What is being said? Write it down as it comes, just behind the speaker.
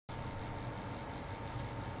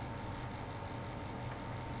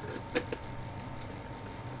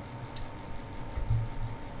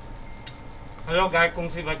Hello guys, công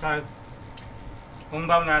ty phải sai. Không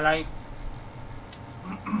bao nào like.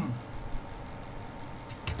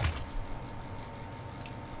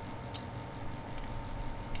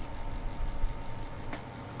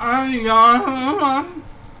 Ai da.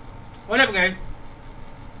 What up guys?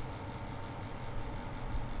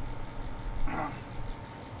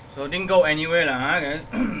 So didn't go anywhere là guys.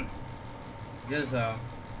 Just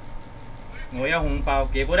ngồi ăn hồng bao,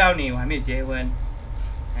 给不到你，我还没结婚。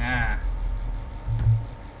啊。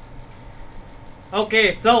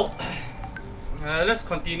Okay, so let's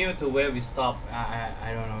continue to where we stopped.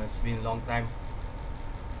 I don't know. It's been a long time.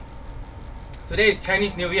 Today is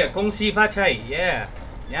Chinese New Year. 恭喜发财 Yeah,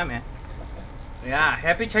 yeah, man. Yeah,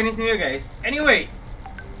 happy Chinese New Year, guys. Anyway,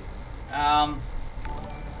 I'm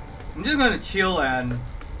just gonna chill and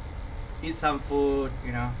eat some food.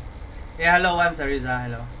 You know. Yeah, hello, one Sariza.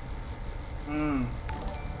 Hello.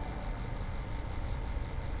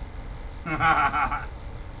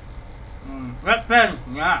 Red pen,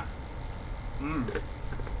 yeah.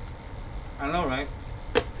 I know, right?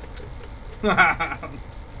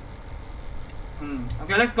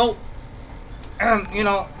 Okay, let's go. You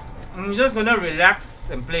know, I'm just gonna relax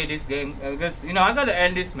and play this game because you know I gotta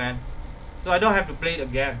end this, man. So I don't have to play it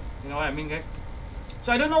again. You know what I mean, guys?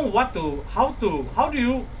 So I don't know how do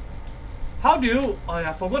you? Oh,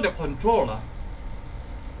 I forgot the controller.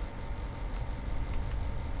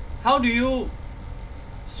 How do you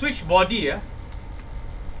switch body? Yeah.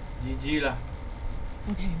 GG lah.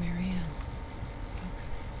 Okay, Marianne.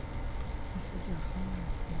 Focus. This was your home.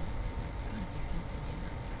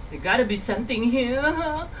 There's gotta be something here. There gotta be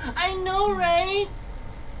something here. I know, right?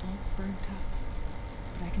 All burnt up,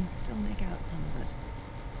 but I can still make out some of it.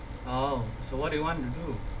 Oh, so what do you want to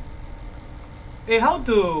do? Hey, how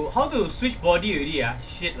to switch body already?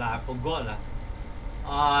 Shit lah, I forgot lah.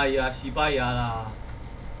 Ah, yeah, Shibaya lah.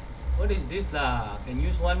 What is this lah? Can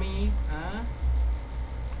you swan me? Huh?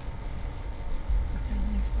 I found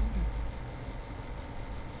my photo.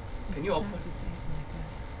 Can you open? To say it like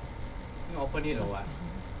this. Can you open it or what?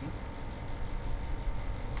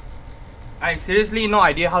 I seriously no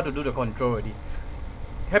idea how to do the control already.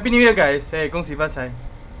 Happy New Year, guys! Hey, 恭喜发财!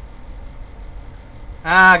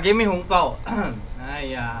 Give me 红包.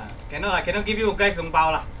 cannot give you guys 红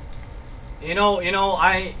包lah. You know,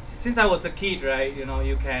 since I was a kid, right? You know,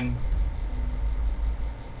 you can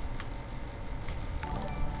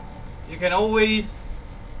always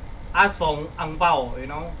ask for ang bao, you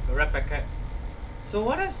know, the red packet. So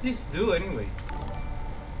what does this do anyway?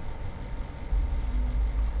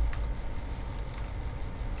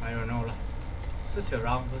 I don't know lah. Such a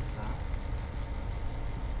round first,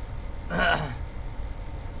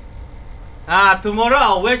 tomorrow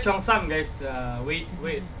I'll wear cheongsam, guys. Wait.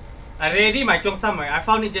 I ready my cheongsam. I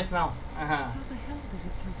found it just now. How the hell did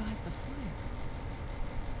it survive the fire?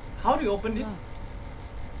 How do you open this?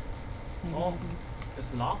 Maybe Oh,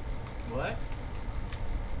 it's locked. What?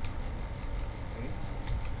 Okay.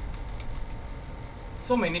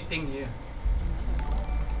 So many things here.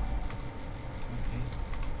 Okay.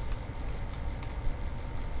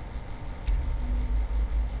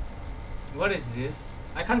 What is this?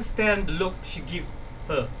 I can't stand the look she give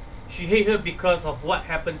her. She hate her because of what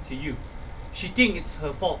happened to you. She think it's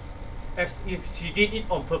her fault, as if she did it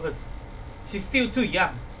on purpose. She's still too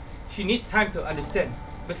young. She need time to understand.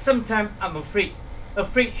 But sometimes I'm afraid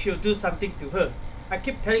she'll do something to her. I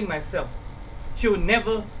keep telling myself she will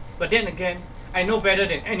never, but then again, I know better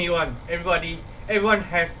than anyone. Everyone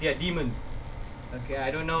has their demons. Okay,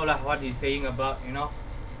 I don't know what he's saying about, you know.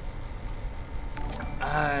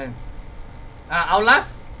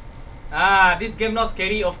 Outlast? This game not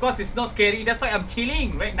scary. Of course it's not scary. That's why I'm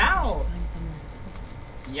chilling right now.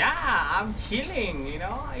 Yeah, I'm chilling, you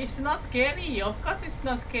know. It's not scary. Of course it's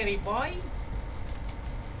not scary, boy.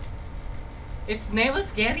 It's never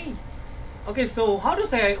scary. Okay, so how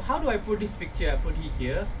do I put this picture? I put it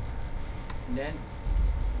here. And then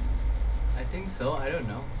I think so. I don't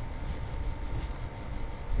know.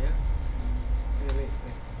 Yeah. Wait.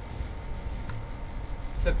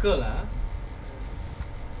 Circle, huh?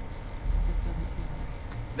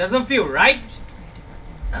 Doesn't feel right.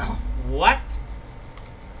 What?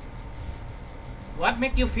 What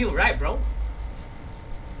make you feel right, bro?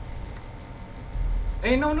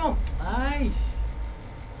 Hey, no. Ay.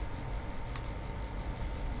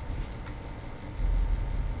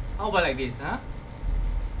 How about like this, huh?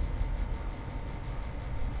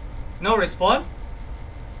 No response?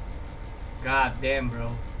 God damn,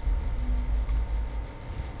 bro.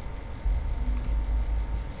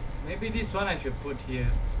 Maybe this one I should put here.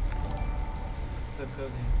 Circle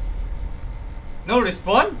here. No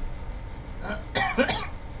response?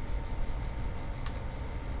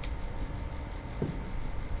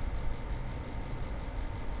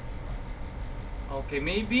 Okay,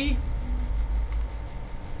 maybe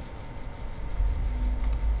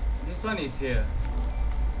this one is here.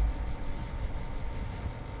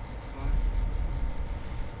 This one.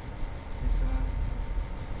 This one.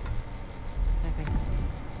 I think that's it.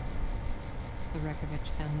 The Rekovich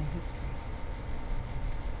family history.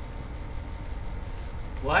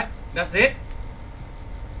 What? That's it?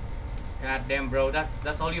 God damn, bro.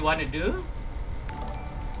 That's all you want to do?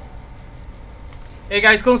 Hey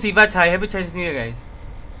guys, 恭喜發財 Happy Chinese New Year, guys.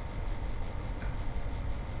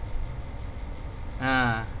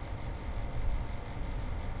 Ah.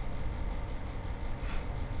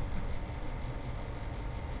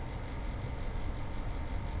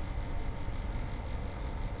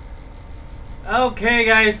 Okay,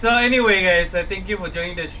 guys. So anyway, guys, thank you for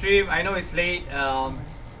joining the stream. I know it's late.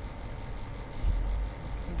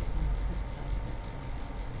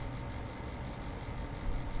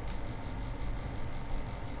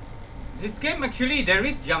 This game actually there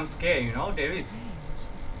is jump scare, you know, there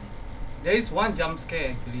is one jump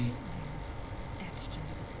scare actually.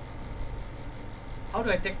 How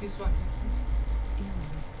do I take this one?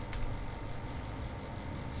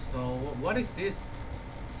 So what is this?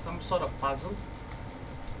 Some sort of puzzle?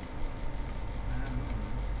 I don't know.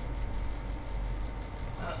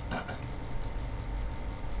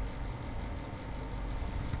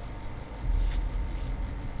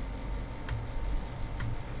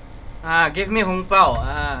 Give me Hung Pao.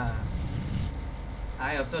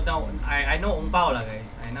 I also don't. I know Hung Pao lah, guys.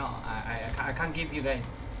 I know. I can't give you guys.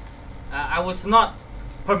 I was not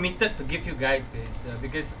permitted to give you guys,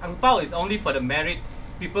 because Hung Pao is only for the married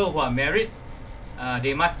people who are married.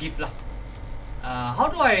 They must give lah. How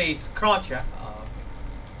do I crouch? I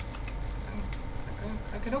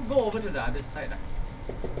cannot go over to the other side.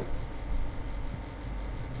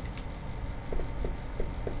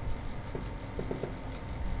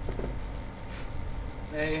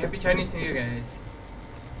 Hey, Happy Chinese New Year, guys.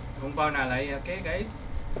 Hung Pao na lai, okay, guys?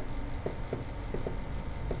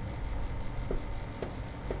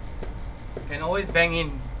 Can always bang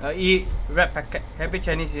in. Eat red packet. Happy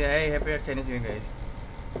Chinese New Year. Hey, Happy Chinese New Year, guys.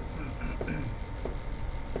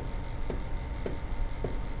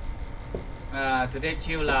 Today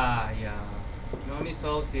chill lah. Yeah. No need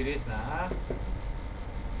so serious lah.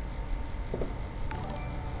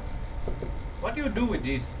 What do you do with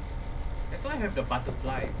this? I thought I have the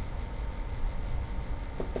butterfly.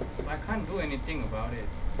 I can't do anything about it.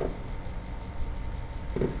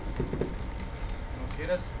 Okay,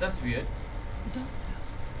 that's weird. The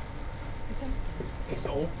dollhouse. It's open. It's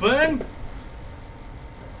open?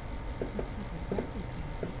 Looks like a replica of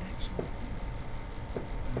the actual house.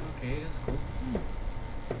 Okay, that's cool.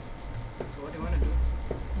 So what do you want to do?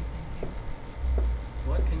 Something here.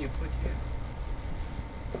 What can you put here?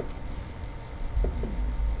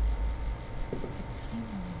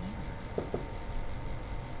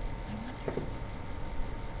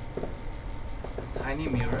 Tiny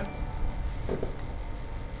mirror. Strange.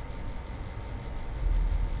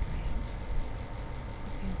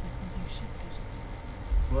 It feels like something shifted.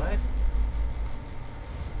 What?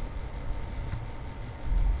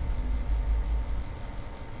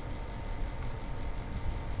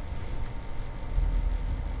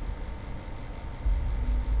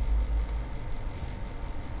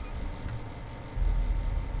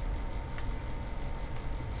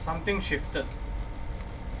 Something shifted.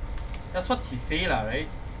 That's what she say lah, right?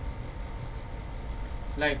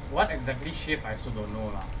 Like what exactly shift I also don't know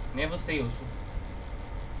lah. Never say also.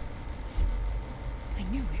 I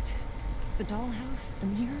knew it. The dollhouse, the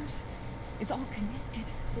mirrors, it's all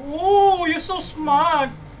connected. Oh, you're so smart.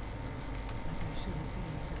 Like I shouldn't be.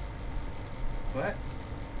 What?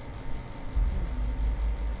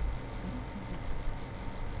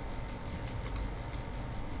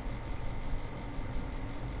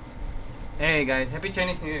 Hey guys, Happy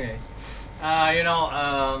Chinese New Year, guys. I know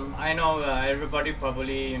everybody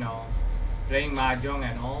probably, playing mahjong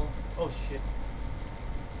and all. Oh shit.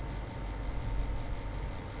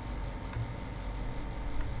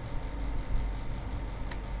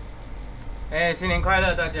 Hey, 新年快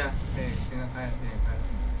乐大家。嘿，新年快乐，新年快乐。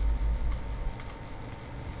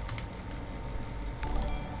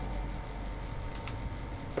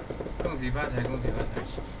恭喜发财，恭喜发财。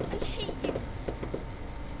I hate you.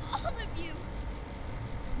 All of you.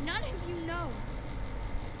 None of you know.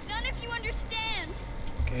 None of you understand.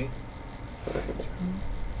 Okay.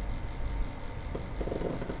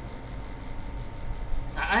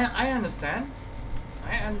 I understand.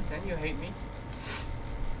 I understand you hate me.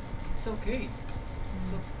 It's okay.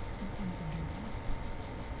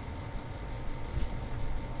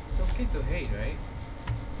 It's okay to hate, right?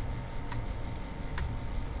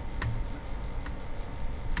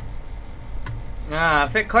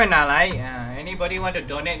 Fat coin like. Anybody want to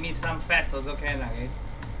donate me some fats also can guys.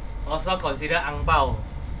 Also consider ang bao.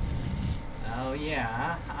 Oh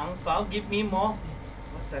yeah, ang bao give me more.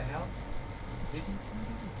 What the hell?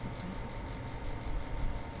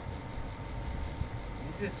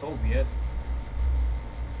 This is so weird.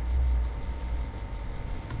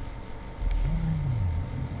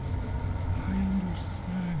 I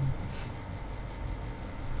understand.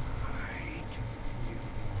 I can feel your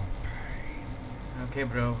pain. Okay,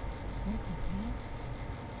 bro.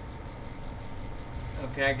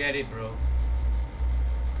 Okay, I get it, bro.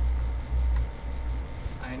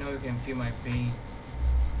 I know you can feel my pain.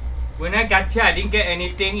 When I got here, I didn't get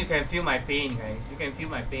anything. You can feel my pain, guys. You can feel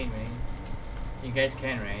my pain, right? You guys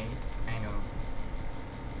can, right? I know.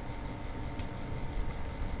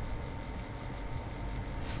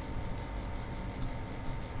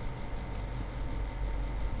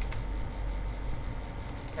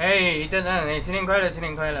 Hey, 等等，新年快乐，新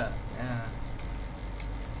年快乐，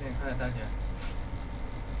新年快乐，大家。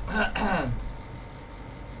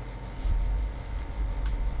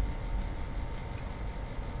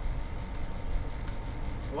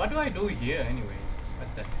What do I do here anyway? What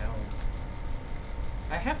the hell?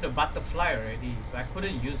 I have the butterfly already, but I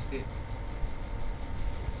couldn't use it.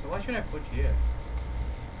 So what should I put here?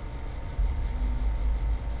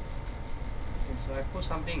 Okay, so I put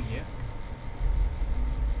something here.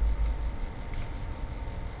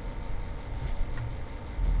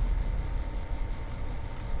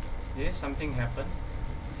 Did something happen?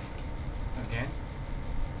 Again?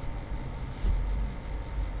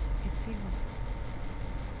 It feels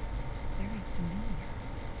very familiar.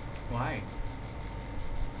 Why?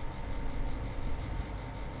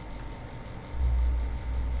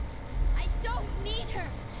 I don't need her.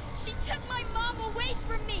 She took my mom away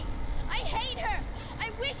from me. I hate her. I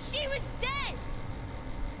wish she was dead.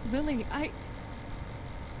 Lily,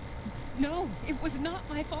 No, it was not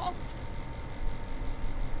my fault.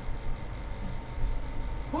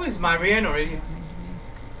 Who is Marianne already?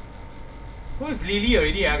 Who is Lily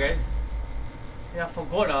already, guys? Yeah,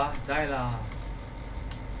 forgot die lah.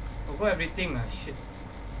 Forgot everything shit.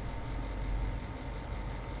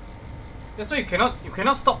 That's why you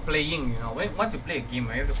cannot stop playing, you know. Once you play a game,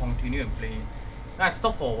 right, you have to continue and play. Then I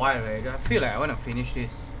stopped for a while, right? I feel like I wanna finish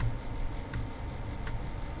this.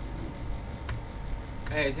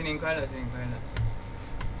 Hey, 新年快乐，新年快乐。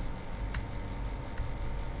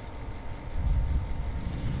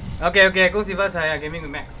Okay, 恭喜发财啊 ！Gaming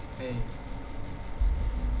with Max， hey.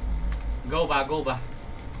 Go 吧。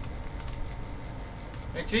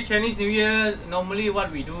 Actually, Chinese New Year, normally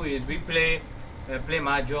what we do is we play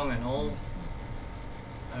mahjong and all.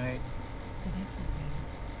 Alright.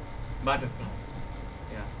 Butterfly.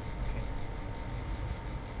 Yeah, okay.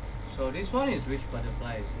 So this one is which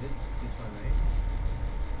butterfly is it? This one, right?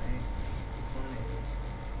 Right. This one is...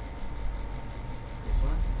 This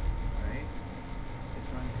one? Right. This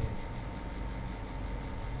one is...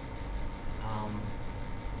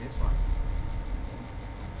 This one.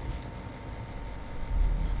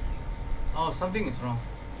 Oh, something is wrong.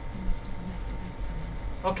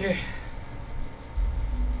 Okay.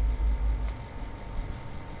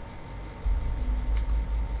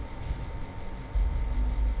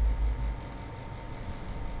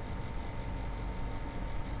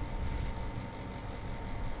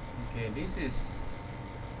 Okay, this is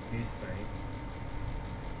this, right?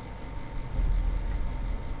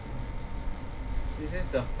 This is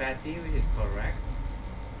the fatty, which is correct.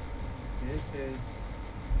 This is...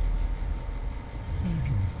 Save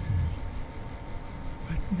yourself.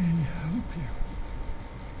 Let me help you.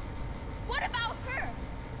 What about her?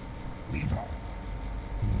 Leave her.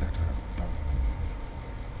 Let her burn.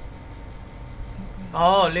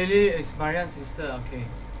 Oh, Lily is Marianne's sister, okay.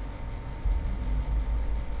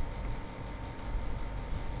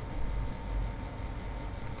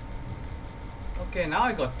 Okay, now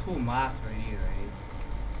I got 2 masks already, right?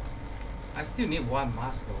 I still need 1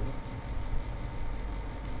 mask though.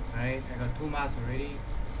 Right, I got 2 masks already. 1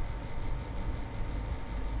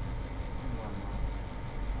 mask.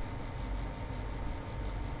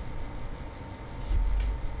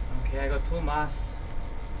 Okay, I got 2 masks.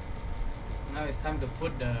 Now it's time to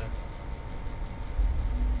put the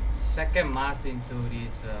second mask into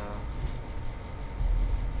this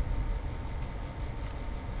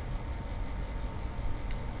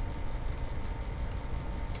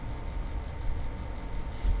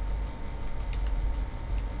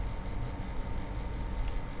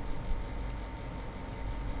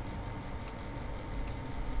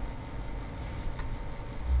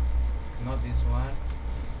not this one.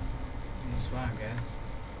 This one, I guess.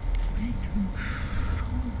 We can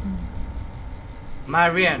show them.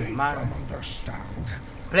 Marianne, Make them understand.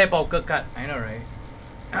 play poker card. I know, right?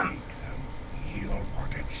 Make them feel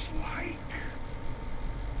what it's like.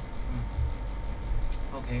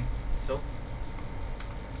 Okay, so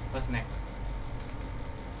what's next?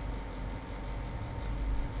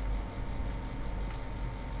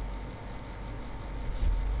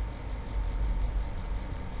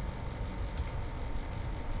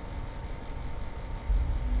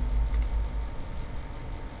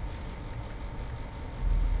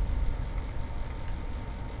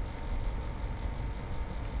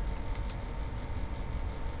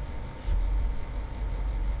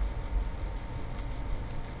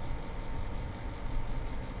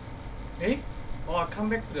 Eh? Oh, I'll come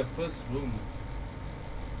back to the first room.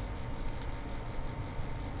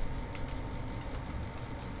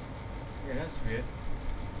 Yeah, that's weird.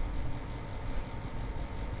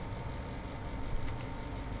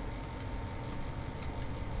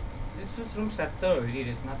 This first room settled already.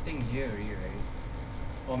 There's nothing here already, right?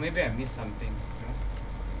 Or maybe I missed something. You know?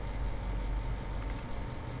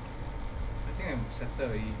 I think I'm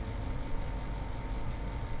settled already.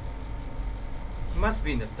 It must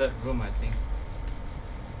be in the third room, I think.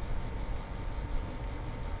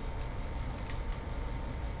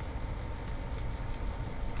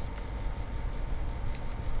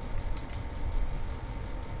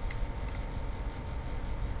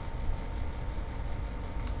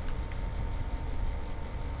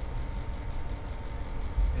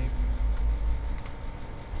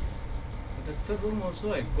 But the third room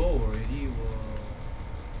also I go already.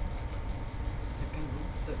 Second room,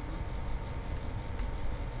 third room.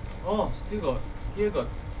 Oh, still got, here got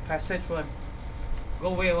passage one. Go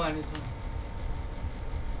away one, this one.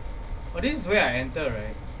 Oh, this is where I enter,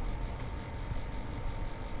 right?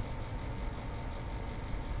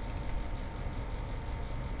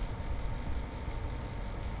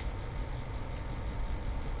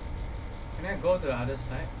 Can I go to the other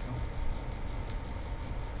side? No.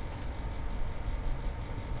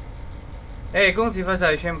 Hey, 恭喜發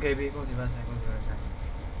財 HMKB， 恭喜發財，恭喜發財。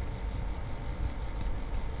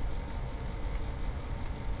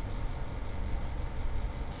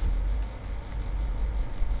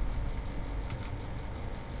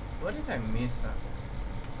What did I miss?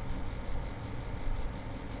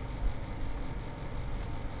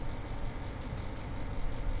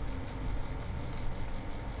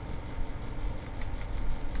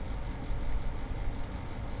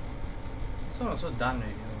 This one also done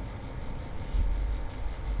already.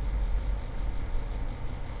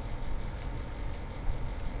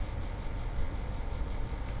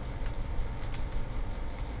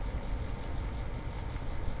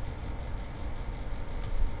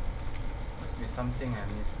 Something I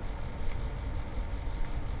missed.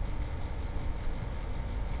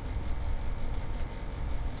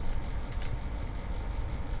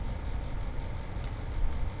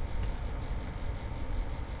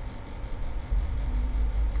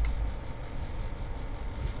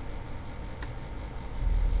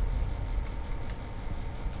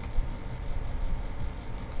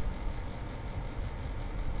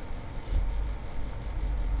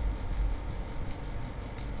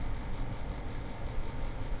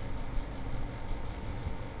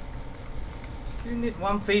 Still need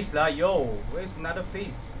one face lah, yo. Where's another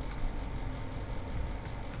face?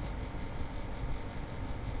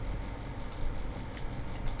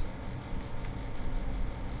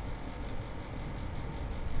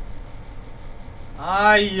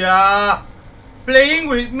 Aiya! Playing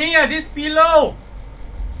with me at this pillow!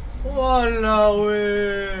 Walao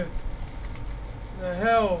eh! The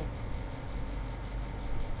hell?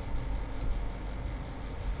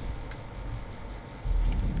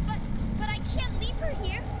 But I can't leave her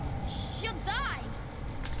here. She'll die.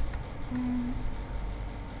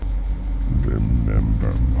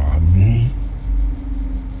 Remember, Mommy?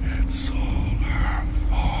 It's all her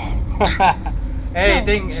fault. Hey,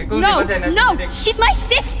 No, she's my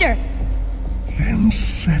sister. Then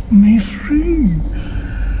set me free,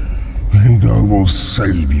 and I will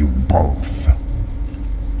save you both.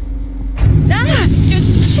 Ah,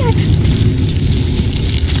 shit.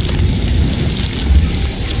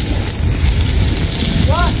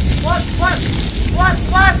 What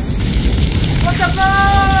the fuck?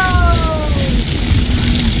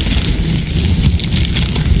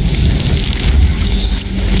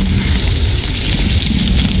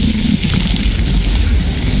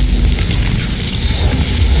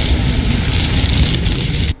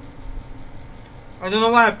 I don't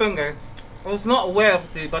know what happened, guys. I was not aware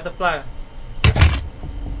of the butterfly.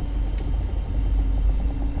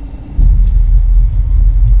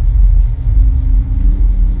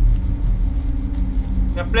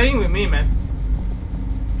 You're playing with me, man.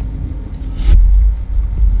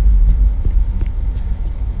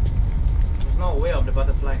 now aware of the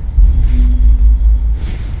butterfly.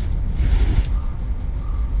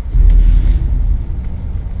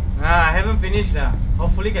 I haven't finished lah.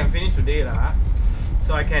 Hopefully can finish today lah.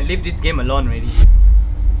 So I can leave this game alone already.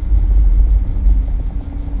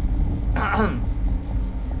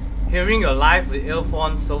 Hearing your life with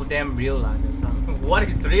earphones so damn real lah. What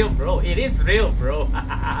is real, bro? It is real, bro.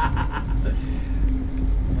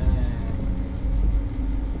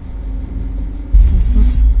 This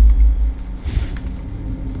looks...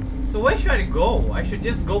 So where should I go? I should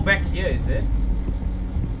just go back here, is it?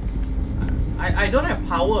 I don't have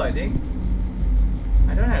power, I think.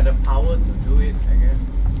 I don't have the power to do it again.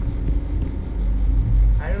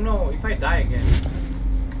 I don't know if I die again.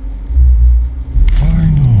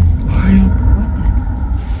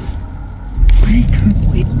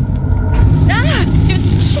 Wait. Ah!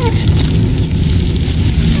 Shit!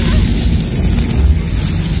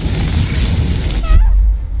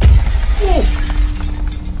 Whoa!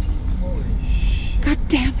 Holy shit. God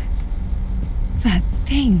damn it. That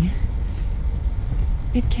thing.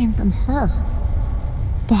 It came from her.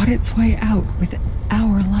 Bought its way out with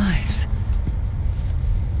our lives.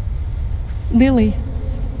 Lily.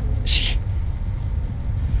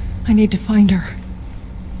 I need to find her.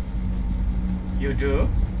 You do?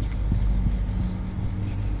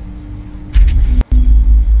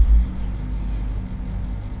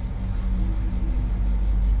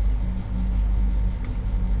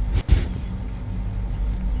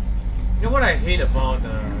 You know what I hate about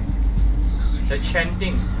the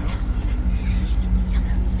chanting?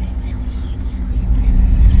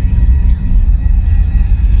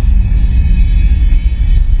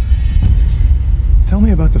 Tell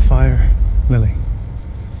me about the fire, Lily.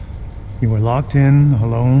 You were locked in,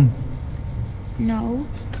 alone? No.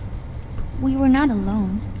 We were not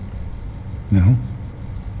alone. No?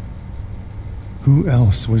 Who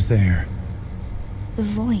else was there? The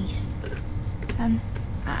voice.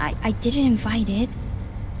 I didn't invite it,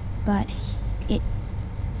 but it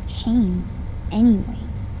came anyway.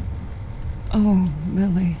 Oh,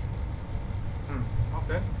 Lily.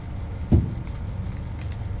 Okay.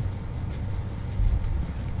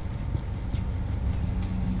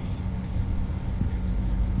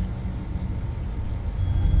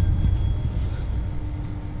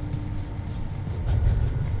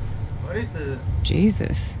 What is the...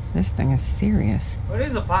 Jesus, this thing is serious. What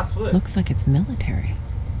is the password? Looks like it's military.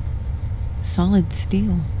 Solid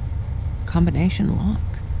steel. Combination lock.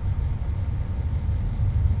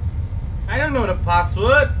 I don't know the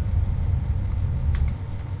password.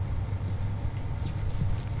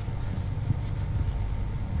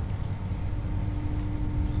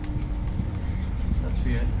 That's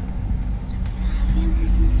weird.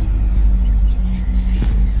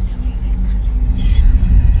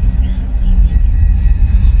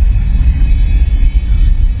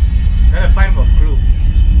 Gotta find for clue.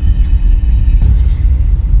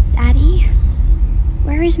 Daddy?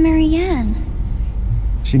 Where is Marianne?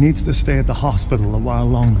 She needs to stay at the hospital a while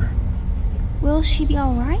longer. Will she be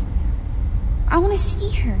alright? I want to see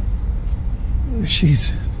her.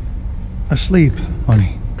 She's asleep,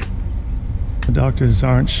 honey. The doctors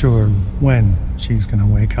aren't sure when she's gonna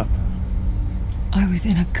wake up. I was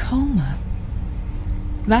in a coma.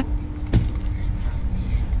 That...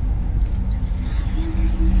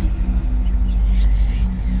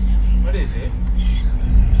 What is it?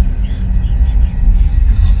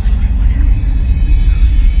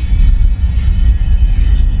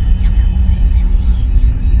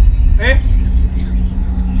 Eh?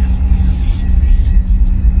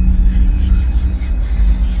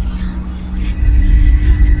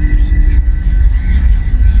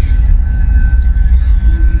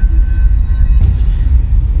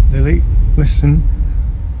 Lily, listen.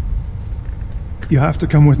 You have to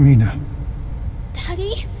come with me now.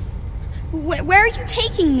 Daddy? Where are you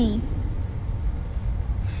taking me?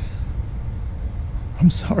 I'm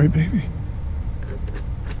sorry, baby.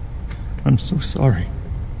 I'm so sorry.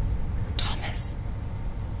 Thomas.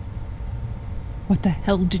 What the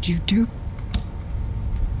hell did you do?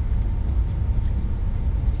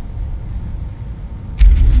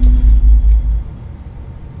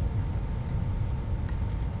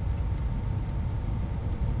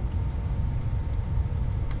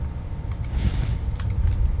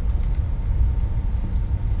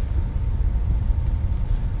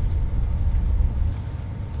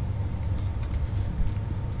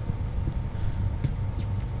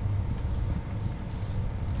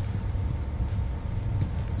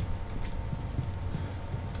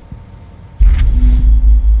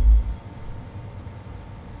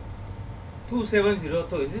 Two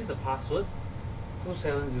 2702. Is this the password?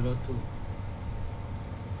 2702.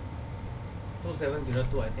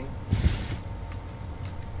 2702, I think.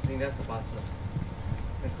 I think that's the password.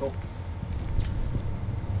 Let's go.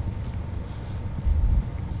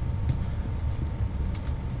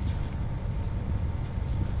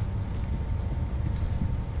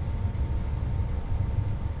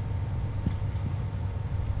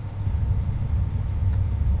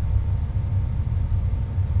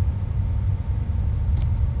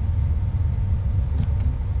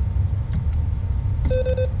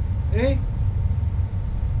 Hey.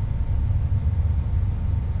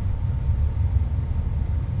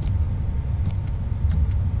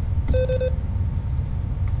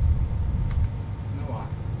 No.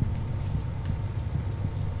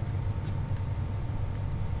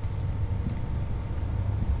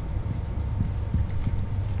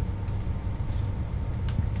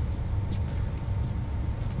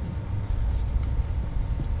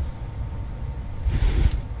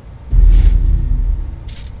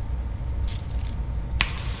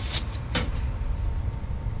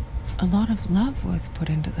 A lot of love was put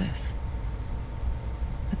into this.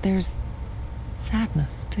 But there's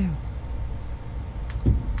sadness, too.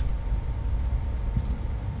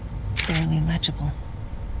 Barely legible.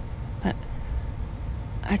 But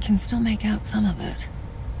I can still make out some of it.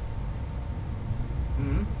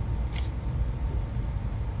 Hmm.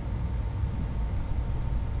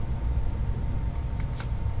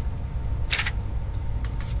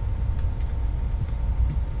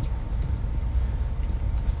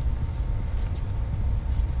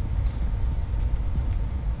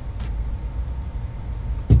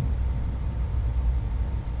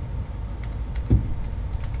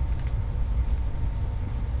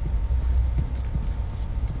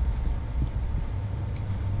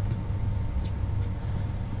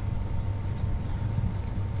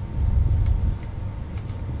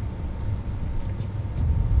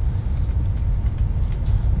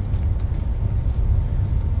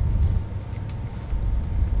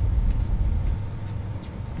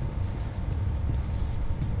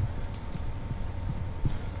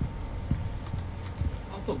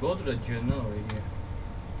 To go to the journal already.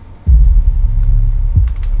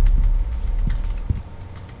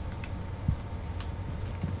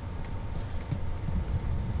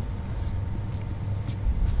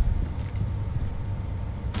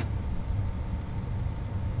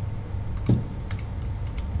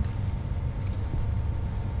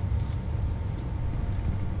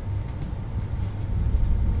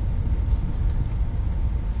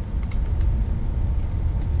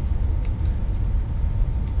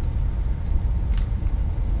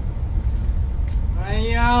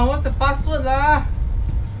 What's the password lah?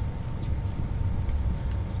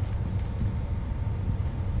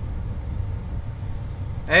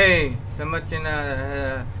 Hey, selamat Cina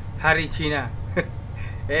Hari Cina.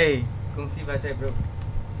 Hey, kongsi baca bro.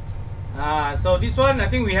 So this one I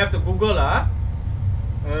think we have to Google lah.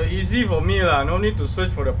 Easy for me lah. No need to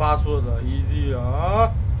search for the password lah. Easy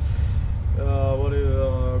lah. What is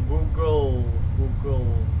Google?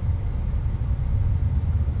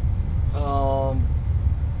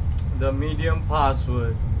 The medium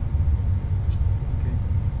password. Okay.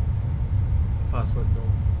 Password though.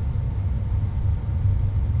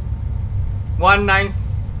 19.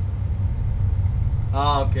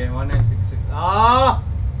 Okay, 1966.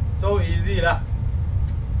 So easy lah.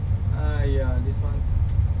 Yeah, this one.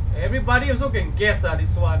 Everybody also can guess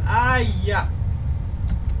this one. Yeah.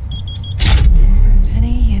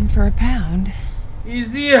 Penny in for a pound.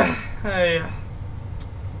 Easy.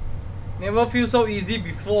 Never feel so easy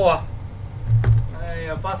before.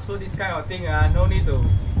 Password this kind of thing. No need to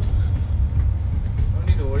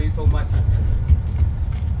worry so much.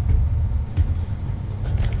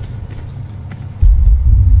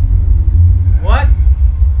 What?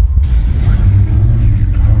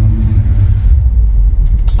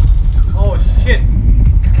 Oh shit.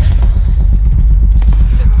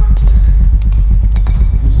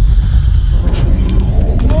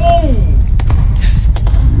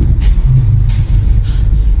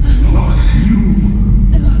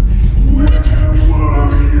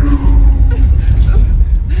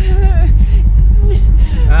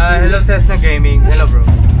 Hello Tesla Gaming. Hello bro.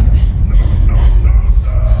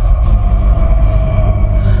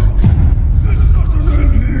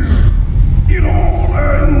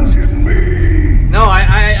 No,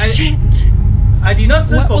 I did not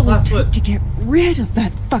search for password to get rid of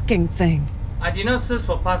that fucking thing. I did not search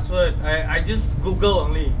for password. I just Google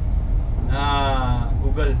only.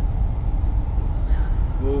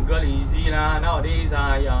 Google easy lah nowadays.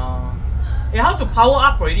 Yeah. Hey, how to power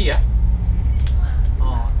up already?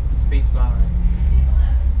 Space bar, right?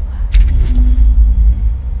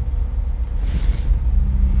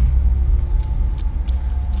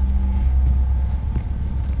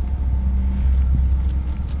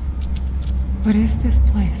 What is this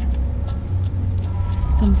place?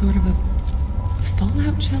 Some sort of a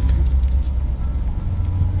fallout shelter?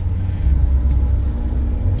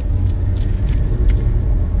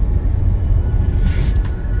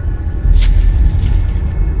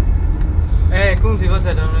 Hey, Kungsi, what's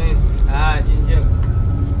that noise? Ah, Ginger.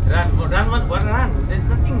 Run, what run? There's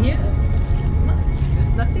nothing here. No,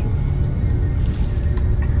 there's nothing.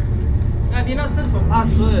 I did not search for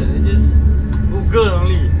password. I just Google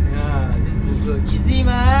only. Yeah, just Google. Easy,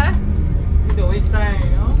 man. You don't waste time, you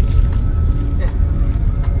know.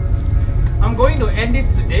 I'm going to end this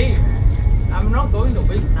today, man. I'm not going to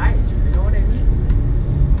waste time. You know what I mean?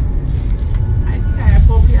 I think I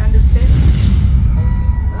probably understand.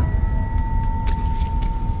 Huh?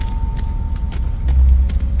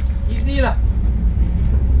 Easy lah.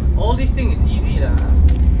 All these things is easy lah.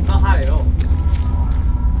 Not hard at all.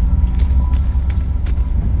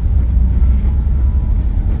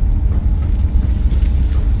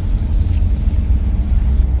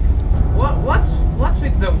 What's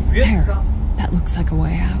with the weird There. sound? That looks like a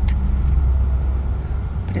way out.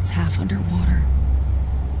 But it's half underwater.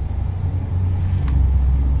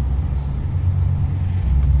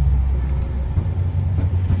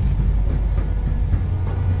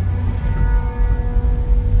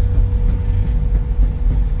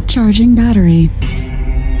 Charging battery.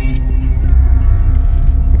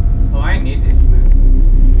 Oh, I need this, man.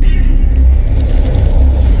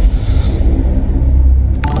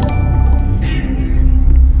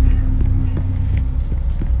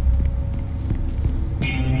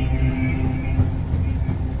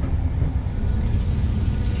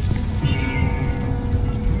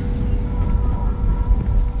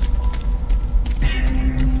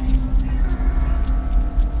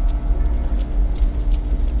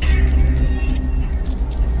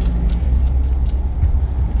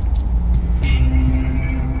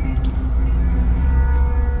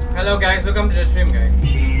 Hello guys, welcome to the stream guys.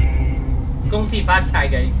 恭喜發財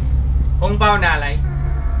guys. 紅包拿來.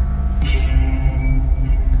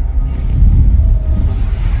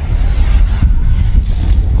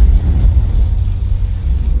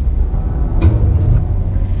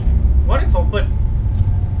 What is open?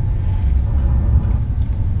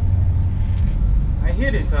 I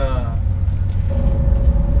hear this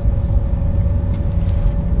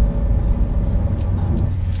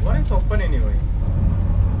what is open anyway?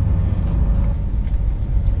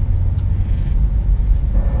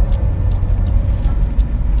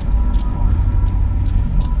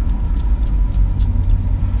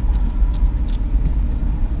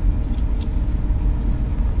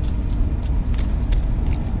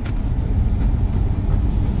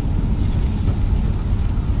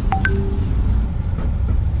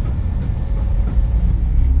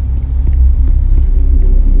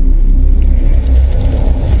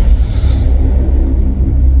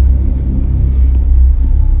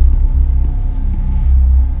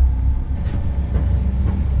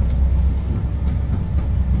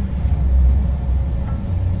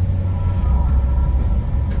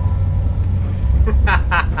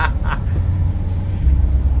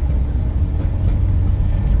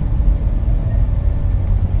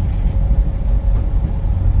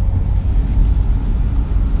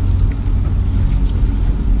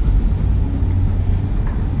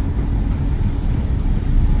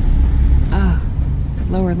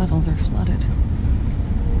 Lower levels are flooded.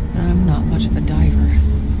 I'm not much of a diver.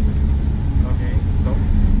 Okay, so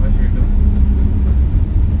what should we do?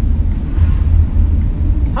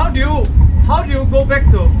 How do you go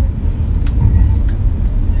back to?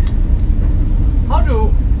 How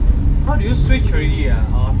do you switch already?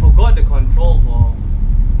 I forgot the control for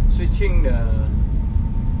switching the.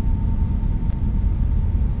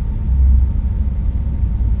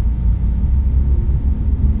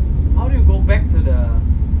 How do you go back to the?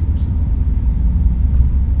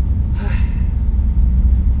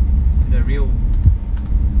 The real.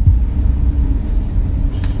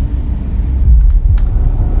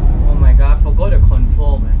 Oh my god, I forgot the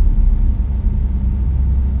control, man.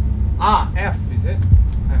 Ah, F, is it?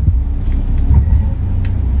 F.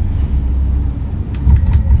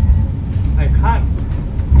 I can't.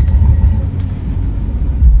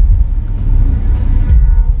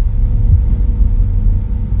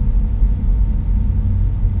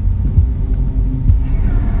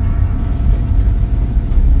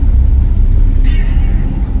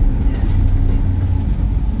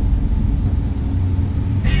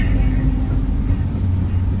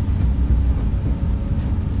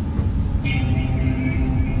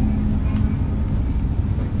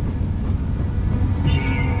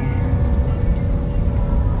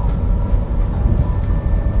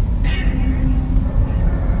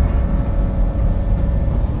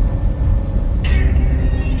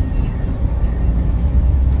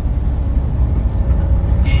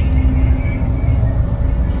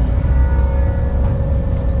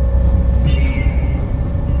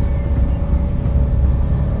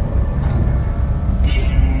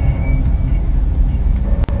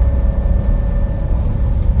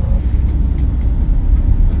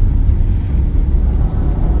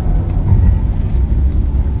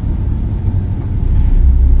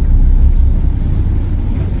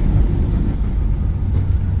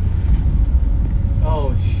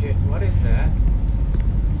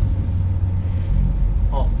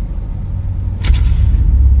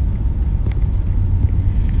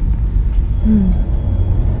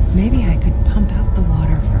 Maybe I could pump out the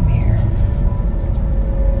water from here.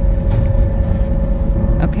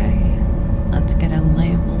 Okay, let's get a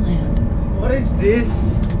lay of the land. What is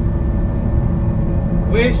this?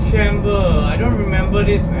 Waste chamber. I don't remember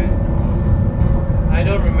this, man. I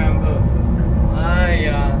don't remember.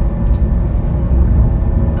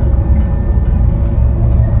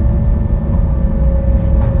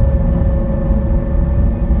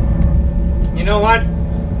 You know what?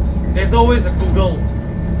 There's always a Google.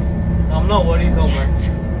 So I'm not worried so much. Yes,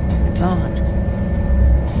 it's on.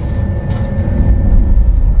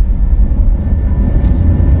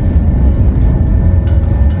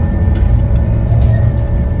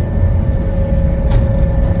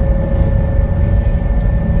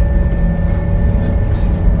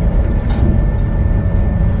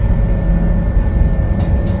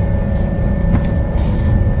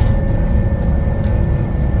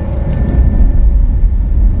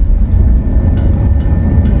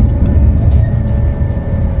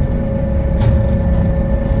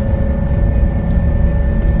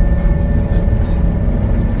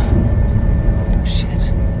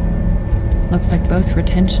 Looks like both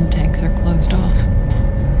retention tanks are closed off.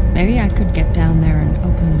 Maybe I could get down there and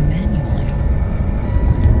open them manually.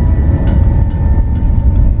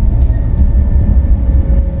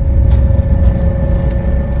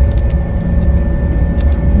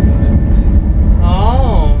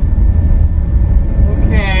 Oh.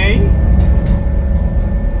 Okay.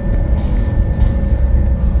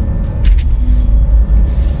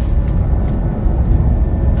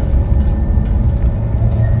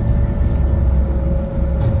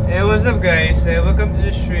 Hey, what's up guys? Welcome to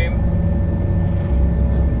the stream.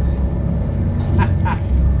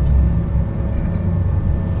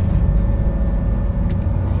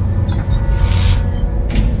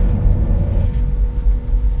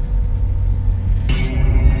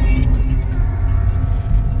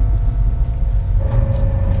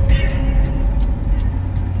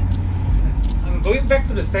 I'm going back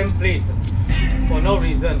to the same place for no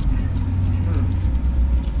reason.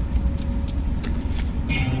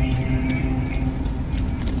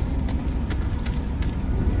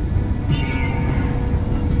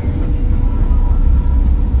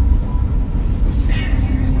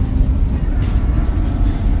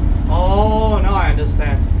 Oh, now I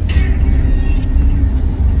understand.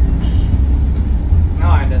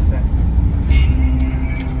 Now I understand.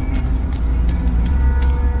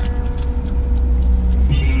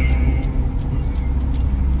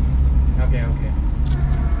 Okay, okay.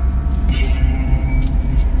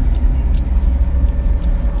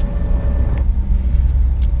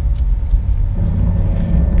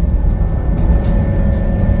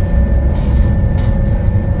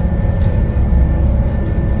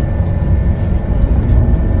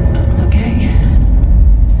 Okay.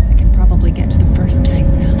 I can probably get to the first tank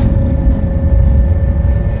now.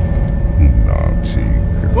 Naughty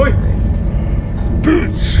Oi!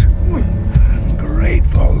 bitch. Oi!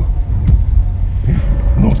 Grateful. If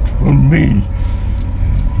not for me.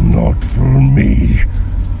 Not for me.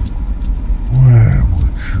 Where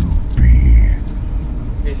would you be?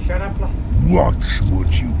 Hey, shut up lah. What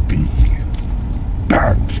would you be?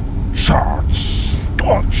 Burnt, charred,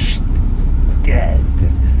 scorched, dead.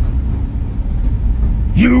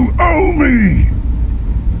 You owe me!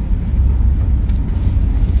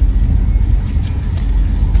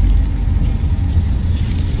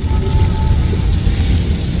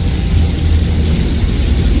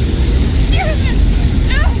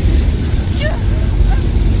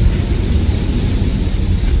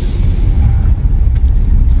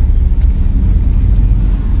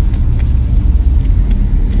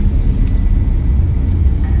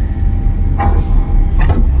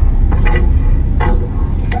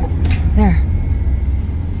 There.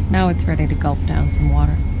 Now it's ready to gulp down some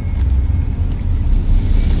water.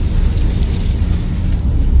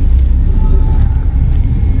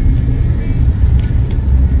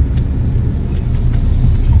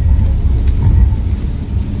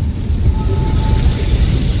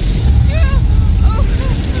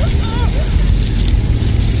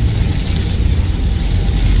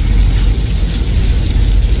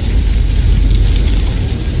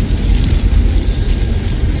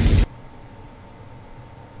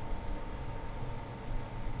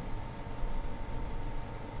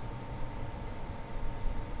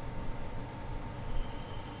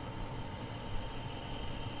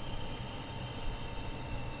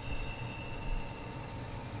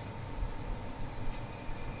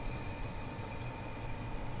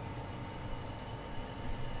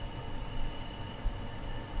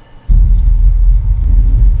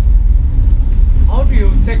 How do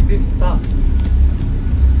you take this stuff?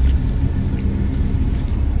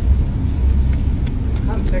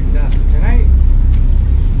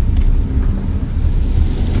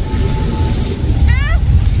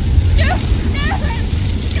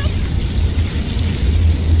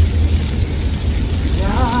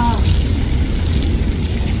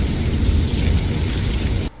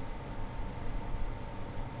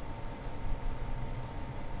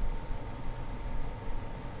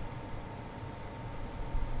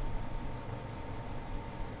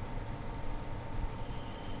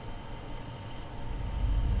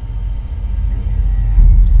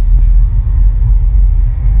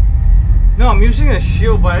 No, I'm using a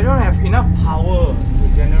shield, but I don't have enough power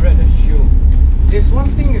to generate the shield. There's one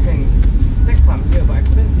thing you can take from here, but I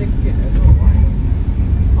couldn't take it. I don't know why.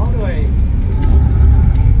 How do I?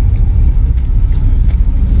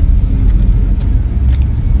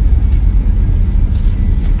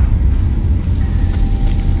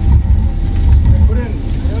 I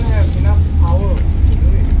don't have enough power to do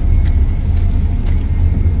it.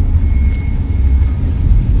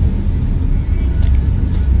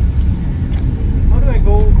 How do I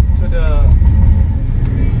go to the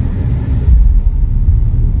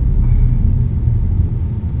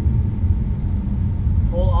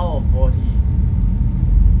whole out of body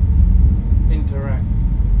interact?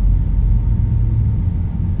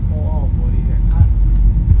 Whole out of body, I can't.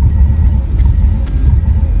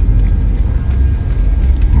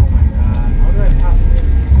 Oh my god, how do I pass it?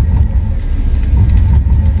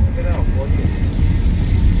 Get out of body.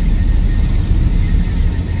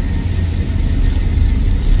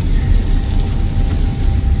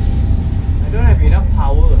 I don't have enough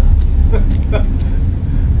power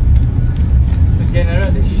to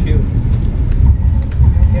generate the shield.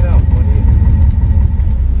 I get out of body.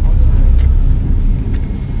 How do I?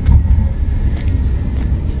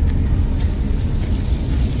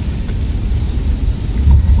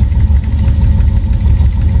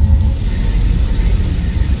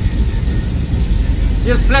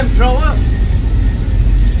 Just flamethrower?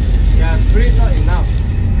 Yeah, three not enough.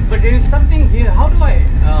 But there is something here. How do I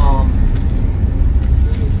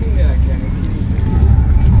do you think that I can actually?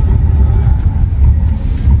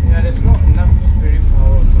 Yeah, there's not enough spirit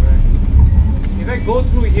power, correct? If I go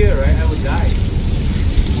through here, right, I would die.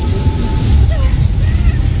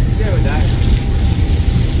 Yeah, I would die.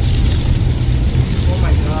 Oh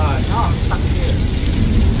my god, now I'm stuck here.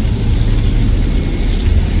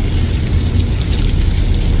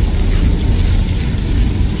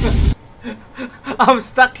 I'm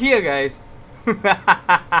stuck here, guys.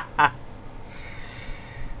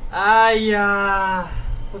 哎呀，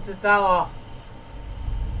不知道哦。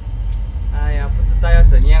哎呀，不知道要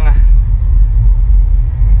怎样啊。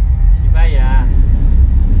西班牙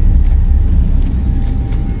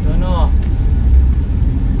 ，don't know.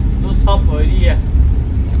 Lose hope already.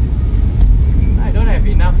 I don't have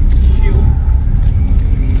enough shield.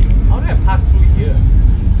 How do I pass through here?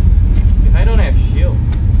 If I don't have shield.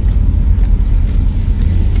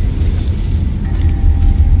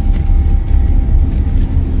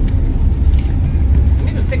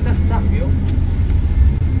 Take that stuff, yo.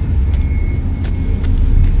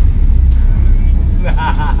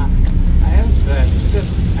 I am stressed because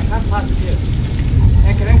I can't pass here.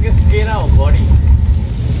 I cannot get out of body.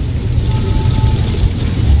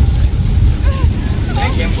 Can I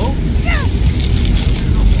gamble?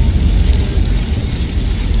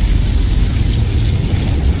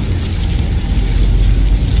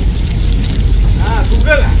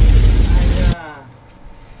 Google.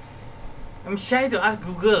 I'm shy to ask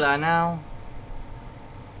Google now.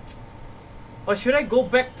 Or should I go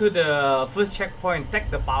back to the first checkpoint, take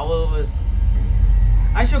the power first?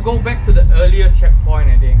 I should go back to the earliest checkpoint,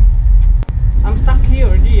 I think. I'm stuck here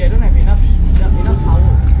already, I don't have enough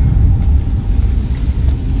power.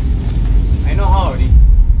 I know how already.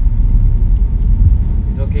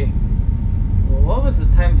 It's okay. Well, what was the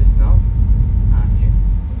time just now? Here.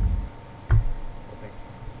 Go back.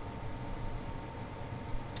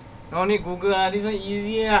 No need Google, this one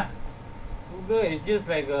easy. Google is just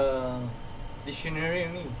like a dictionary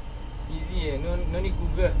only. Easy, no need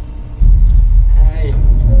Google. Hey.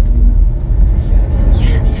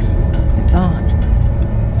 Yes, it's on.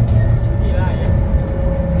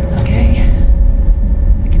 Okay.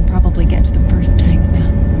 I can probably get to the first tank now.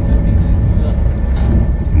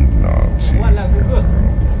 Naughty. Google?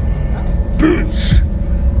 Bitch.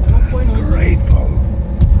 Grateful.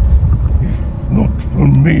 Not for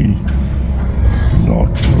me.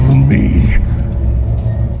 Not for me.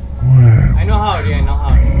 Well, I know how, I know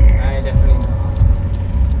how. I definitely know.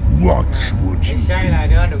 What would you It's shy, I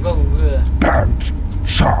don't want to go Google. Bad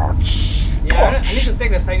shots. Yeah, I need to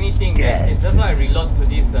take the shiny thing, guys. That's why I reload to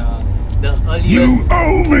this, the earliest You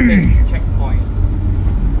owe me. safe checkpoint.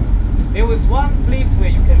 There was one place where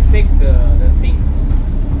you can take the thing.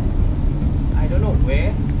 I don't know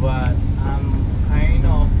where, but I'm kind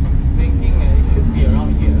of thinking it should be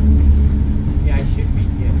around here. Yeah, it should be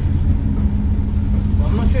here. But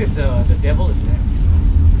I'm not sure if the devil is there.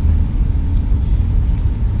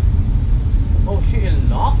 Oh shit, it's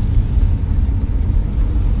locked?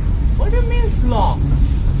 What do you mean it's locked?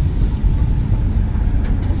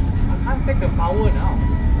 I can't take the power now.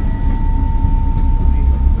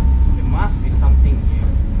 There must be something here.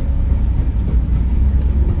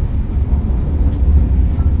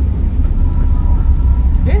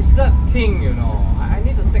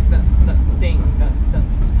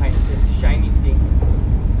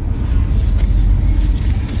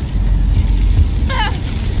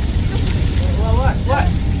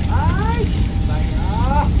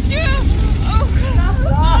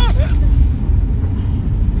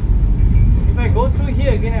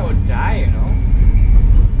 die, you know.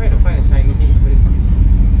 Try to find a shiny thing.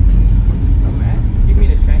 Come on, give me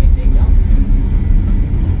the shiny thing now.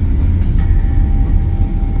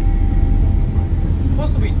 It's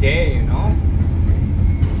supposed to be there, you know.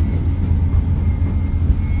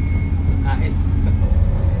 It's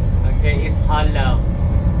okay. It's hollow.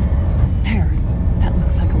 There. That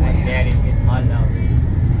looks like a I way get it. out. It's hollow.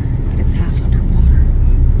 But it's half underwater.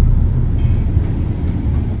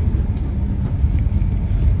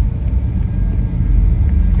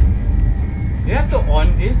 You have to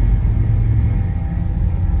on this.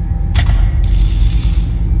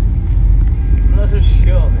 I'm not too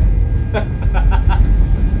sure, man.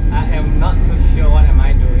 I am not too sure what am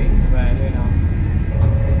I doing, but you know,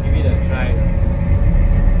 let's give it a try.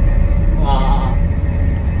 Wow.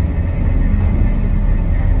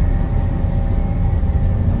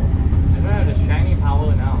 I don't have the shiny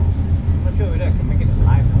power now. I'm not sure whether I can make it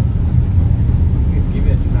alive now. Okay, give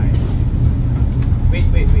it a try. Wait.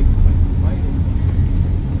 Why is this?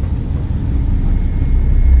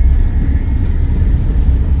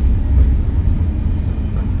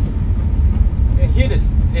 Yeah, here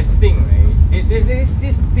this thing, right? There is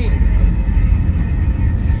this thing.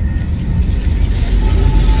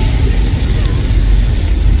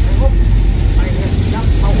 I hope I have enough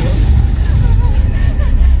power.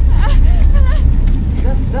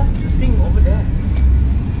 That's the thing over there.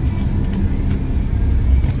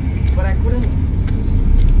 But I couldn't.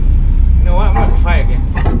 You know what? I'm gonna try again.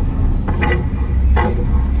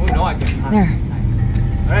 Oh no, I can pass. There.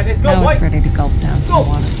 Alright, let's go, Now boys. it's ready to gulp down Go. some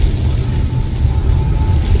water.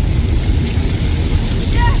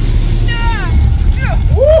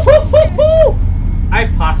 Woo-hoo-hoo-hoo! I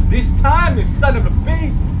passed this time, you son of a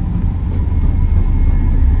bitch!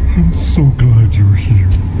 I'm so glad you're here.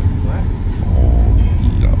 What? All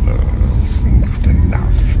the others, not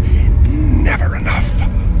enough. Never enough.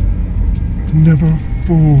 Never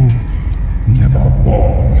full. Never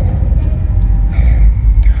warm. And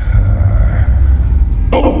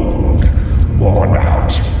old, worn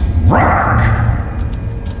out, rag.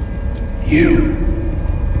 You,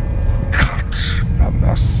 cut from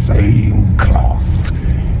the same cloth.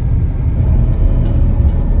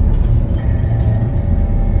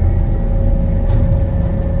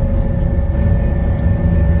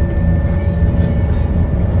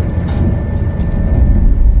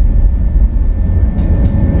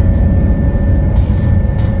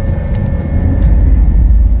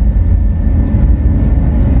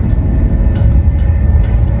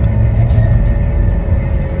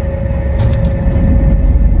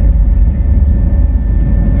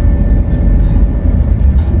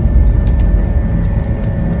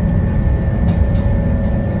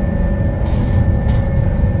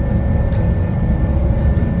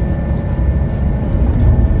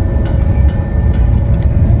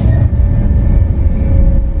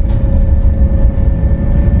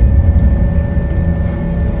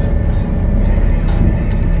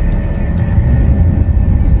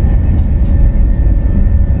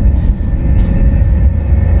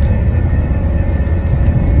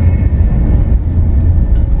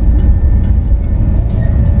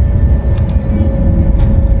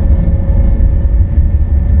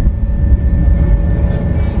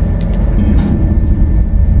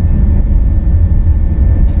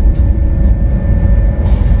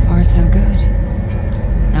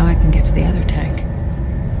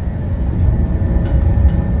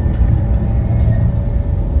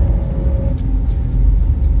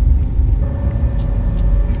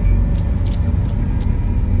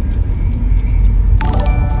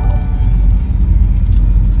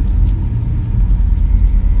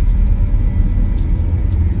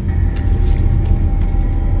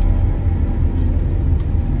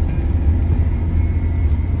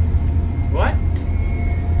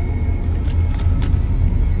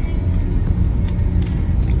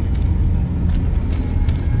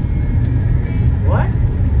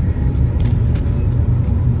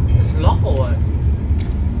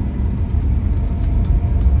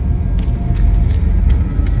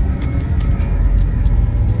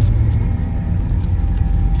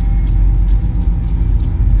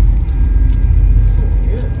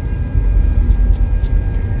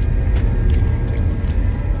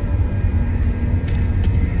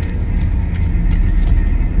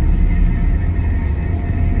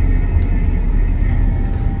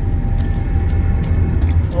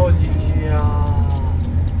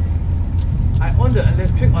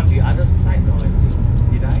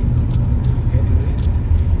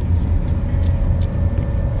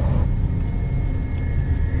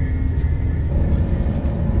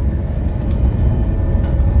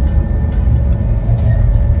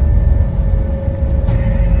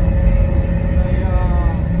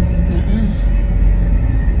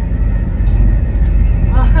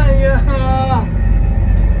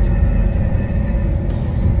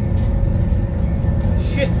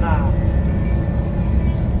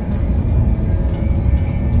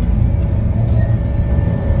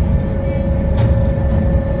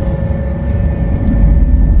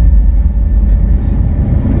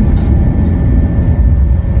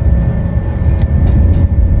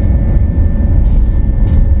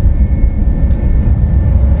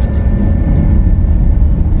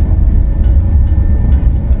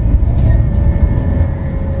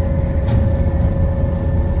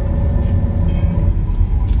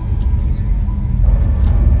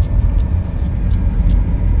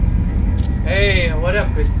 What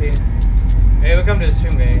up, Christine? Hey, welcome to the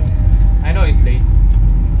stream, guys. I know it's late.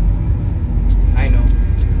 I know.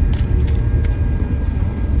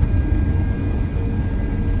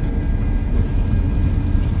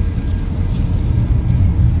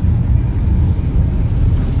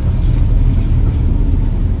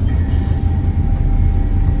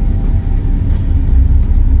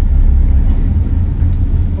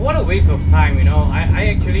 What a waste of time, you know. I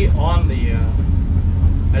actually on the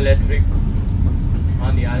electric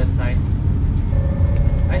on the other side.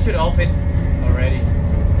 I should off it already.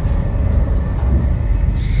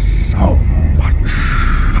 So much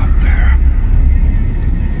out there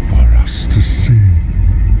for us to see,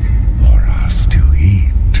 for us to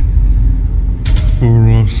eat, for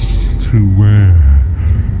us to wear.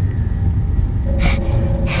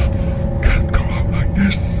 Can't go out like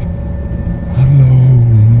this,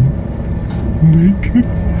 alone, naked.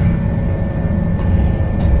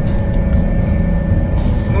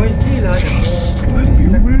 Noisy, like. Just let me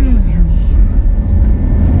wear you.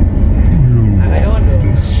 I don't want to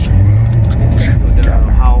This world listen to the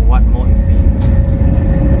together. how what more is saying.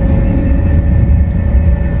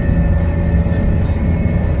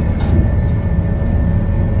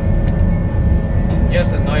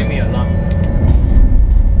 Just annoy me a lot.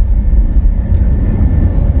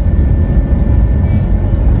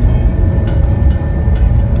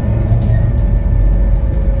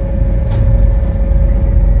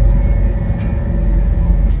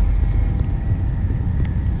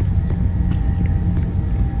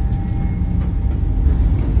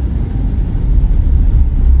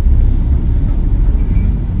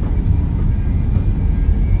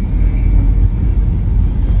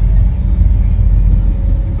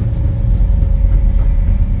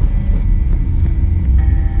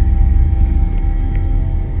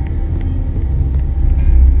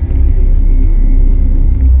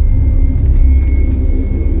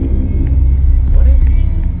 What is?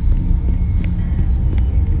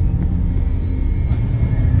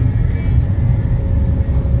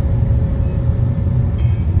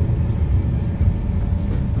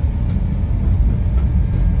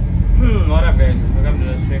 What up, guys? Welcome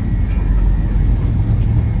to the stream.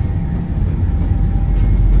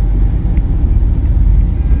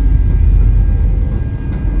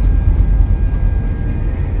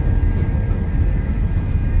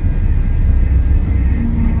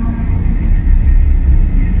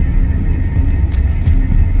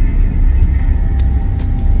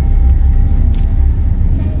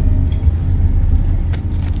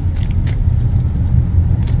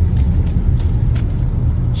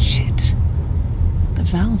 Shit. The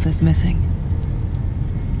valve is missing.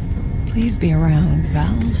 Please be around,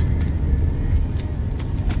 valve.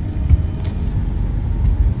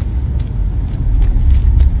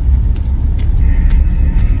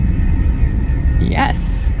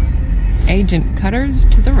 Yes. Agent Cutters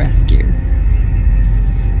to the rescue.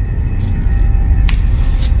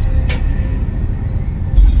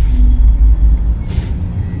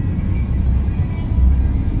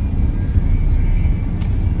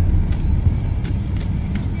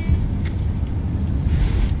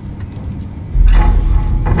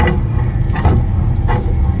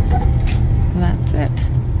 That's it.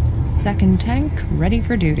 Second tank ready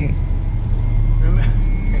for duty. Remember?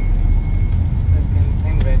 Second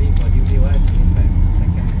tank ready for duty. What is it?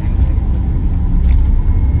 Second tank ready for duty.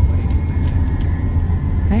 What do you mean?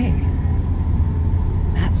 Hey,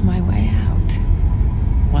 that's my way out.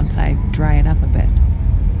 Once I dry it up a bit.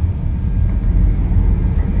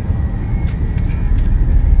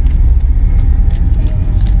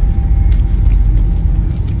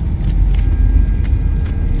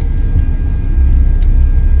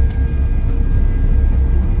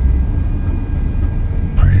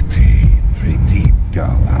 Pretty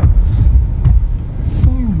girls. So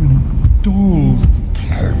many dolls to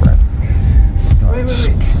play with. Such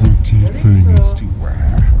Wait. pretty There is, things to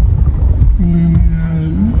wear.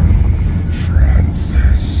 Lillian,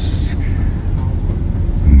 Francis,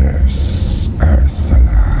 Nurse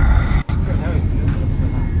Ursula. What the hell is this?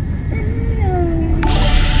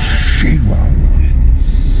 She was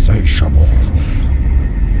insatiable.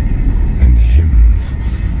 And him,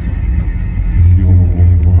 the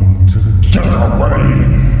only one to get away.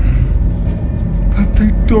 But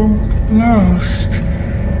they don't last.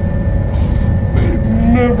 They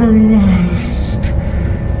never last.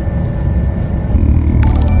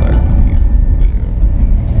 Like you will.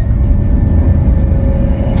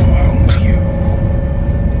 Won't you?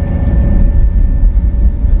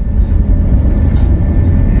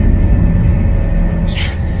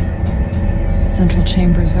 Yes. The central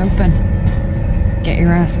chamber's open. Get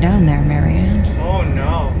your ass down there, Marianne. Oh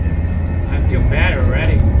no. I feel bad already.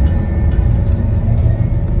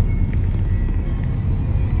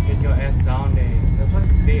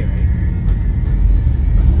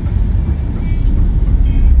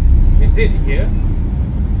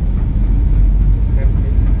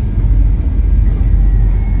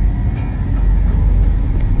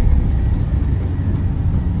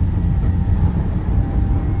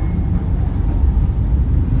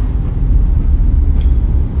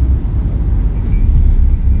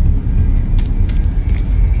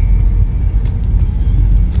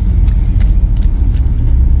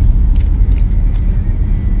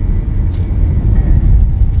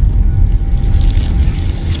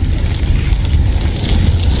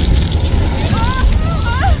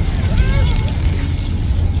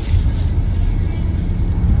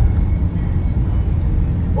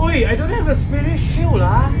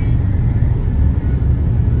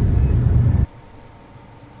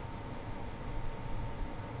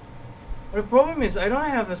 The problem is I don't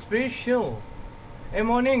have a spirit shield. Hey,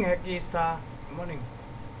 morning, Hacky Star. Good morning.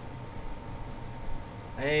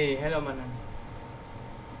 Hey, hello, Manan.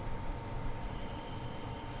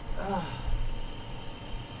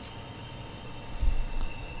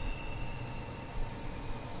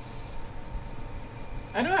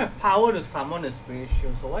 I don't have power to summon a spirit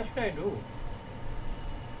shield, so what should I do?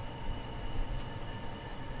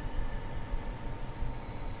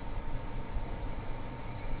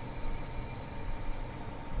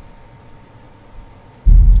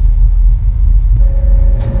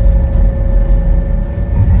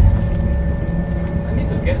 I need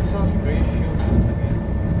to get some spirit shield again.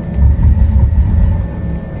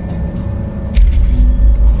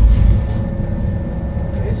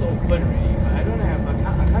 It's open already, but I don't have.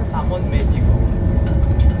 I can't summon magic.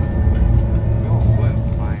 No, go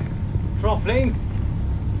and find. Throw flames.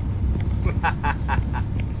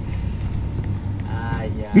 Ah,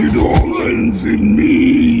 yeah. It all ends in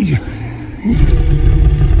me.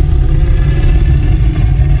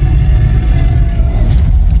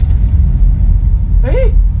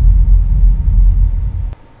 Hey!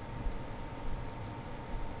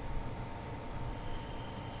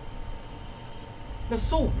 That's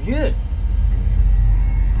so weird.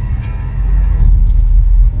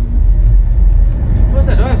 First,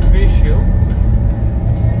 I don't have spirit shield.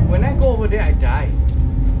 When I go over there, I die.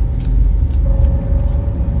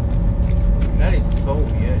 That is so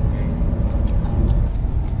weird, guys.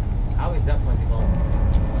 How is that possible?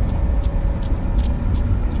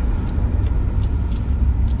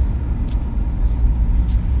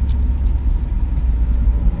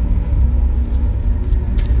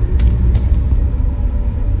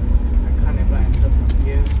 I can't ever enter from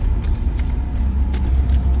here.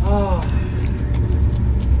 Oh,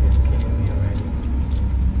 it's killing me already.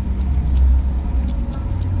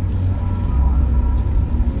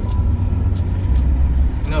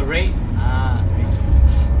 No raid. Raid.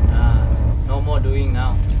 No more doing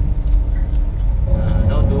now.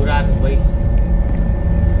 No do that waste.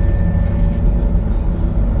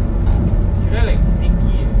 Should I like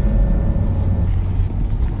sneaky?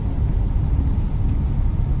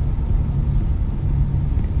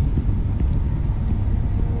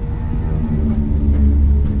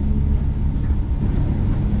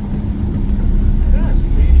 I don't know, it's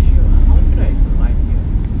pretty sure. How should I survive here?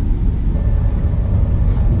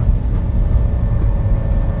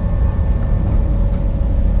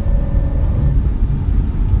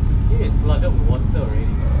 Here is flooded with water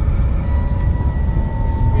already.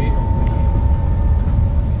 It's spirit of me.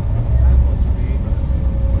 I was spirit.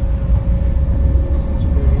 Some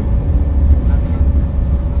spirit. Nothing.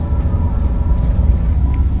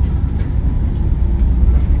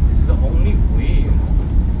 This is the only way, you know.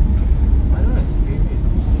 I don't have spirit.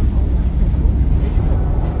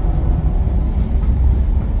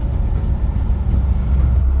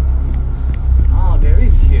 Oh, there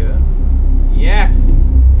is here. Yes.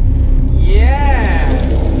 Yes.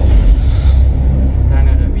 Son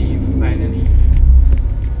of the bee, finally.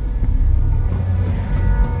 Yes.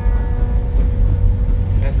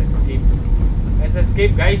 Let's escape. Let's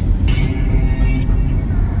escape, guys.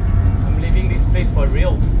 I'm leaving this place for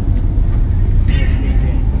real. Let's stay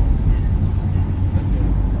here. Let's do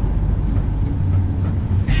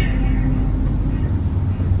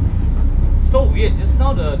it. So weird. Just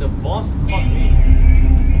now the boss caught me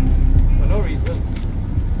for no reason.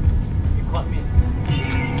 He caught me.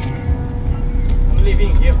 I'm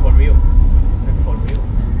living here for real. Like for real.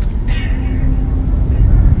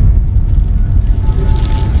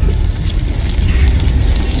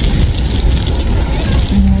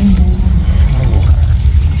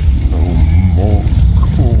 No more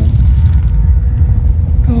cold.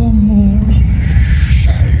 No more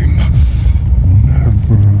shame.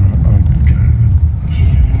 Never again.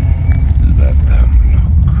 Let them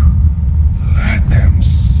look. Let them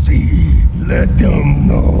see. Let them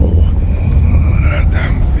know. Let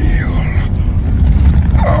them feel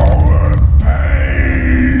our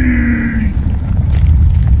pain.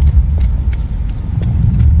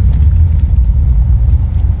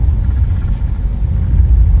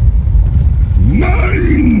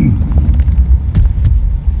 Nine.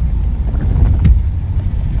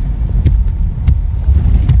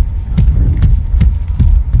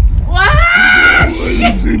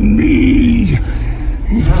 It's in me.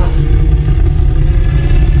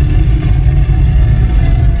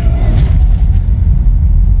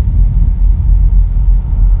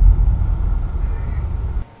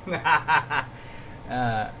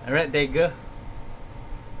 Red Dagger.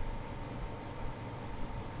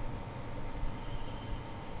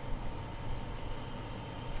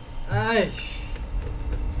 Aish.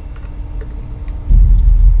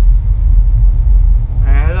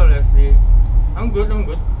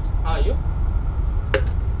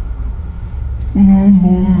 No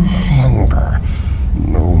more hunger.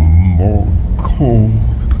 No more cold.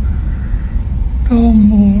 No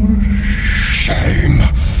more shame.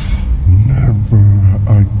 Never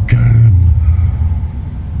again.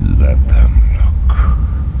 Let them look.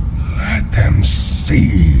 Let them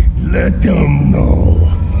see. Let them know.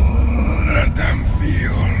 Let them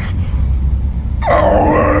feel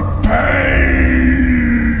our pain.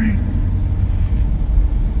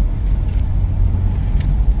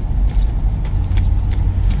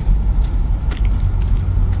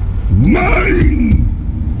 Mine.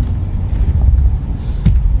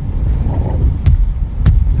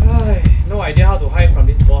 No idea how to hide from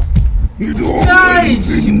this boss. It all Guys!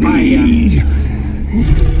 ends in me.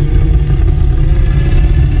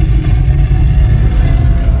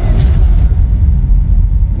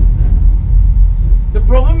 The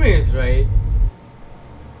problem is, right?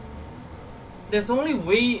 There's only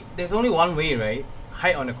one way, right?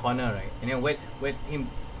 Hide on the corner, right? And then wait him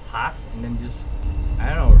pass, and then just,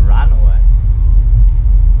 I don't know, run or what?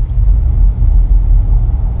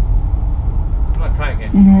 I'm gonna try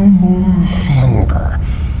again. No more hunger.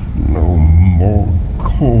 No more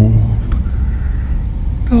cold.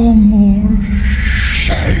 No more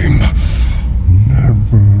shame.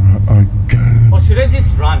 Never again. Or should I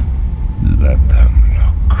just run? Let them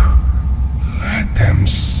look. Let them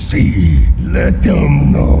see. Let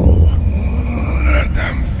them know. Let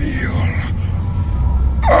them feel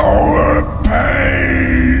our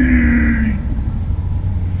pain.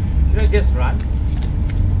 Should I just run?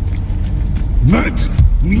 Let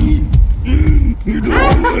me in. It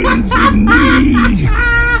all ends in me.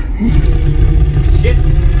 Shit.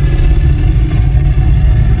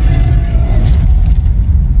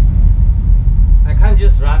 I can't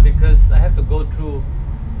just run because I have to go through.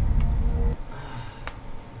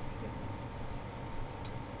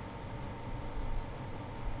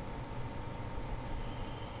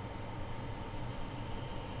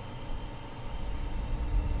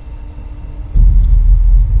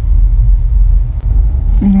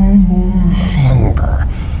 No more hunger.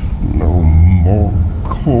 No more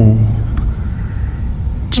cold.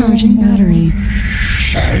 Charging battery.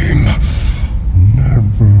 Shame.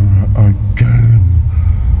 Never again.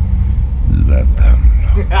 Let them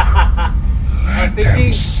look. I was Let them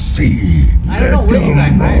thinking, see. I don't know Let where should I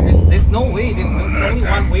them hide. know. There's no way. There's only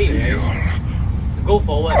one way. Feel Right? So go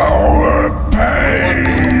forward. our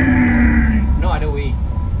pain. No other way.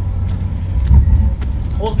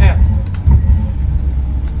 Hold F.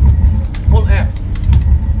 Hold F.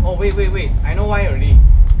 Oh wait. I know why already.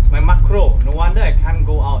 My macro. No wonder I can't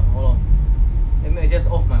go out. Hold on. Let me just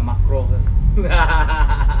off my macro first.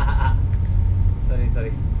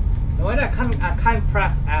 sorry. No wonder I can't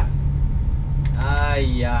press F.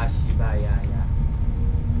 Yeah, Shiba, yeah.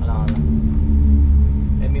 Hold on.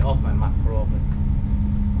 Let me off my macro first.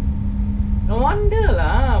 No wonder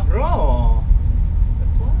lah, bro.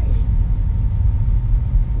 That's why.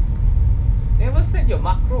 Never set your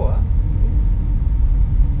macro, huh?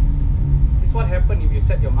 This is what happens if you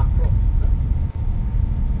set your macro.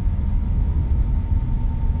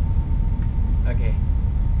 Okay,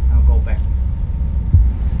 I'll go back.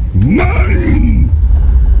 Mine.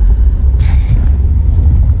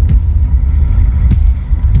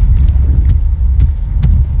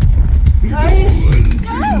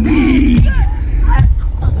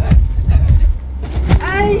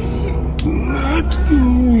 Let go.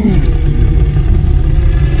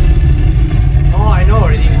 Oh, I know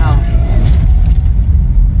already how.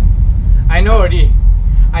 I know already.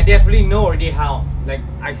 I definitely know already how. Like,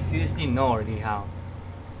 I seriously know already how.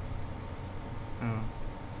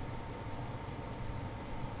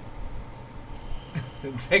 The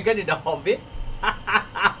dragon in the Hobbit?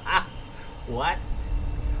 What?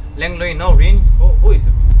 Lang Lui no Rin? Who is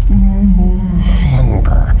it? No more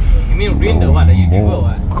hunger. You mean Rin the what? The YouTuber or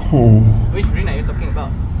what? Cold. Which Rin are you talking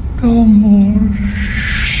about? No more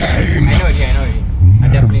shame. I know already. I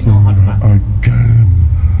definitely know how to pass this. Again.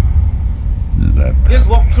 Let Just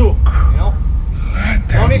walk through, you know? Let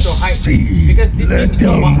No them need to hide. see. Because this Let game is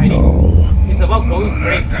not about them hiding. know. It's about going Let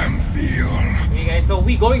brave. them feel Okay guys, so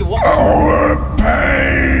we're going to walk through. our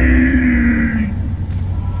pain.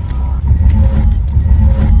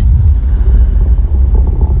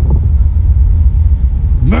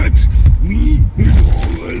 Let me. It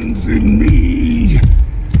all ends in me.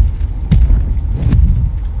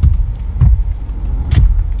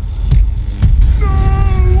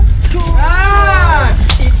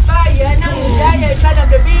 It's fire now, you die in front of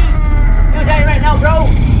the bee. You die right now, bro.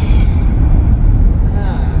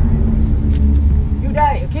 You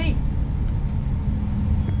die, okay?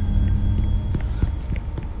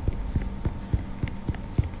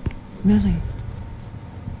 Lily,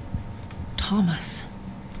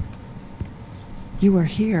 You were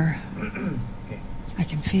here. Okay. I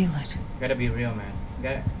can feel it. Gotta be real, man.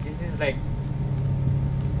 This is like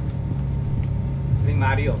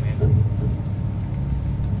Mario, man.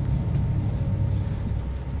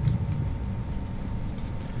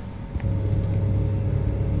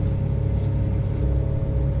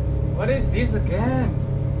 What is this again?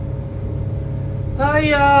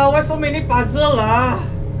 Why so many puzzle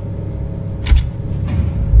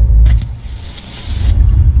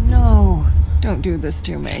No, don't do this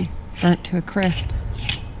to me. Burnt to a crisp.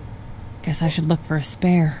 Guess I should look for a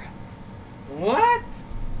spare. What?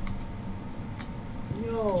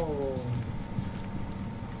 Yo.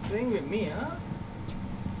 Playing with me, huh?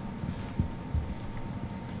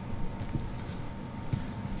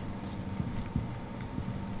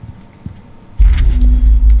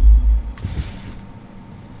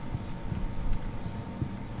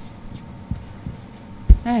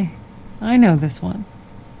 Hey, I know this one.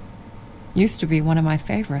 Used to be one of my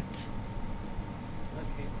favorites.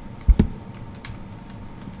 Okay.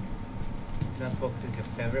 That box is your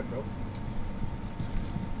favorite, bro?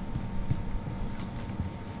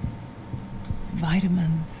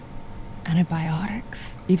 Vitamins,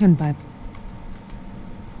 antibiotics, even by...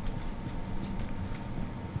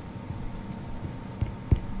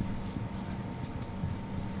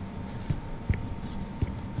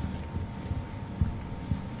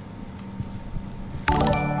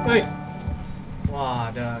 Hey!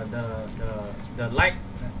 Wow, the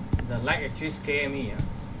light actually scared me.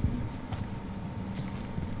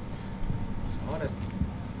 What is?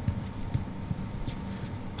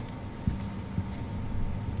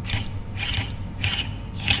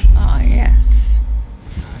 Ah, yes.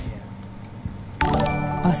 Ah,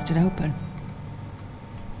 yeah. Busted open.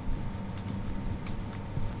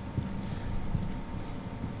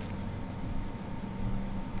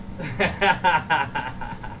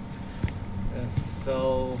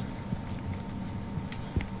 So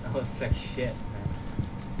I was like, shit, man.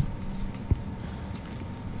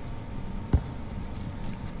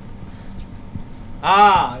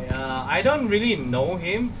 I don't really know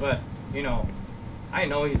him, but you know, I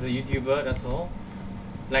know he's a YouTuber. That's all.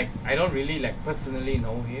 Like, I don't really like personally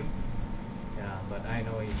know him. Yeah, but I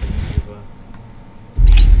know he's a YouTuber.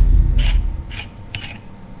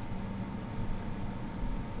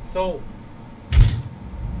 So.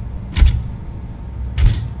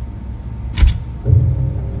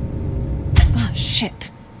 Ah,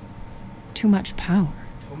 shit. Too much power.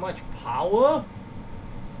 Too much power?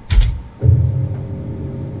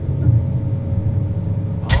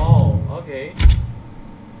 Oh, okay.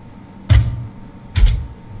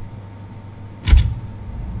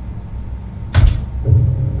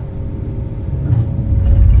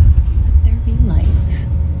 Let there be light.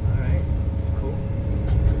 Alright, it's cool.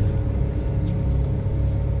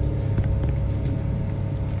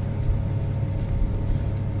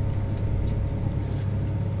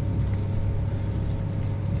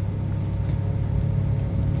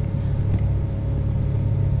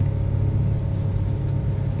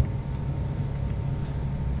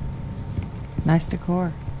 Nice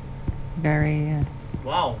decor. Very,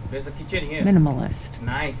 Wow, there's a kitchen here. minimalist.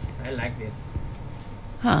 Nice, I like this.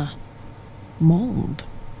 Huh. Mold.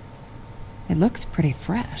 It looks pretty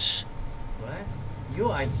fresh. What?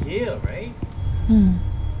 You are here, right?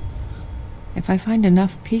 If I find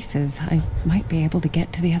enough pieces, I might be able to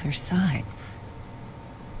get to the other side.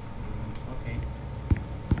 Okay.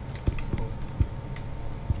 That's cool.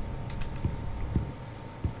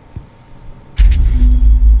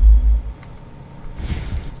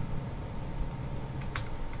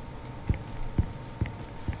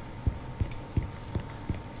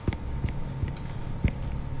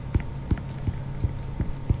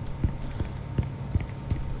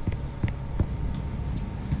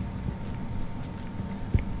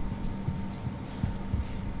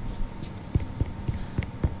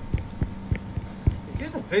 Is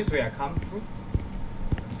this the place where I come through?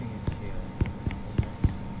 I think it's here.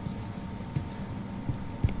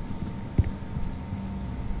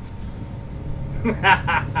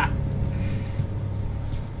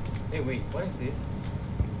 Hey, wait, what is this?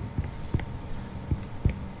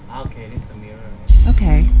 Okay, this is a mirror. Right?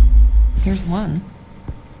 Okay. Here's one.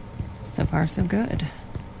 So far, so good.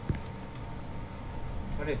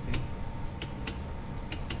 What is this?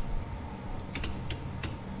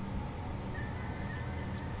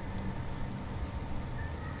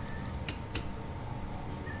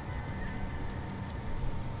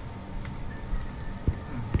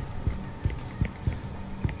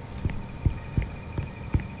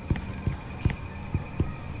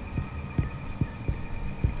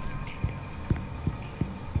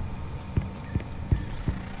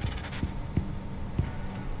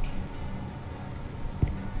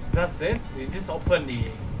 That's it? You just open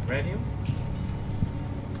the radio?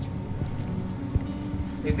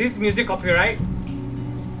 Is this music copyright?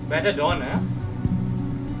 Better don't, huh?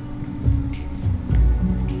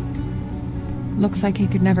 Looks like he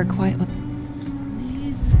could never quite.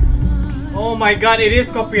 Oh my god, it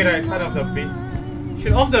is copyright, son of a bitch.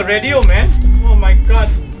 Should off the radio, man. Oh my god.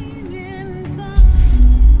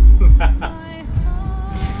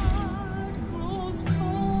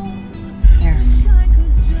 There.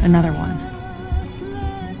 Another one.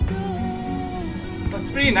 That's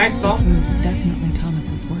a pretty nice This song. was definitely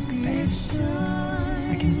Thomas's workspace.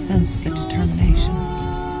 I can sense the determination.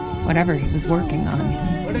 Whatever he was working on,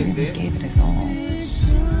 he What is really this? gave it his all.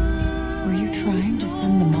 Were you trying to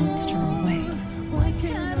send the monster away?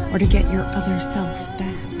 Or to get your other self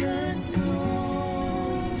back?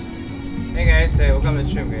 Hey guys, welcome to the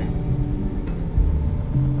stream, guys.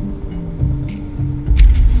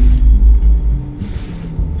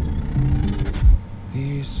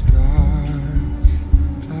 These scars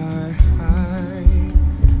I hide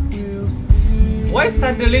will fade. Why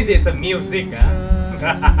suddenly there's a music,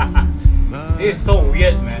 huh? It's so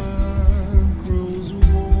weird, man. Grows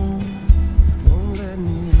warm, won't let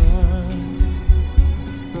me run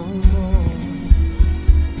no more.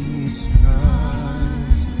 These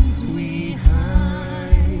scars we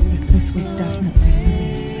hide This was definitely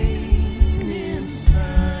Lily's place.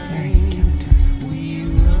 Where he kept her. we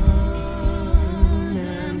run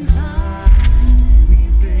and hide, we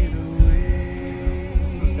fade away.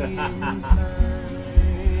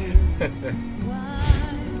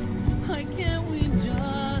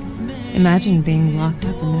 Imagine being locked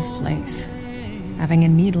up in this place, having a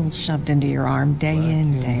needle shoved into your arm day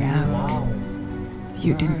in, day out.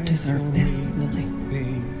 You didn't deserve this, Lily.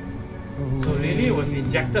 So Lily was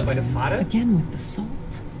injected by the father? Again with the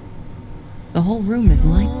salt. The whole room is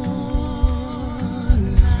like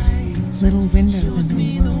them. Little windows in the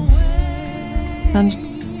room.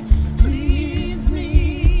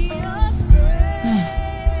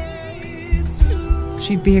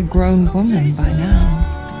 She'd be a grown woman by now.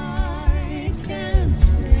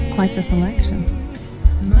 Quite the selection.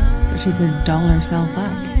 So she could doll herself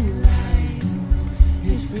up.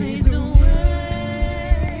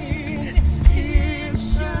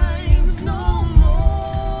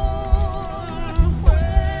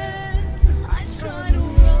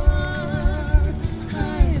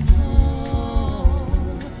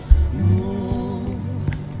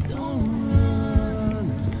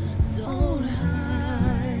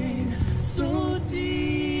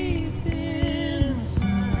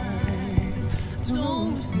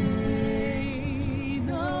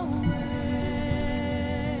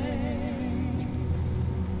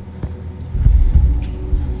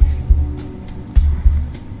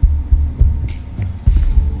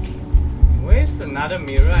 Another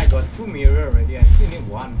mirror. I got 2 mirror already. I still need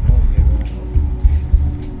 1 more mirror.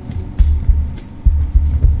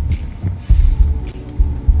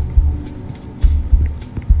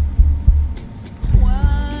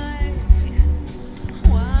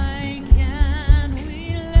 Why can't we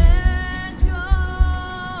let go?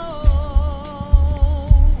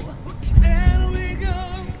 Can we go?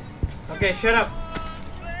 Okay, shut up.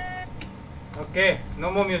 Okay,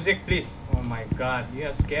 no more music, please. Oh my god, you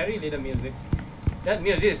have scary little music. That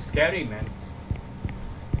music is scary, man.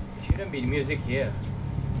 It shouldn't be music here.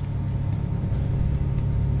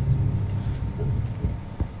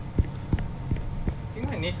 I think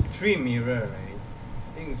I need 3 mirror, right?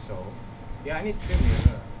 I think so. Yeah, I need 3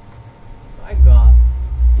 mirror. So I got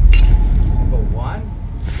 1,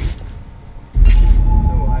 2.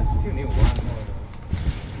 I still need 1 more.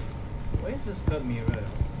 Where's the third mirror?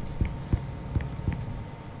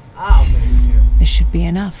 Ah, okay, it's here. This should be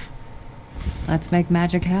enough. Let's make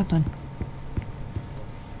magic happen.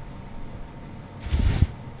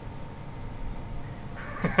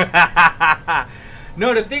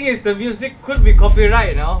 No, the thing is, the music could be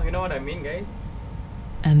copyright, you know what I mean, guys?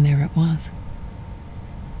 And there it was.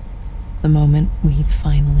 The moment we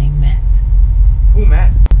finally met. Who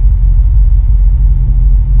met?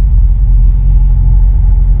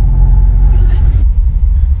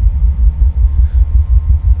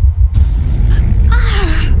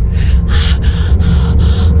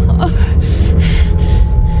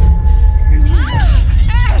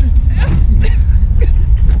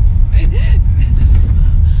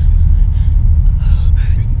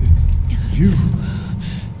 You.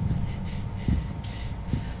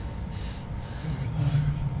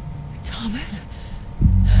 Thomas?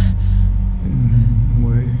 In a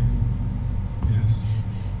way, yes.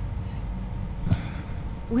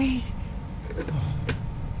 Wait.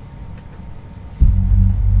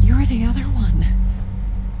 You're the other one.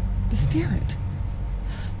 spirit.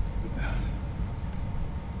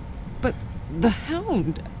 But the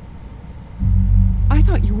hound... I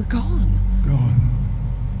thought you were gone. Gone.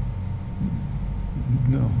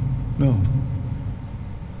 No.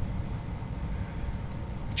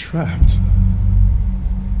 Trapped.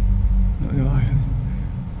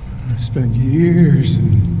 I spent years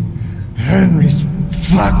in Henry's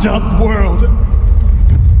fucked up world.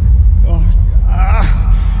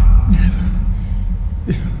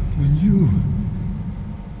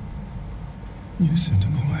 When you sent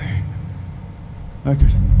him away, I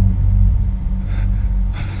could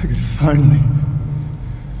finally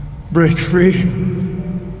break free.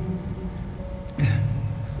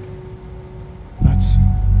 That's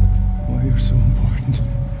why you're so important.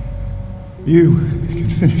 You can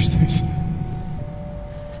finish this.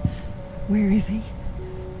 Where is he?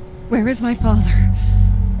 Where is my father?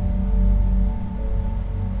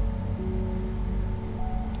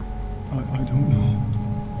 I don't know.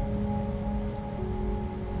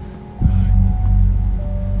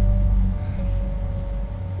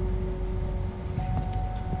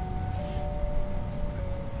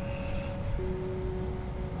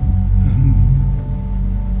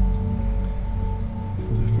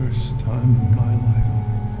 For the first time in my life,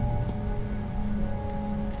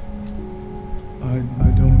 I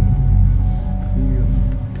don't feel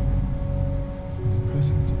his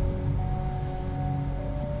presence.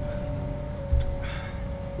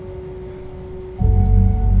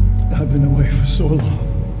 I've been away for so long.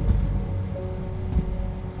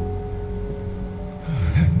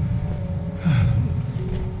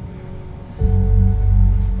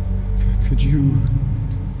 Could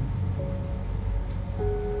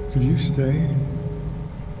you stay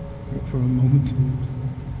for a moment?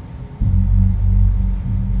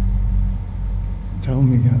 Tell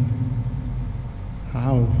me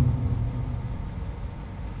how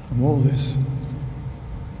all this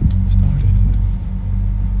started.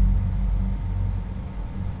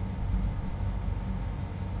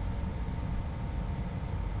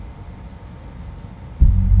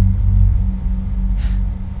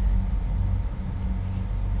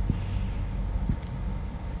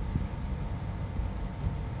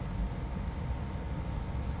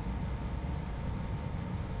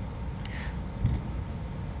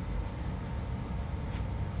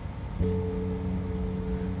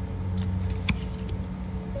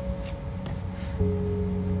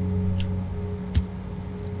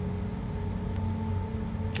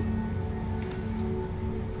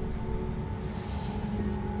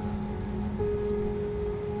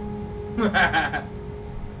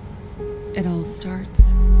 It all starts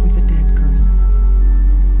with a dead girl.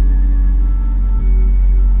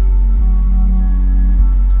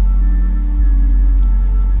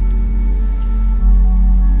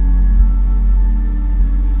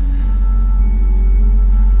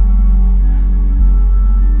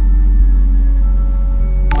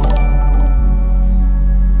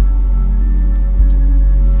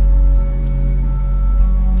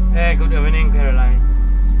 Hey, good evening, Caroline.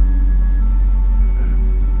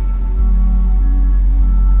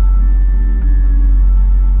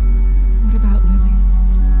 What about Lily?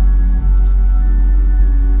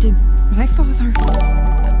 Did my father...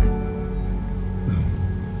 No.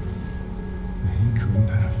 He couldn't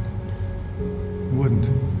have. Wouldn't.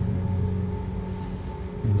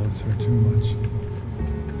 He loved her too much.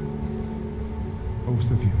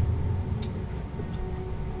 Both of you.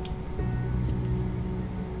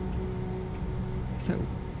 So,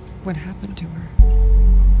 what happened to her?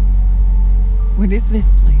 What is this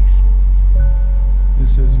place?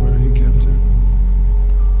 This is where he kept her.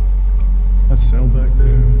 That cell back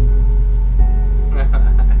there.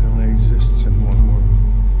 It only exists in one world.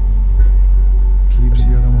 Keeps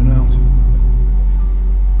the other one out.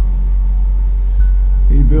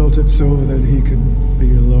 He built it so that he could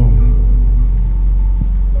be alone.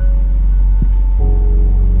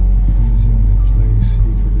 It's the only place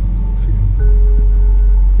he could feel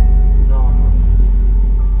Normal.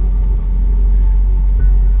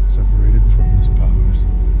 separated from his powers.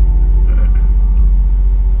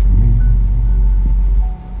 For me,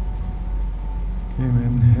 came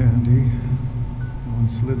in handy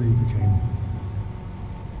once Lily became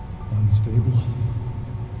unstable.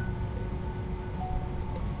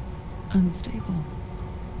 Unstable.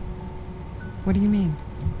 What do you mean?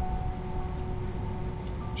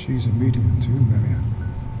 She's a medium too, Marianne.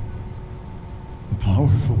 A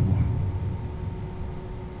powerful one.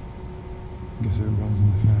 Guess it runs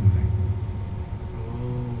in the family.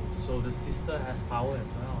 Oh, so the sister has power as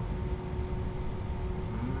well.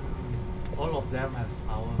 All of them has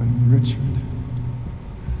power. When Richard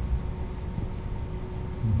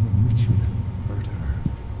should hurt her.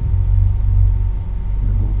 It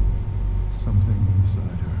awoke something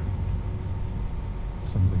inside her.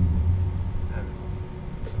 Something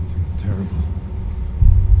terrible.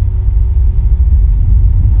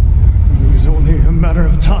 It was only a matter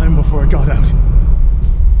of time before it got out.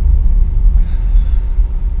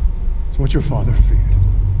 It's what your father feared.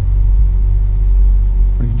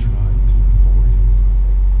 What he tried to avoid.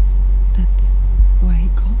 That's why he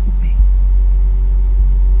called me.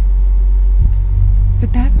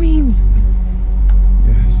 But that means...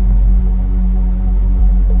 Yes.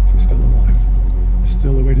 She's still alive. There's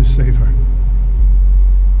still a way to save her.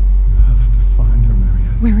 You have to find her,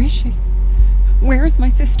 Marianne. Where is she? Where is my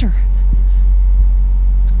sister?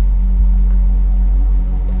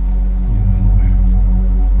 You know where.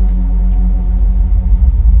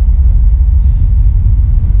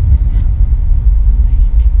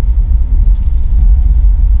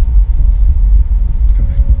 It's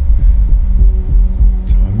coming.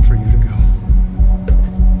 Time for you to go.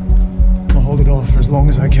 I'll hold it off for as long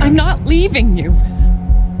as I can. I'm not leaving you.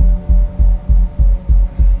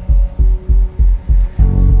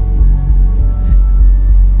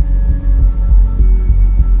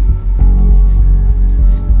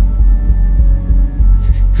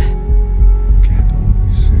 Can't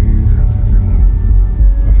always save everyone.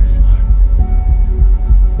 Butterfly.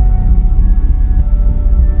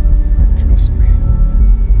 Trust me.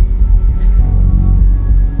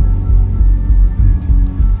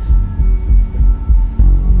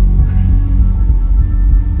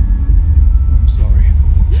 I'm sorry.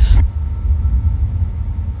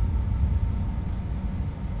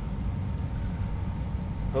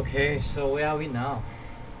 Okay, so where are we now?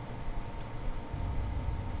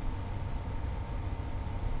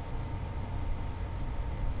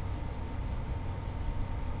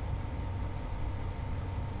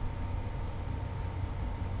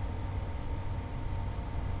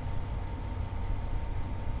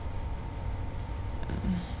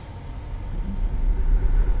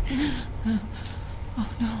 Oh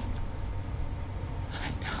no.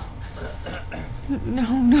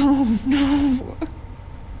 No. No.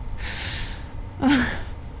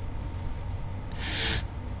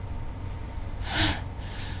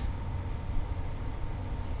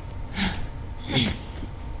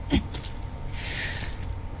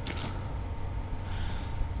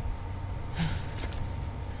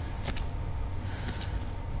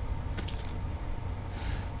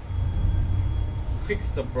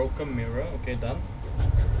 Fix the broken mirror. Okay, done.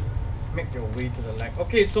 Make your way to the left.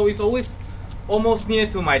 Okay, so it's always almost near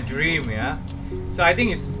to my dream, yeah. So I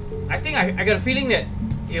think I got a feeling that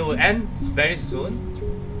it will end very soon.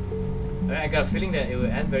 I got a feeling that it will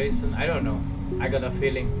end very soon. I don't know. I got a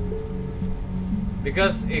feeling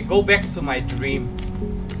because it go back to my dream.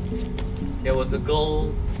 There was a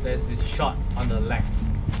girl. There's this shot on the left.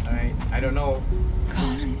 All right. I don't know.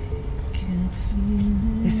 God.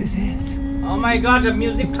 This is it. Oh my God! The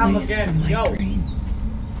music come Place again. for my Yo. dream.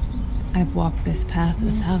 I've walked this path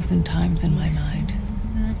 1,000 times in my mind.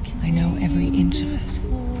 I know every inch of it.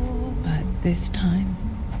 But this time,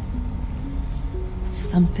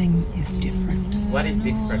 something is different. What is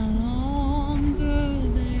different?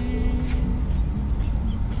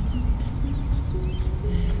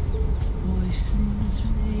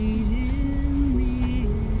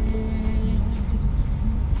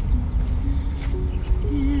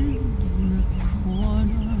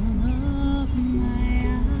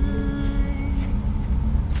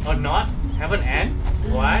 Or not? Haven't end?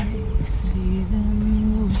 What?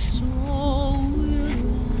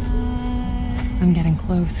 I'm getting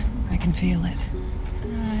close. I can feel it.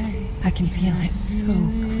 I can feel it so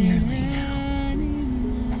clearly now.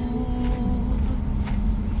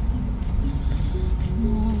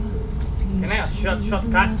 Can I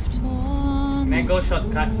shortcut? Can I go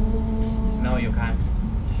shortcut? No, you can't.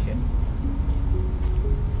 Shit.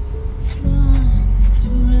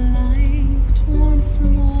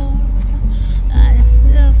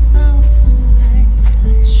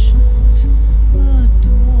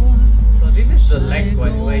 So this is the leg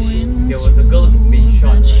where there was a girl being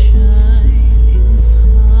shot, right?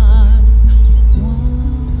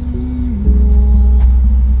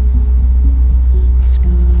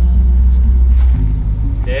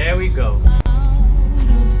 There we go.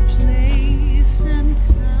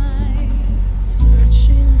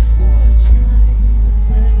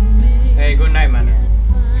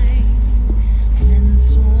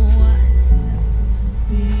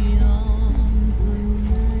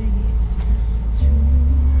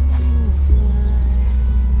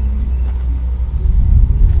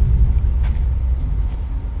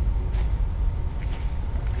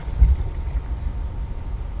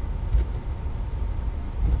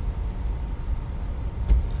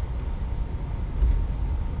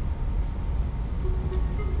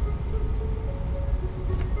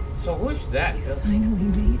 So who's that? Finally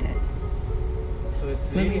made it. So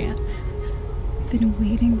it's Lily Lily. Ann. Been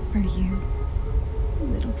waiting for you,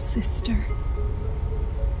 little sister.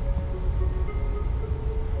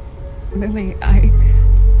 Lily, I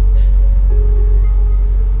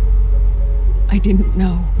didn't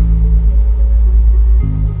know.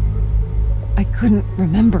 I couldn't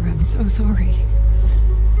remember. I'm so sorry.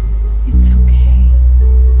 It's okay.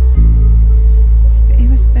 It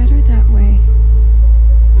was better that way.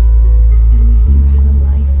 At least you had a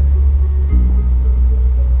life.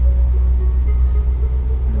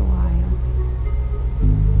 For a while.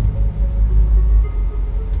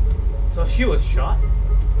 So she was shot?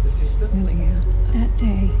 The sister? Lily Ann. That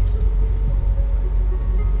day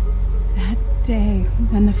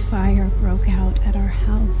when the fire broke out at our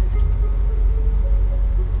house,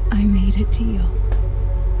 I made a deal.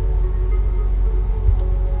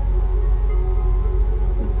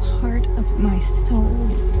 The part of my soul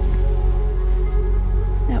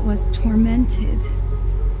that was tormented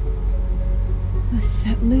was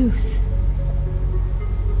set loose.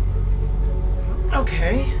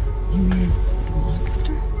 Okay. You mean the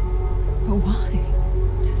monster? But why?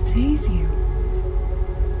 To save you.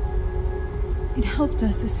 It helped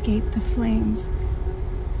us escape the flames,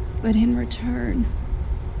 but in return,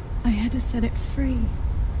 I had to set it free.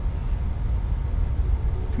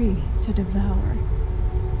 Free to devour,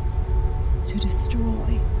 to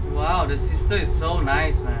destroy, Wow, the sister is so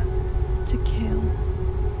nice, man. to kill.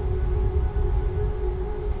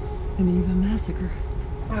 An even massacre.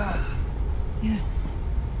 Yes.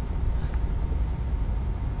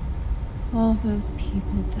 All those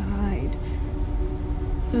people died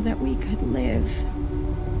so that we could live.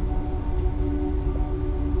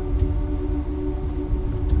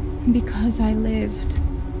 And because I lived,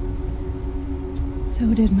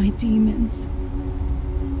 so did my demons.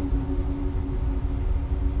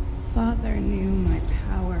 Father knew my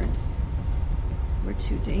powers were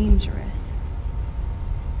too dangerous.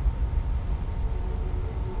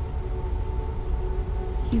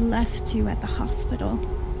 He left you at the hospital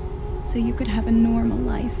so you could have a normal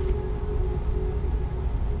life.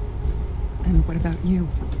 And what about you?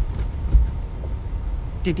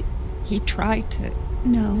 Did he try to...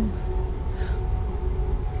 No.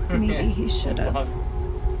 Maybe he should have.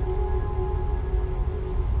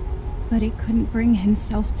 But he couldn't bring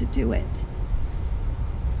himself to do it.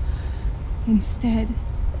 Instead,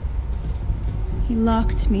 he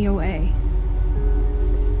locked me away.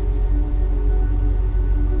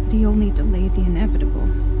 But he only delayed the inevitable.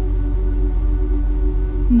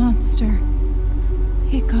 Monster,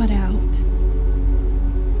 it got out.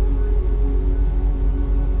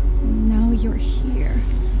 And now you're here.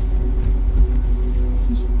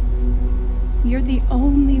 You're the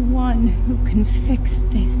only one who can fix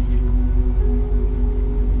this.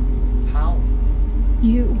 How?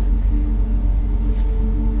 You.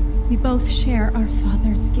 We both share our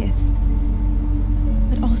father's gifts,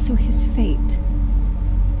 but also his fate.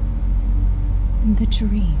 And the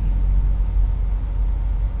dream.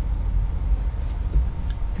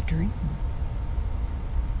 The dream?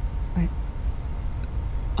 But...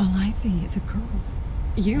 all I see is a girl.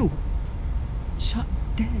 You. Shot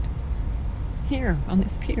dead. Here, on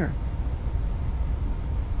this pier.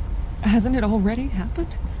 Hasn't it already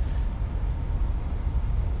happened?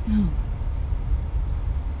 No.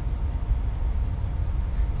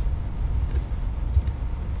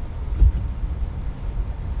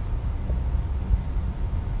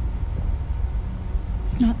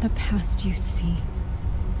 It's not the past you see.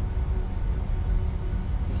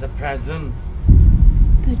 It's the present.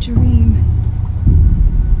 The dream.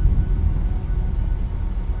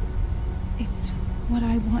 It's what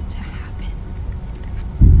I want to happen.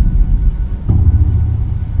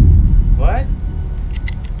 What?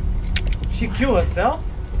 She killed herself?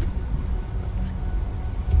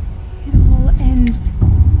 It all ends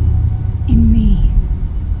in me.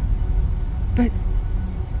 But...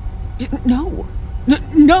 no!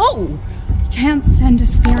 No! Can't send a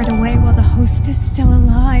spirit away while the host is still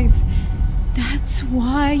alive. That's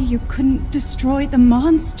why you couldn't destroy the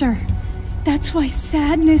monster. That's why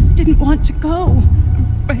Sadness didn't want to go.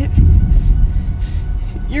 But...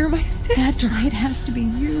 you're my sister. That's why it has to be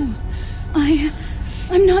you.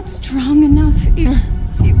 I'm not strong enough.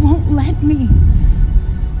 It won't let me.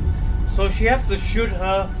 So she have to shoot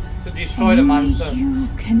her to destroy the monster. Only you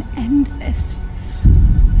can end this.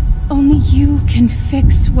 Only you can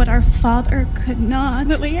fix what our father could not.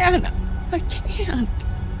 Lily Ann, I can't.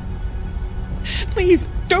 Please,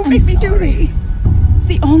 don't I'm make me do sorry. this. It's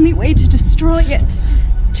the only way to destroy it.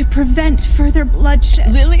 To prevent further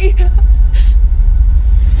bloodshed. Lily?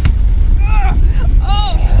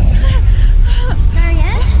 Oh!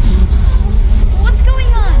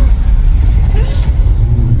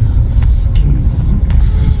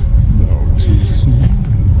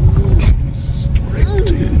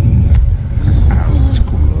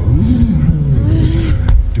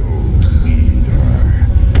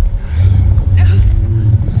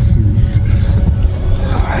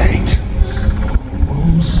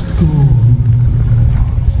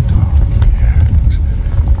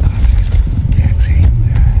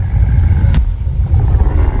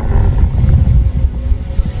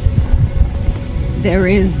 There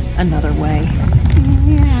is another way.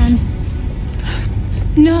 Marianne.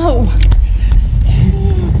 No.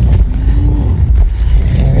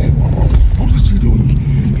 What is she doing?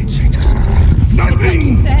 It changes nothing. Like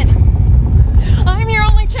you said, I'm your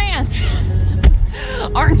only chance.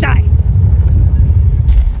 Aren't I?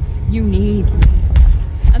 You need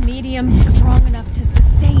a medium strong enough to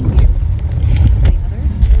sustain you. The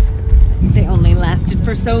others, they only lasted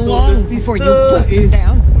for so long the before you sister broke them is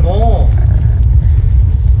down. more,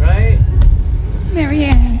 right?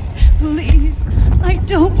 Marianne, please. I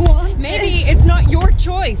don't want Maybe this. it's not your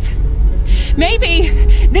choice. Maybe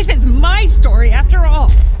this is my story after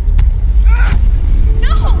all.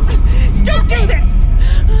 No! Don't do this!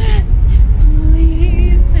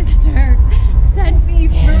 Please, sister. Set me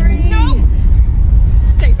free. No!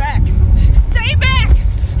 Stay back! Stay back!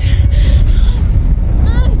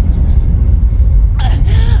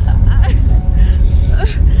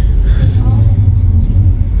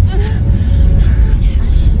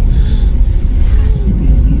 Has to be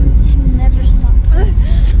you. Never stop.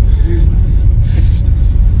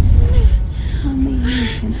 Only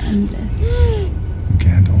you can end this. You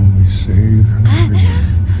can't always save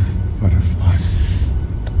everyone, butterfly.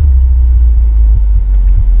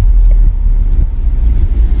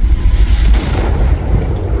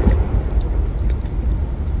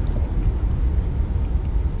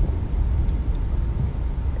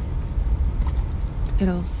 It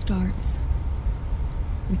all starts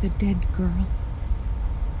with a dead girl.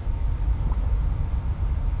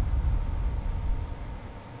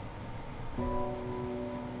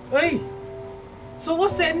 Hey, so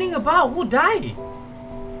what's the ending about? Who died?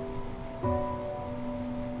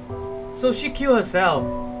 So she killed herself.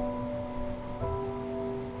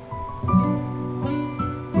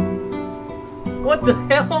 What the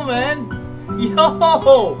hell, man?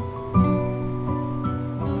 Yo!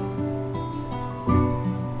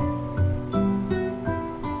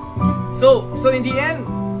 So in the end,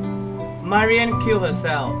 Marianne killed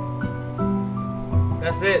herself.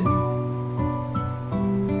 That's it.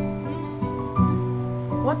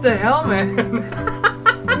 What the hell, man?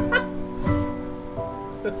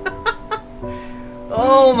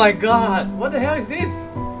 Oh my god, what the hell is this?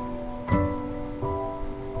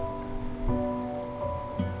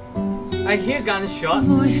 I hear gunshot.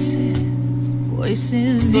 Voices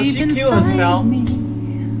So deep she killed inside herself. me.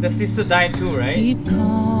 The sister died too, right? Keep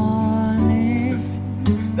calling.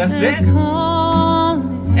 That's They're it?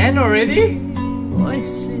 calling. End already?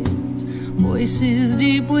 Voices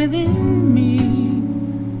deep within me.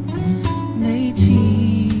 They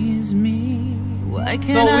tease me. Why can't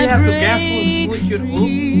So we I have to guess break who should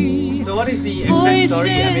free? who. So what is the exact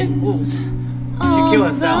story? I mean, who? She killed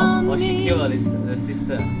herself or she killed her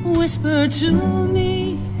sister? Whisper to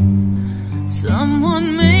me,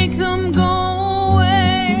 someone make them go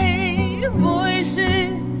away.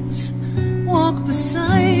 Voices walk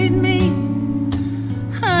beside me,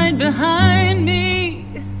 hide behind me.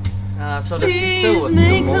 So the sister was Please the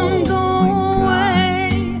make them mole. go Oh my away.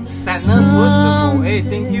 god. Sadness was the mole. Hey,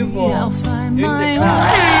 thank you for I'll find doing my the clap.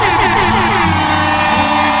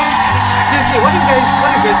 Seriously, what do you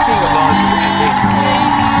guys think about the ending?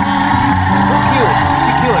 Who killed?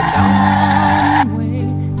 She killed herself?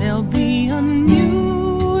 There'll be a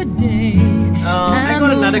new day. I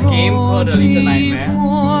got another game called A Little Nightmare. It's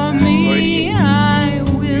already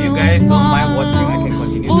if you guys don't mind watching, I can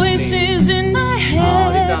continue to play. Voices in my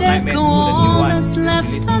head Little Nightmare 2, echo the new all one, that's left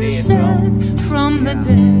released today as well. unsaid from the Yeah.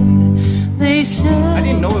 dead. They said, I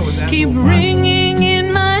didn't know it was that keep so fun. ringing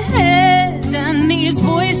in my head, and these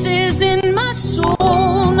voices in my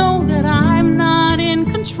soul know that I'm not in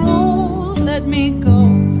control. Let me go,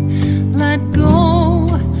 let go.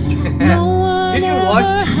 No one You should ever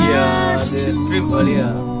watch has the to stream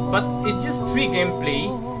earlier, but it's just 3 gameplay.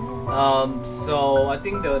 So I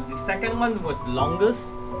think the second one was the longest,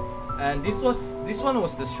 and this one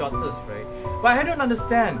was the shortest, right? But I don't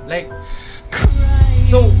understand, like,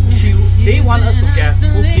 so they want us to guess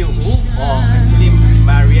who killed who, or actually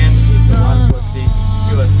Marianne is the one who actually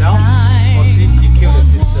killed herself, or at least she killed her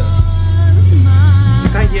sister. You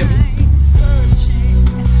can't hear me?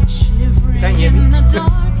 You can't hear me?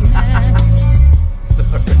 Sorry.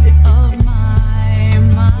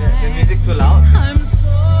 The music too loud? I'm so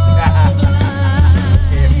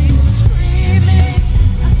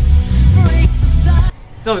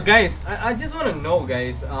So guys, I just want to know,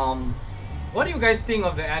 guys, what do you guys think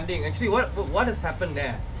of the ending? Actually, what has happened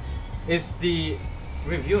there? Is the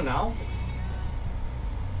review now?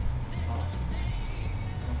 Oh,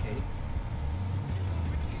 okay.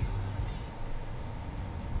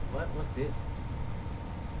 What was this?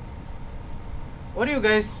 What do you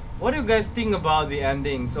guys think about the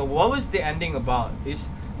ending? So what was the ending about? Is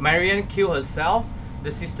Marianne kill herself,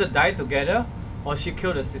 the sister died together, or she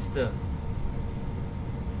killed the sister?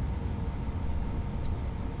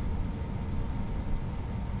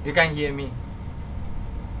 You can't hear me.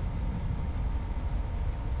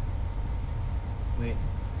 Wait.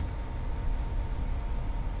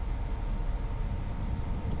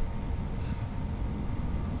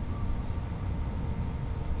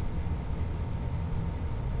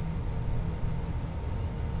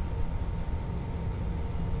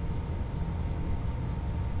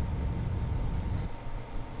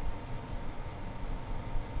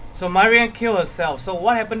 So Marianne killed herself. So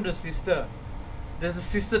what happened to the sister? Does the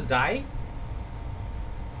sister die?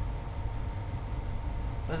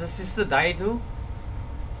 Does the sister die too?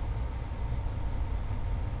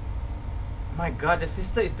 My god, the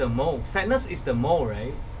sister is the mole. Sadness is the mole,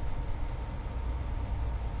 right?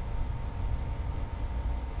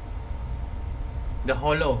 The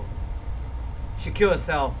hollow. She killed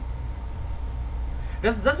herself.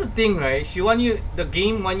 That's the thing, right? The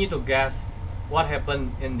game want you to guess what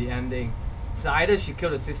happened in the ending. So either she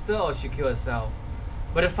killed her sister or she killed herself.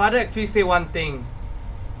 But the father actually say one thing,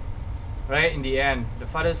 right? In the end, the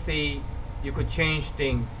father say you could change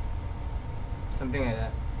things, something like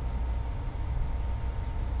that.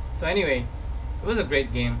 So anyway, it was a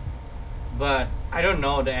great game, but I don't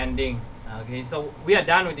know the ending. Okay, so we are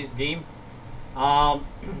done with this game.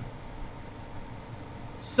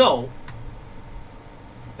 So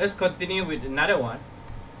let's continue with another one.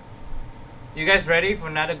 You guys ready for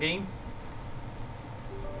another game?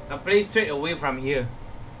 I'll play straight away from here.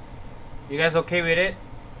 You guys okay with it?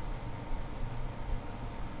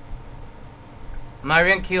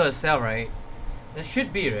 Marianne killed herself, right? That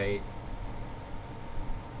should be, right?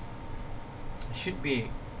 Should be.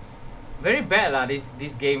 Very bad lah,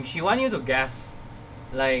 this game. She want you to guess.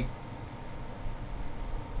 Like,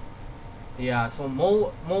 yeah, so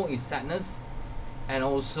Mo is sadness, and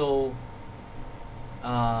also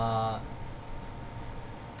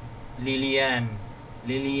Marianne.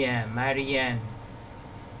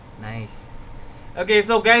 Nice. Okay,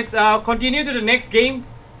 so guys, continue to the next game.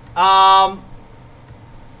 Oh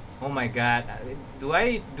my god, do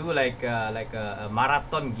I do like a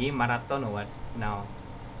marathon or what now?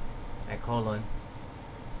 Like, hold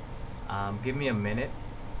on. Give me a minute.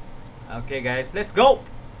 Okay, guys, let's go.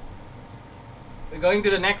 We're going to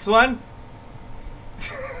the next one.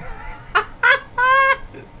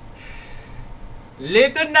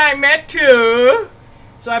 Little Nightmare 2.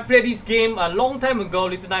 So I played this game a long time ago,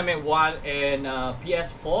 Little Nightmare 1 and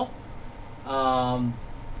PS4.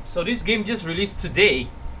 So this game just released today.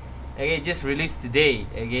 Okay, just released today.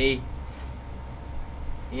 Okay.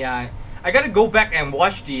 Yeah, I gotta go back and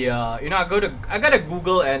watch the you know, I gotta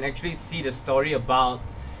Google and actually see the story about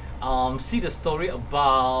the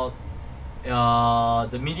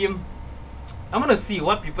medium. I'm gonna see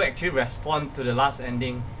what people actually respond to the last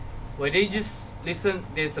ending, where they just listen,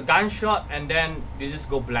 there's a gunshot and then they just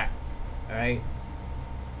go black. Alright,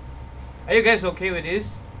 are you guys okay with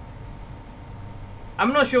this?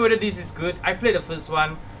 I'm not sure whether this is good. I played the first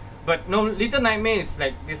one, but no, Little Nightmare is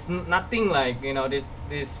like, there's nothing like, you know, this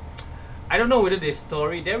I don't know whether there's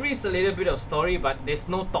story. There is a little bit of story, but there's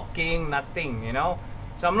no talking, nothing, you know.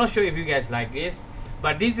 So I'm not sure if you guys like this,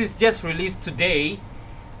 but this is just released today.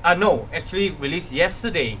 No, actually released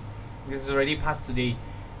yesterday. This is already past today.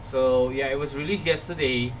 So yeah, it was released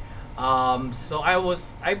yesterday. So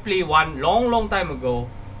I played one long time ago.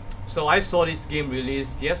 So I saw this game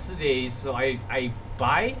released yesterday. So I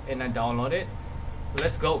buy and I download it. So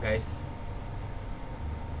let's go, guys.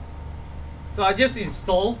 So I just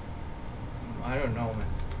install. I don't know, man.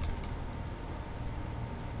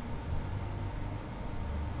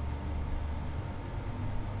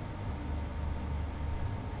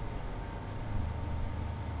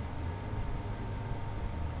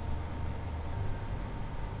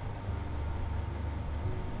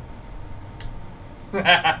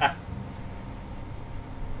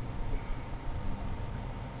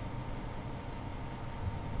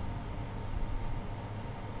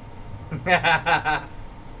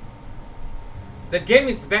 The game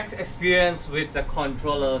is best experience with the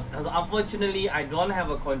controllers. Unfortunately, I don't have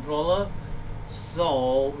a controller,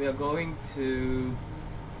 so we are going to.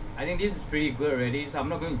 I think this is pretty good already, so I'm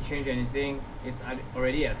not going to change anything. It's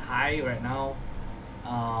already at high right now.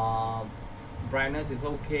 Brightness is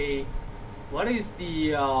okay. What is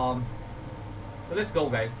the so let's go,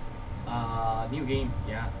 guys. New game,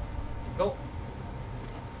 yeah. Let's go.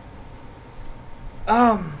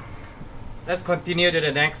 Let's continue to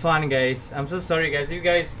the next one, guys. I'm so sorry, guys.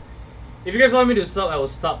 If you guys want me to stop, I will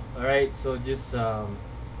stop. Alright, so just well,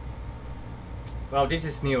 this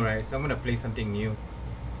is new, right? So I'm gonna play something new.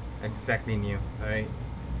 Exactly new, alright?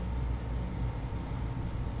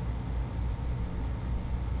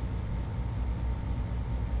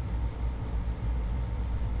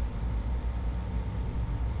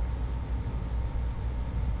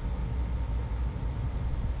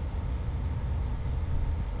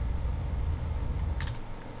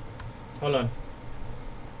 Hold on.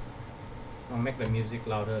 I'll make the music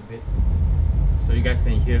louder a bit so you guys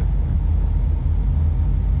can hear.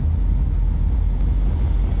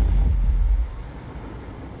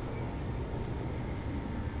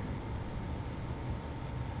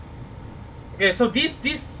 Okay, so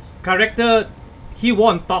this character, he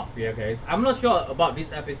won't talk here, guys. I'm not sure about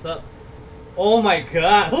this episode. Oh my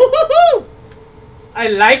god. Woohoo! I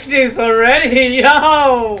like this already,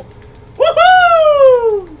 yo!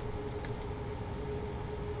 Woohoo!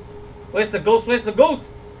 Where's the ghost? Where's the ghost?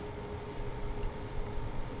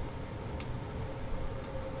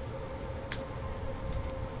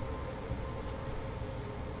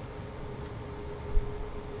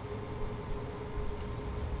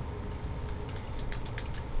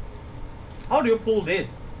 How do you pull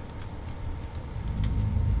this?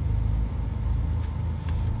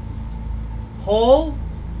 Hold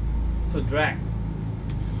to drag.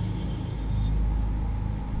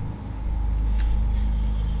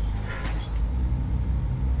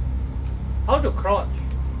 How to crouch?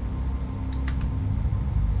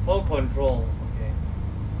 Hold control.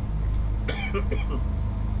 Okay.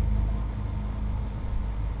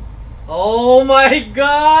 Oh my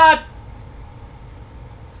god!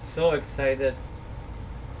 So excited.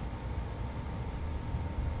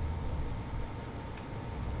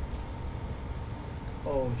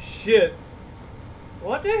 Oh shit.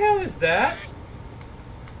 What the hell is that?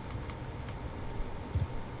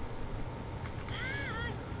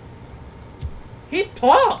 He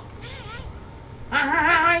talked.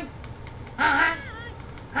 Hi. Hi.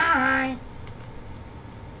 Hi.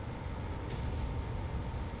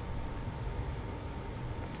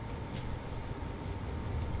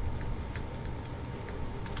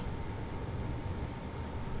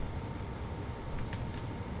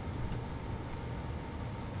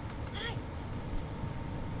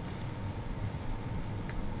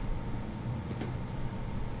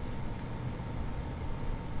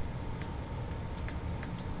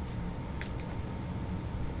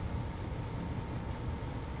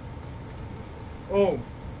 Oh,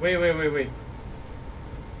 wait.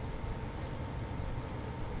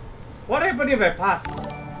 What happened if I pass?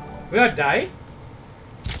 Will I die?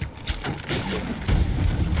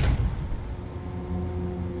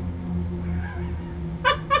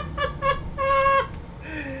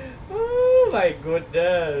 Oh my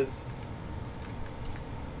goodness.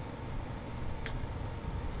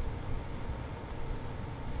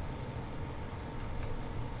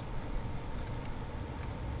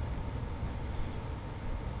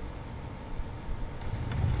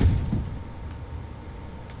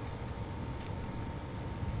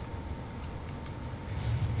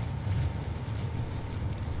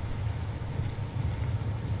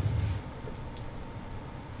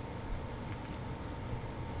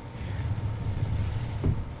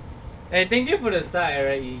 Hey, thank you for the star,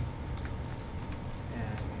 RIE. Yeah,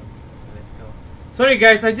 so let's go. Sorry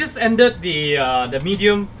guys, I just ended the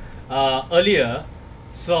medium earlier,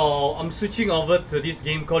 so I'm switching over to this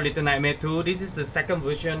game called Little Nightmare 2. This is the second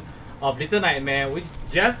version of Little Nightmare, which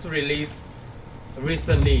just released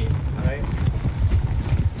recently. Alright.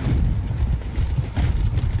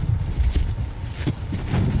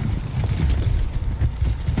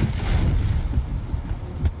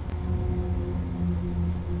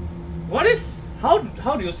 What is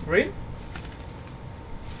how do you sprint?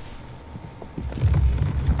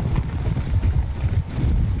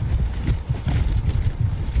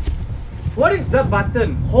 What is that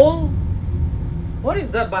button? Hold. What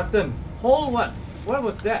is that button? Hold what? What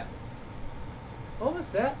was that? What was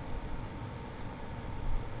that?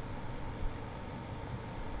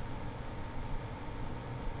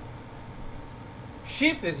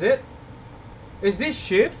 Shift, is it? Is this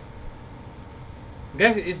shift?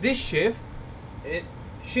 Guys, is this shift? It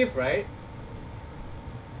shift, right?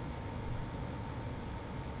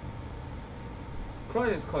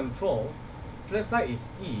 Crouch is control. Flashlight is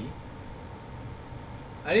E.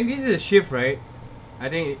 I think this is a shift, right? I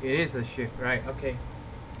think it is a shift, right? Okay,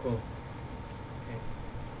 cool.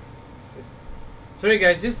 Okay. Sorry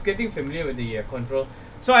guys, just getting familiar with the control.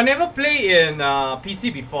 So I never play in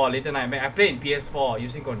PC before, Little Nightmare. I play in PS4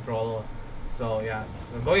 using controller. So yeah,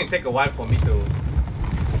 it's going to take a while for me to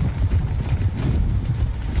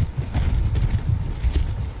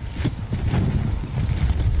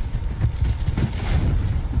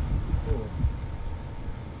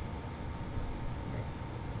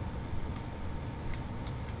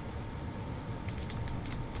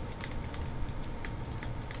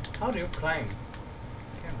How do you climb?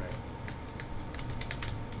 Can't, right?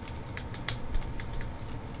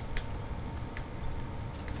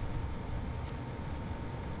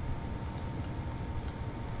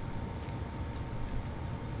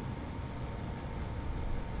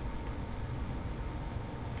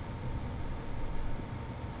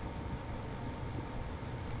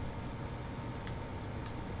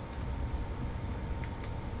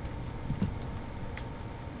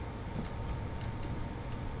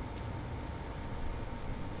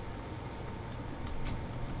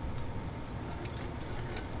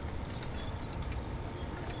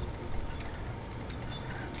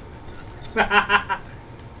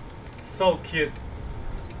 So cute.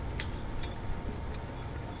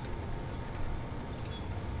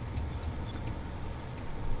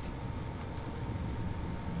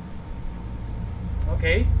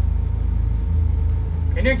 Okay.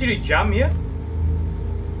 Can you actually jump here?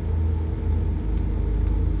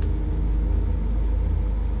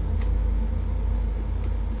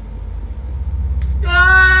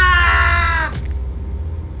 Ah!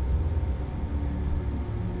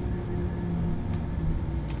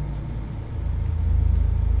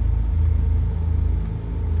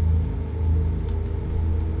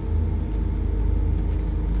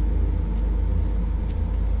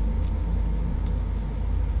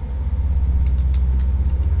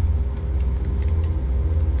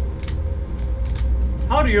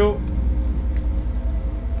 How do you?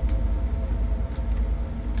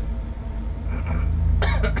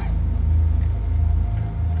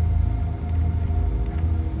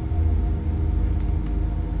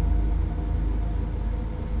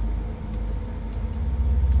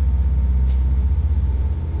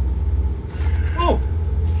 Oh,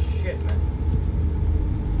 shit, man.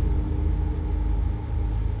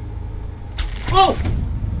 Oh!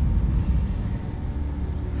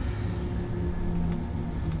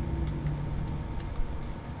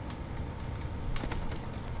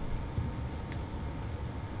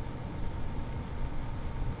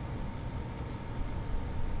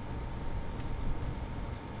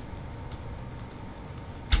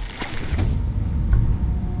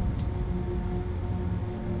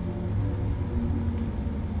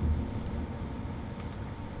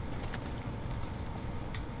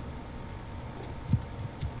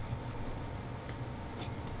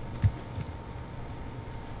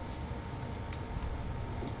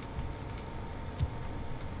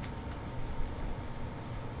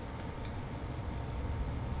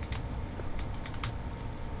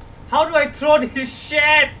 How do I throw this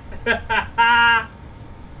shit? How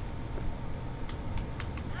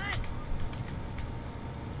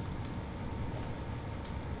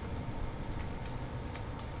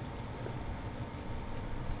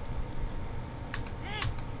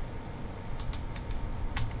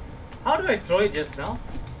do I throw it just now?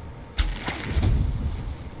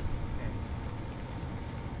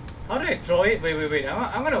 How do I throw it? Wait.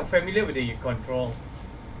 I'm gonna familiar with the control.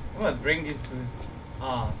 I'm gonna bring this to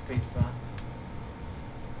space bar.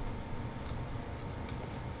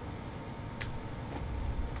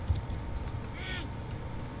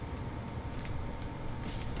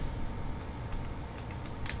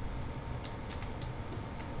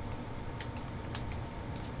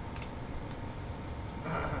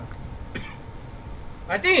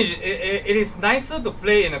 I think it is nicer to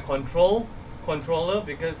play in a controller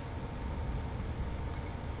because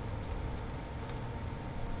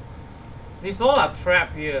these all are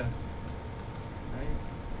trapped here. Right?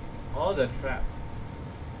 All the trap.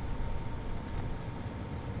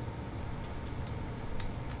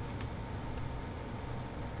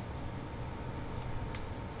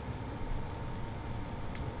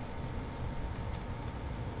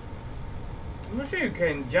 I'm not sure you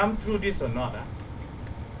can jump through this or not.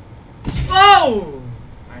 Oh!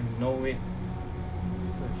 I know it.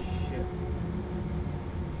 So shit.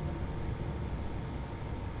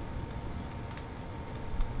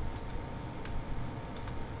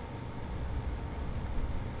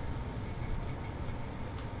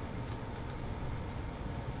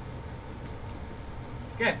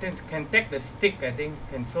 Yeah, I think can take the stick, I think.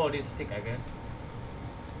 Can throw this stick, I guess.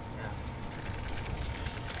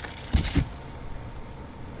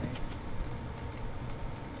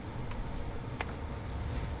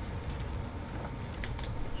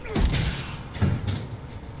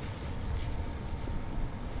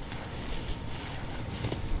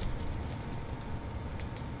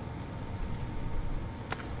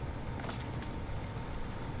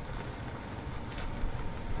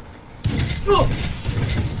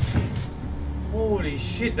 Holy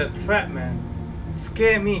shit, the trap, man.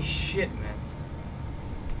 Scare me shit, man.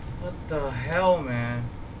 What the hell, man?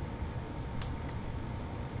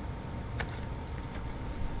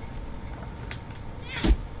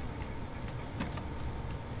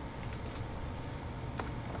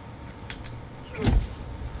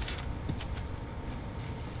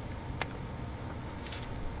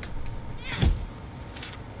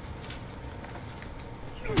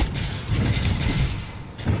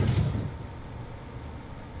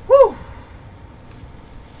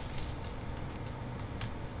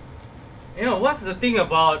 You know, what's the thing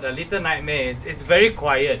about a Little Nightmare is it's very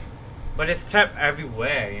quiet, but it's trapped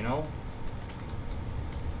everywhere, you know?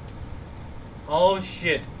 Oh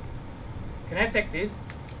shit. Can I take this?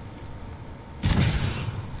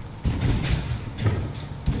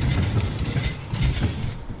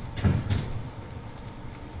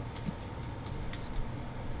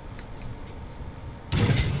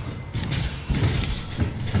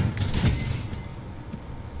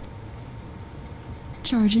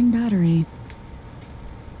 Charging battery.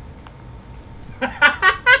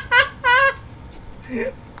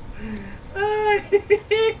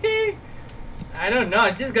 I don't know,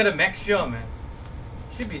 I just gotta make sure, man.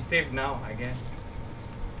 Should be safe now, I guess.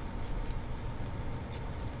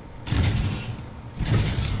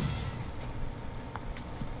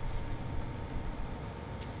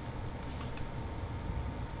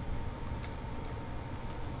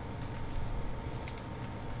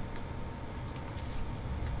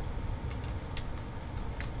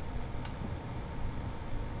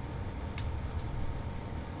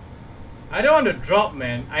 I don't want to drop,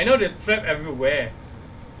 man. I know there's trap everywhere.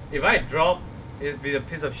 If I drop, it'd be a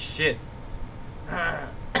piece of shit. Right?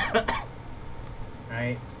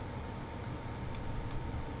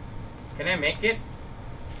 Can I make it?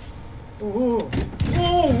 Ooh.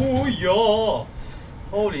 Ooh, yo.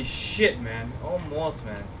 Holy shit, man. Almost,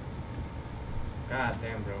 man. God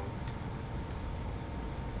damn, bro.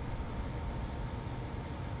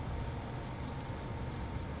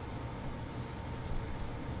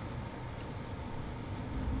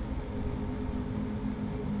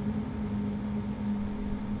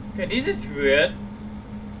 Okay, this is weird.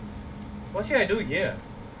 What should I do here?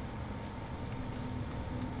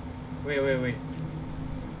 Wait.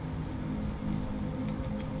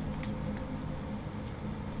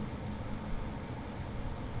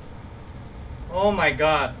 Oh my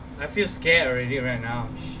god. I feel scared already right now.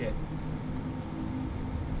 Shit.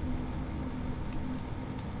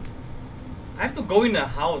 I have to go in the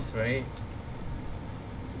house, right?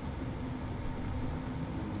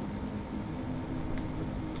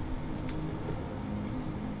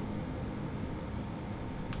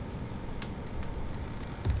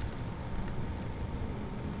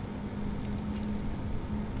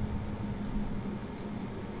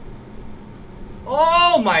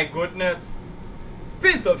 Oh my goodness!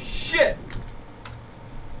 Piece of shit!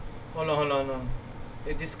 Hold on.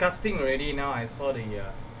 It's disgusting already now. I saw the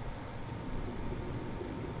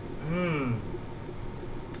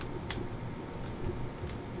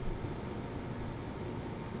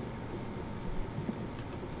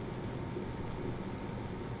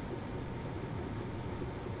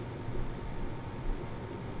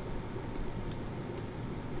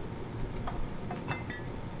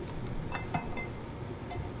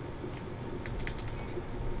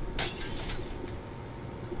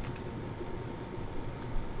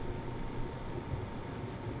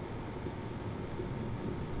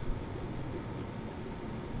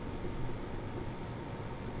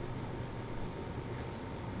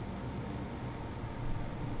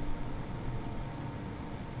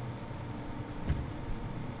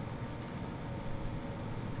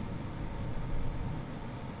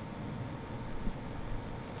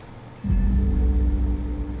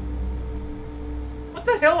What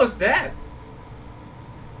the hell was that?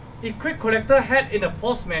 Equip collector head in the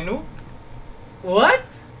pause menu? What?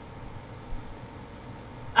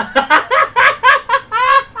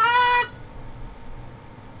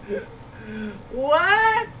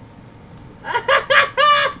 What?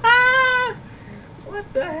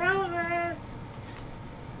 What the hell, man?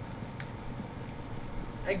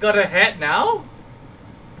 I got a hat now?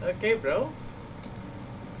 Okay, bro.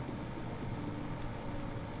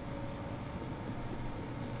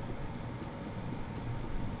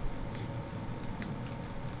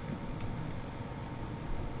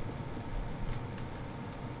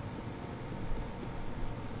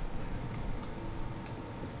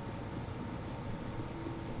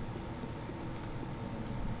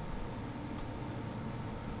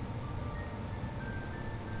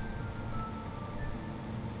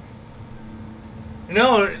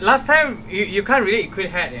 No, last time you can't really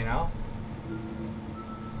equip hat, you know.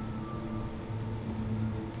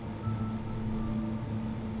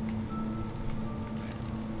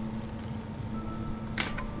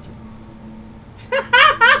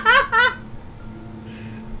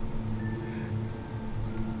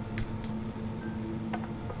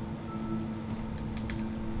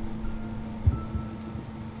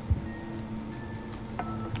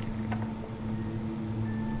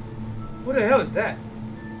 What the hell is that?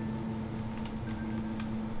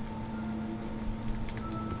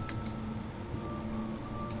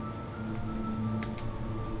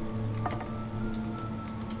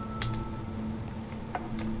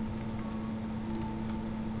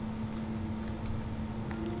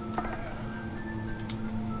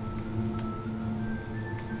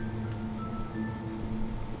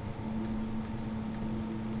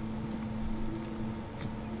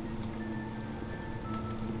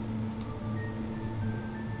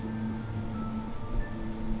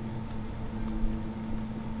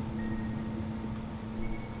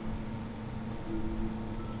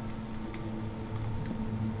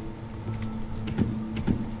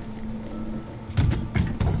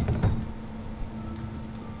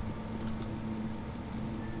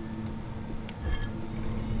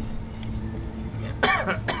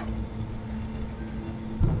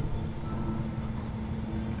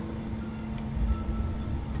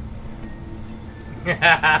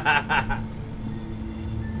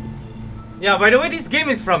 Yeah, by the way, this game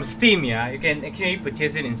is from Steam, yeah? You can actually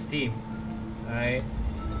purchase it in Steam. Alright.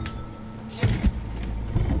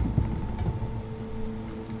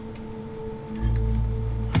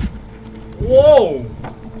 Whoa!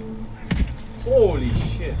 Holy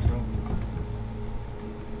shit, bro.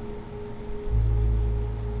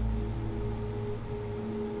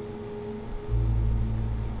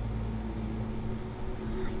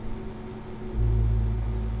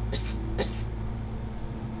 Psst, psst.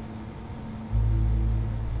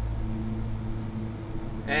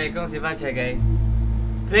 Hey, Gong, guys.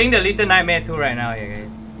 Playing the Little Nightmare 2 right now, yeah, guys.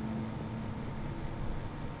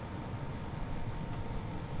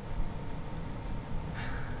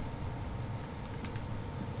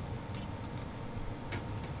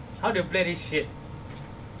 How do you play this shit?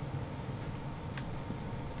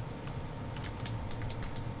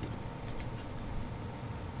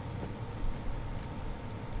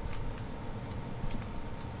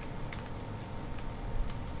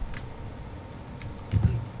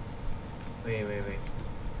 Wait.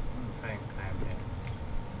 I'm trying to climb there.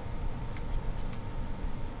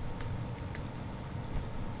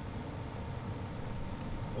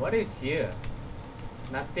 What is here?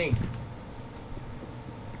 Nothing.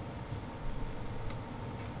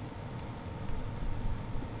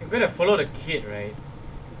 I'm gonna follow the kid, right?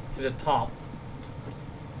 To the top.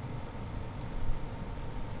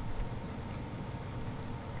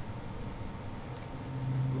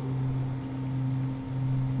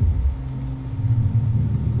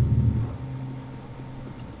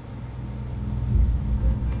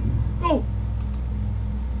 Go!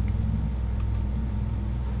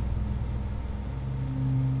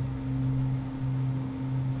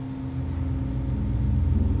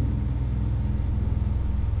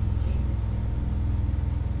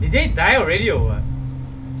 Did they die already or what?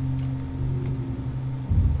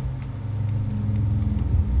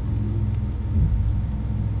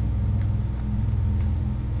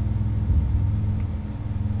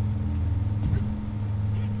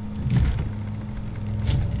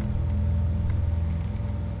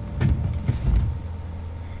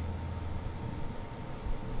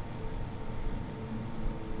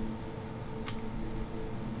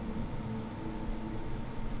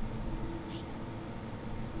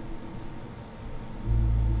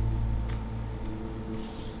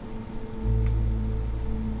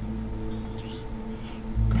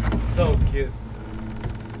 So cute.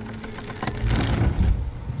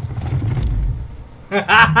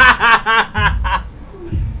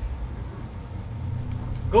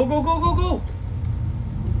 Go!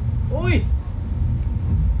 Oi!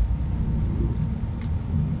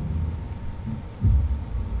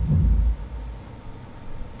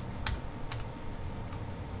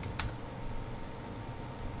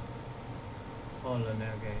 Hold on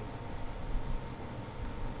now, guys.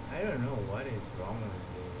 I don't know what is wrong with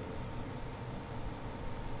this.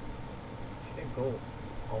 Should I go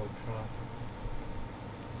ultra?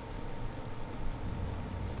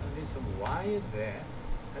 There's a wire there.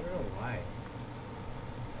 I don't know why.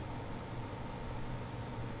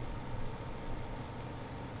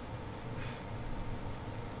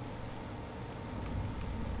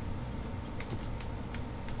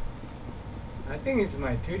 I think it's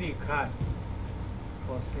my 2D card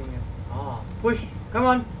causing it. Ah, push! Come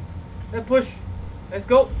on! Let's push! Let's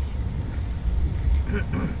go!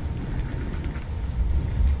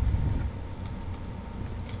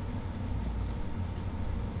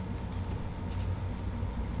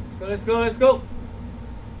 Let's go!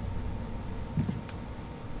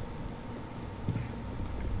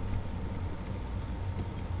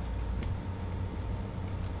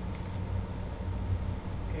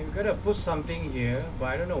 Okay, we gotta put something here, but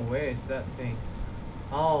I don't know where is that thing.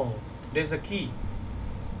 Oh, there's a key.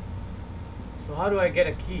 So how do I get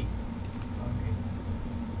a key? Okay.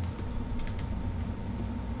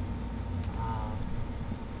 How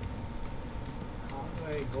do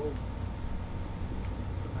I go?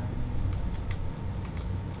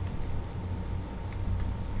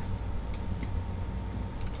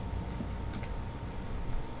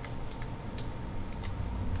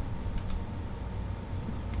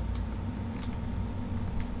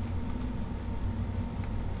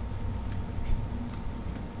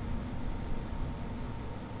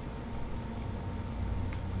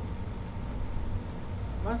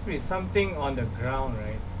 Must be something on the ground,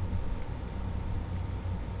 right?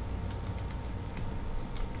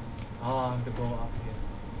 Oh, I have to go up here.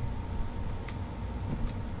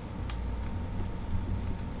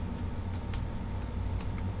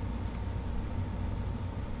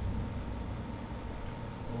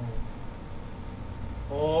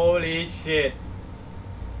 Oh. Holy shit.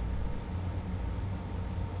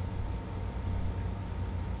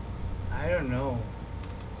 I don't know.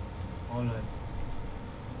 Hold on.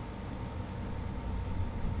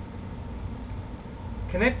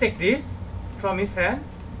 Can I take this from his hand?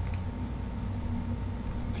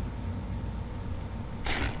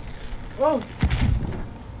 Oh!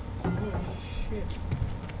 Oh shit.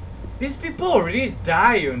 These people already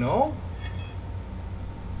die, you know?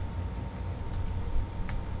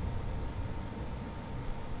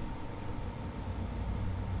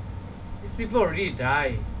 These people already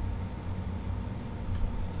die.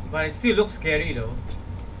 But it still looks scary though.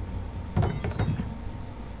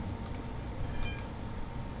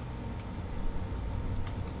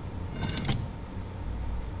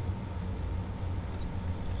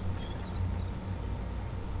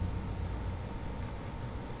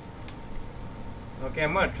 Okay,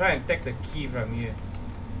 I'm gonna try and take the key from here.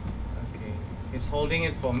 Okay, it's holding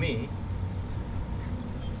it for me.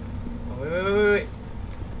 Oh, wait, wait, wait, wait, wait.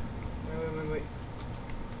 Wait, wait, wait, wait.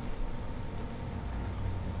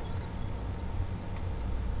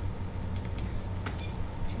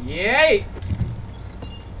 Yay!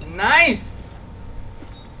 Nice!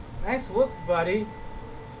 Nice work, buddy.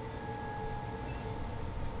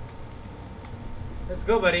 Let's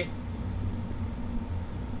go, buddy.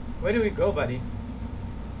 Where do we go, buddy?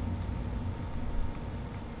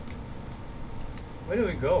 Where do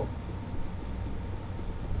we go?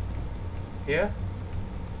 Here?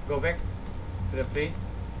 Go back to the place?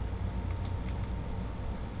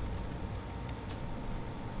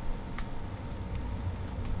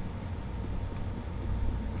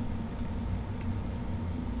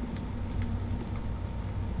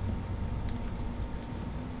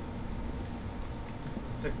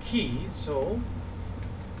 It's a key, so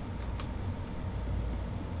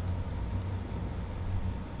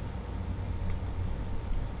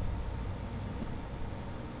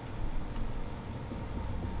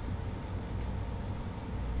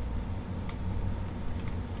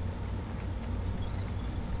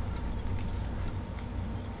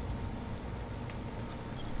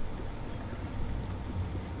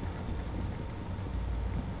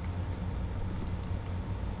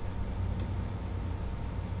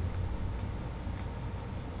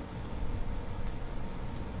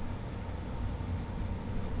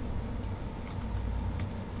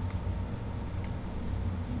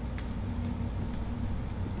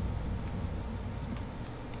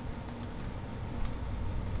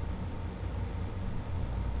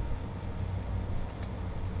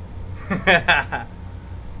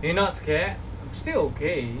you're not scared? I'm still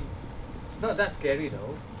okay. It's not that scary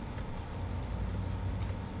though.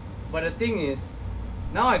 But the thing is,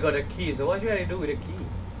 now I got a key, so what should I do with the key?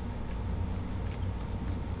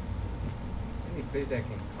 Any place that I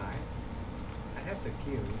can climb? I have the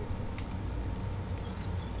key already.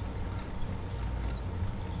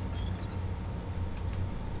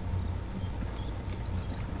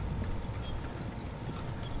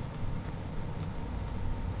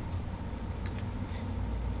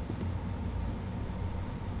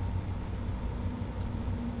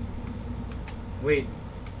 Wait.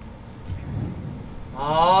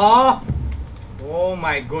 Oh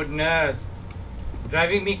my goodness.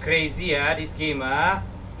 Driving me crazy, this game,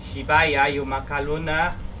 Shibaya, you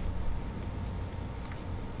makaluna.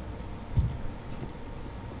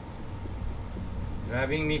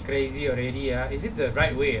 Driving me crazy already, Is it the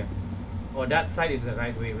right way? Oh, that side is the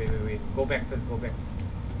right way. Wait, wait, wait. Go back, let's go back.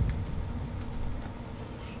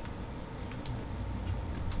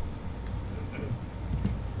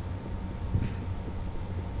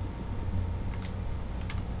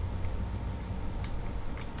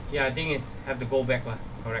 Yeah, I think it's have to go back lah.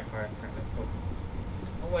 Correct, correct, correct. Let's go.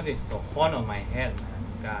 Oh, what is the horn on my head, man?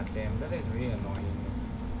 God damn, that is really annoying.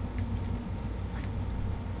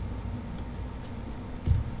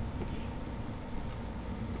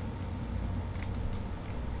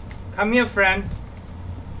 Come here, friend.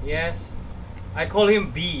 Yes, I call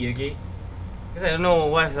him B, okay? Because I don't know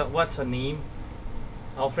what's her name.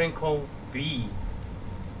 Our friend called B.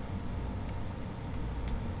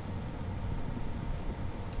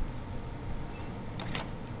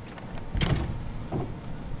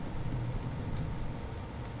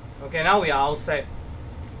 Okay, now we are outside.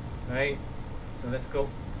 Right? So let's go.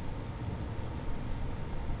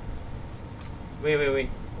 Wait, wait, wait.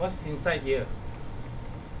 What's inside here?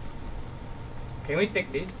 Can we take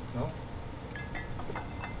this? No?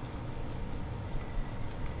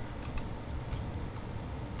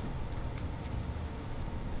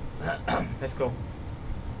 Let's go.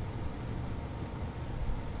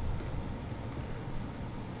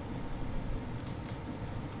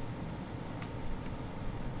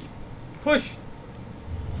 Push!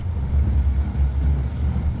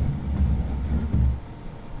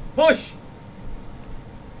 Push!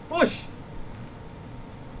 Push!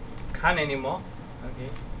 Can't anymore.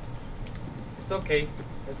 Okay. It's okay.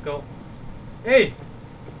 Let's go. Hey!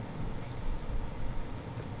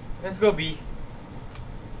 Let's go, B.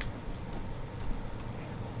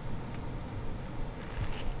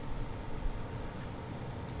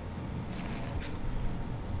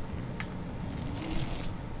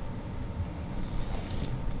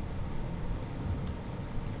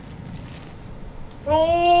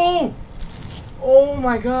 Oh! Oh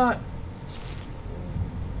my god!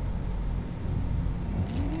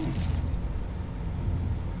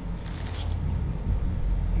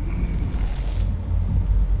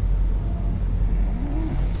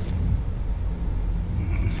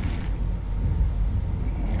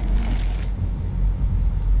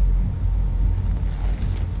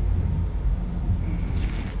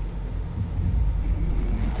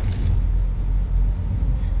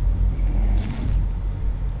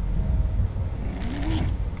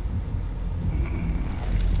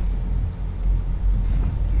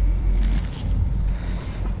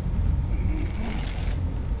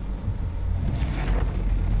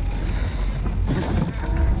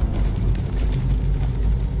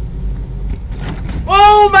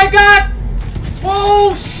 Oh my god!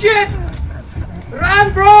 Oh shit!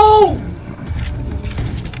 Run, bro!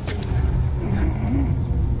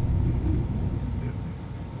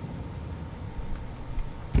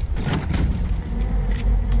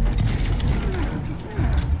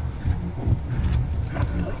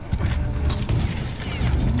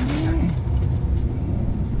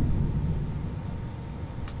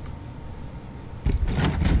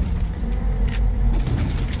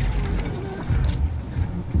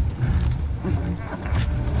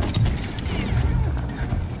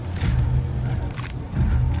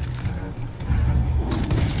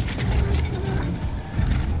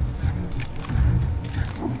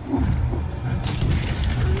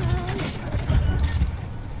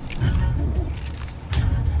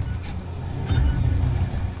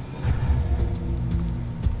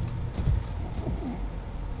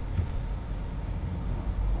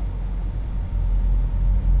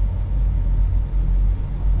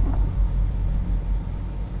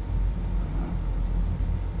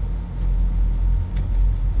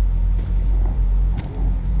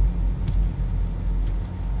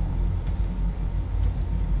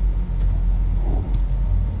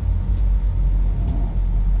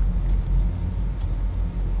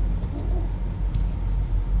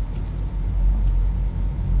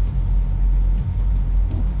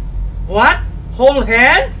 What? Hold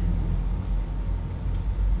hands?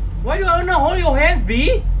 Why do I wanna hold your hands,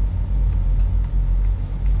 B?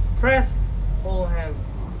 Press, hold hands.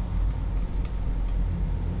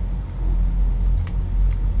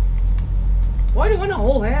 Why do you wanna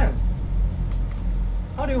hold hands?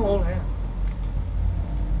 How do you hold hands?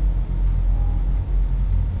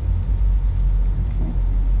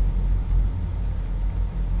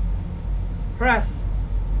 Press,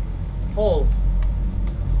 hold.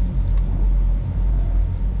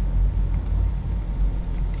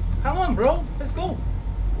 Come on, bro. Let's go.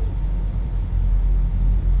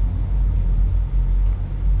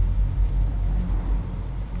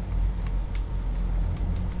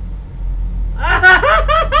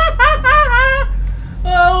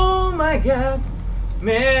 Oh my god.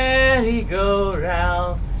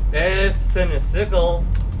 Merry-go-round. Let's turn a circle.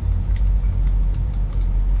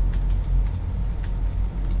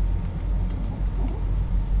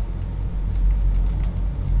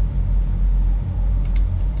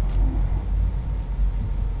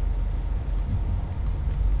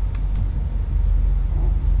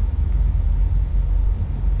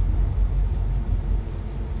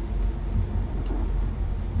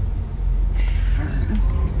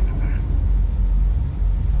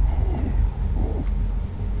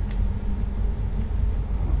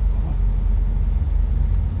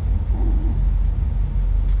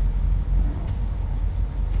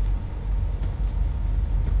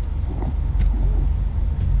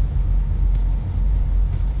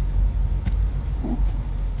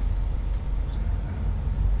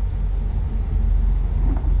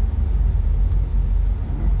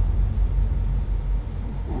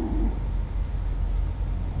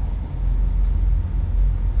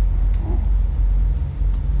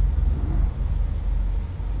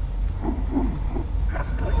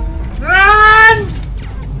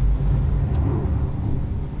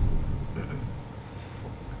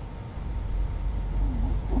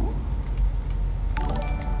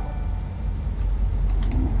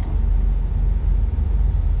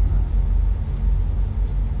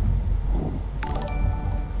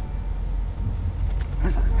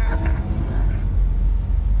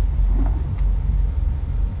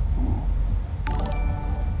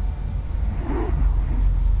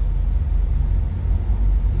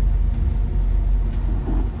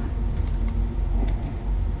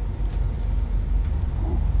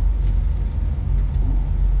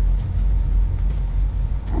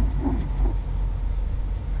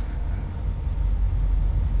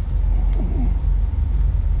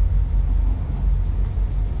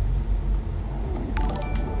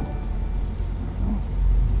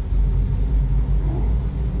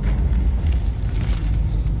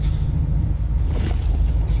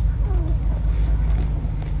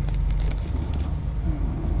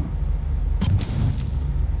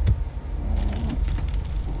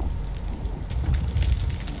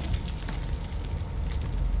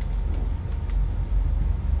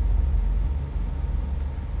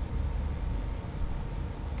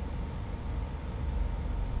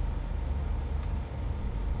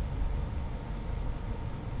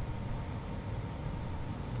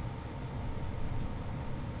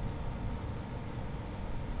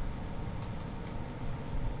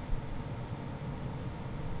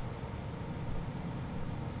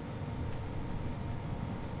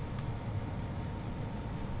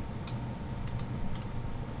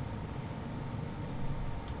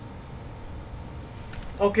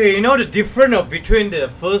 Okay, you know the difference between the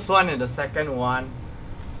first one and the second one?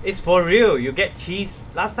 It's for real. You get chased.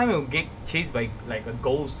 Last time you get chased by like a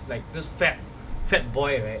ghost, like this fat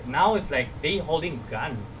boy, right? Now it's like they holding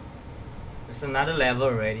gun. It's another level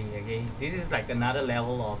already. Okay, this is like another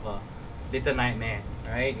level of Little Nightmare,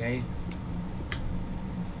 right, guys?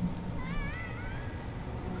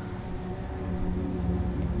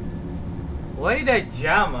 Why did I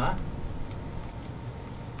jump, huh?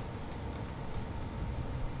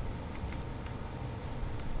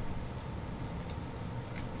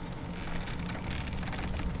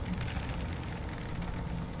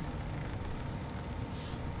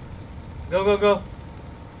 Go, go, go.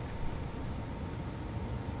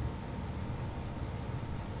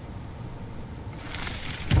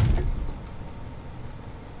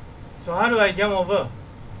 So how do I jump over?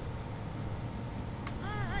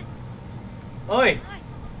 Oi!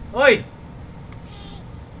 Oi!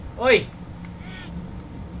 Oi!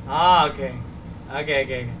 Ah, okay. Okay, okay,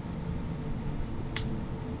 okay.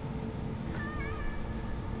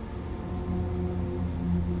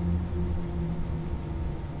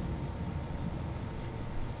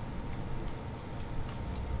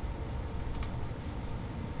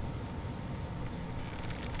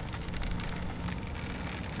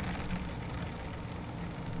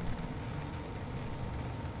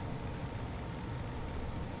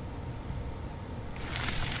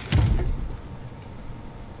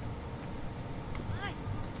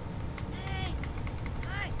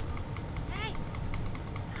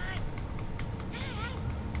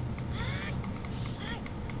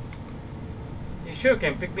 Sure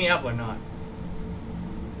can pick me up or not.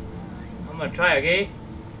 I'm gonna try again.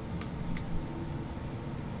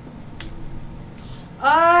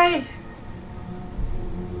 I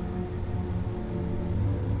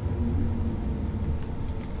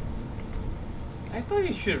thought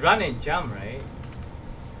you should run and jump, right?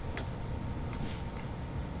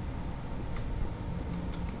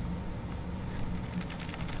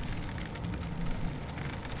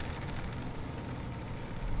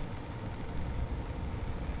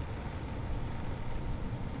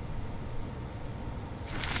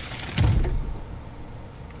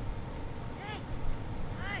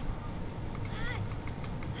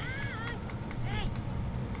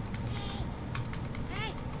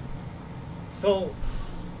 So,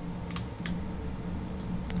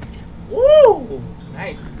 woo,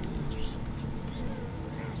 nice.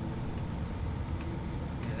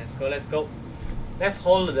 Yeah, let's go, let's go. Let's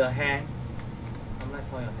hold the hand. Let's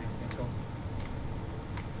hold your hand. Let's go.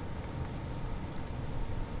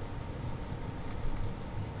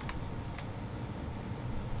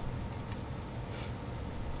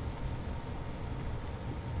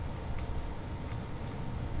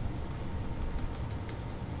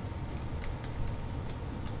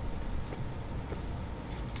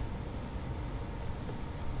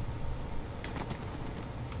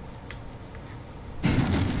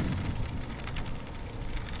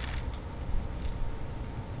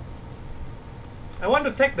 I want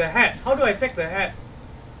to take the hat. How do I take the hat?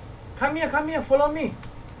 Come here, follow me.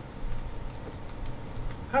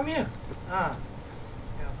 Come here. Ah.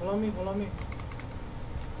 Yeah, follow me, follow me.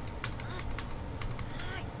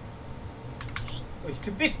 Oh,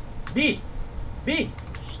 stupid. B. B.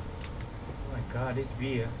 Oh my god, this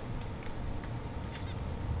B.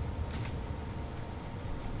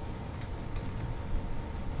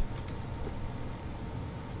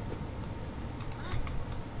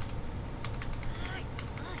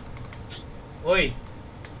 Oi.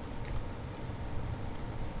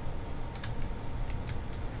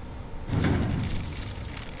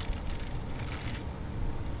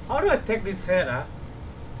 How do I take this head, huh?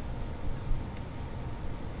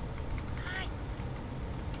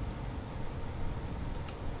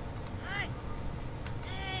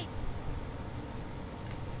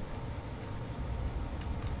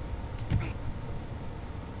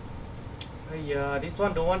 Yeah, this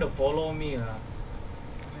one don't want to follow me, huh?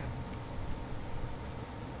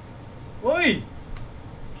 Oi!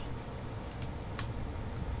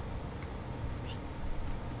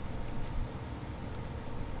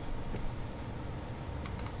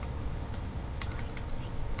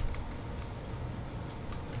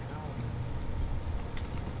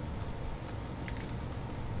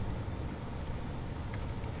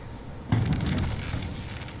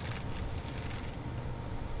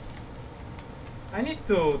 I need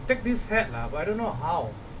to take this head lah, but I don't know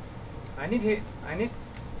how. I need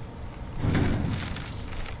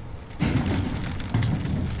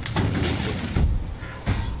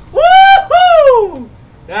woohoo!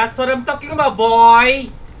 That's what I'm talking about, boy.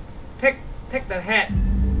 Take the head.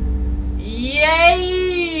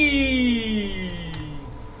 Yay!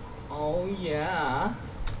 Yeah.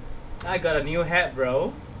 I got a new hat,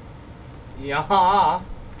 bro. Yeah.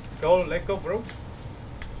 Let's go, let go, bro.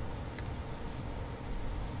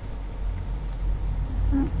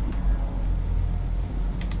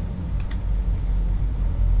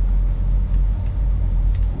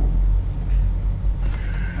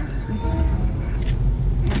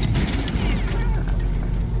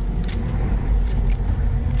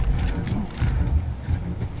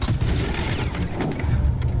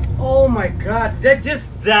 Oh my god, did I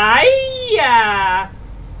just die? Yeah.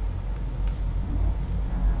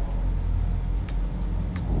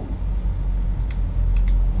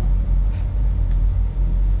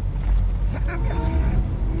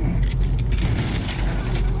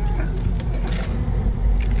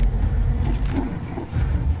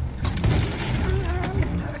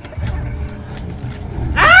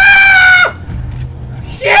 Ah!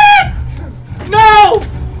 Shit! No!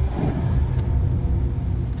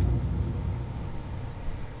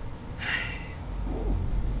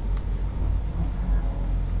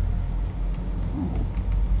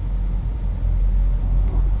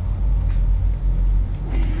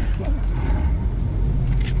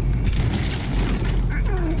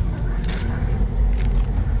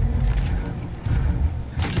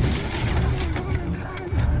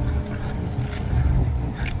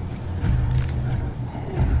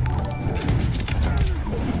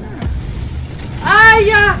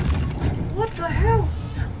 Yeah! What the hell?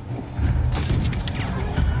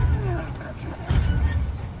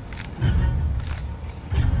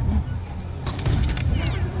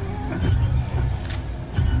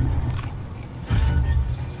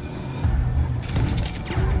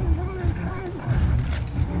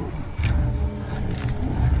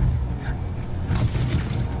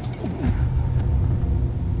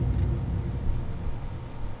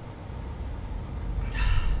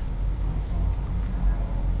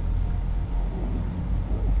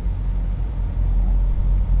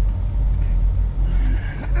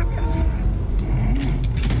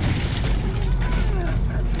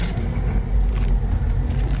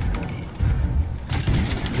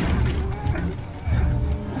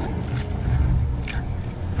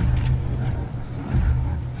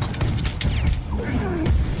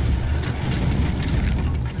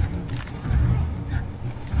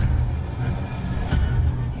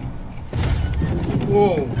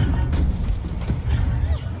 Whoa.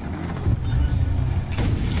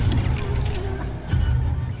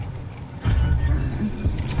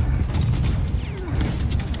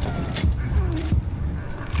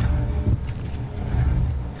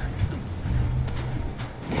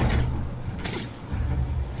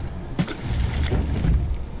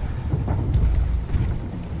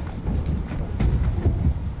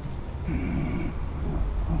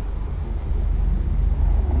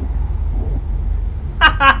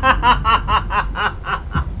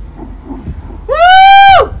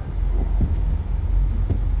 Woo!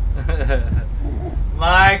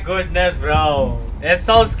 My goodness, bro. It's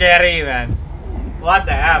so scary, man. What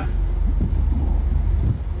the F?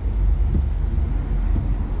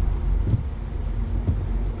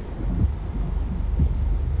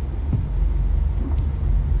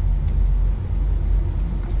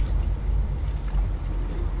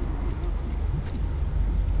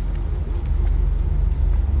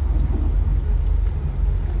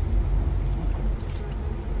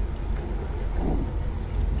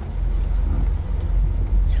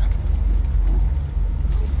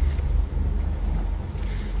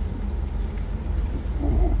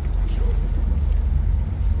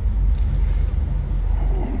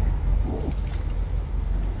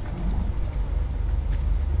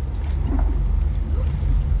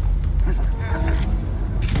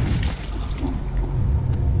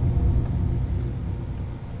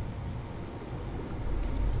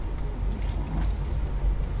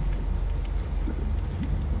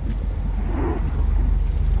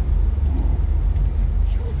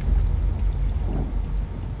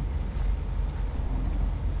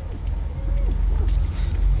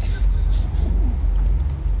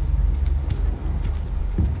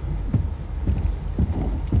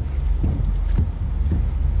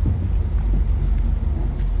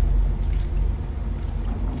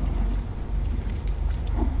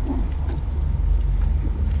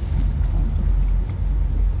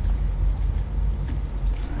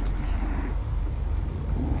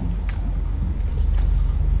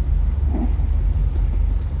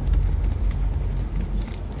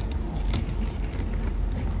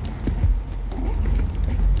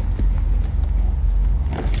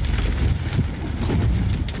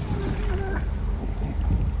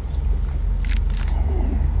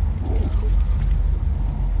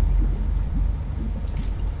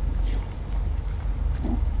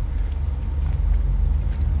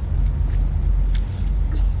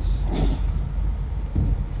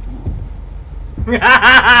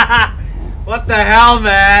 What the hell,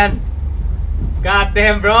 man?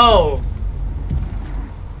 Goddamn, bro.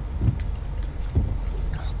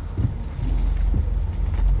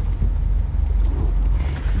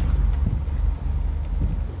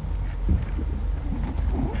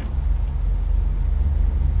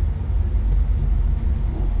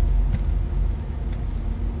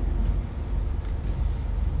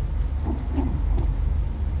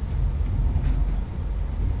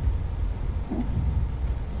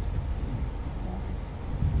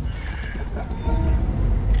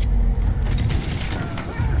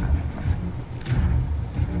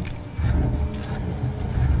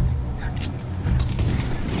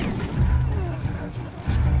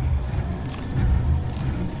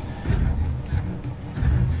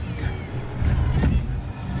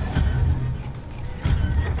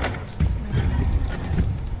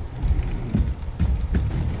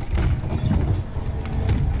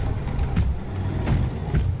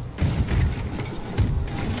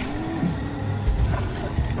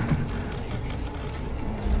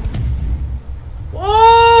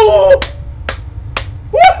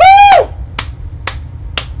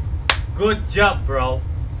 Good job, bro.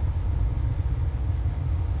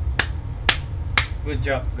 Good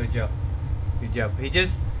job, good job. Good job. He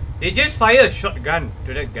just fired a shotgun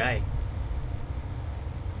to that guy.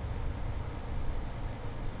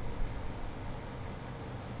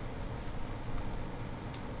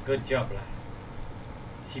 Good job lah.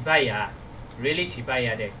 Shibaya. Really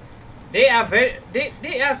Shibaya there. They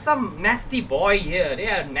are some nasty boy here. They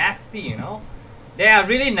are nasty, you know. They are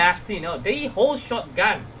really nasty, you know. They hold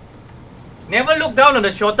shotgun. Never look down on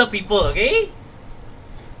the shorter people, okay?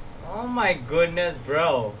 Oh my goodness,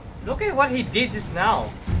 bro. Look at what he did just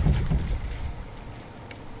now.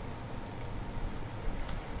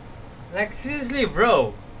 Like, seriously,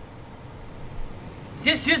 bro.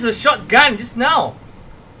 Just use a shotgun just now.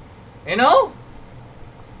 You know?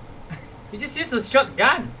 He just used a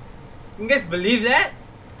shotgun. You guys believe that?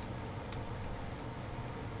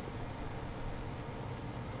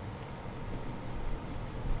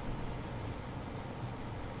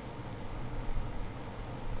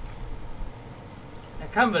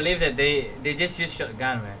 I can't believe that they just used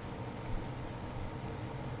shotgun,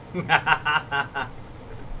 man.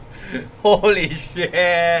 Holy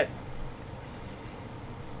shit.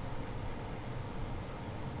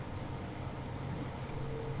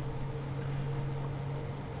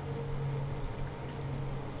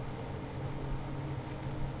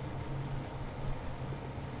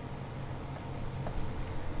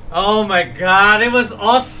 Oh my god, it was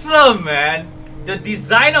awesome, man. The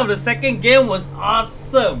design of the second game was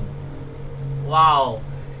awesome. Wow.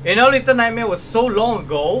 You know, Little Nightmare was so long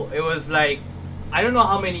ago. It was like, I don't know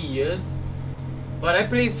how many years, but I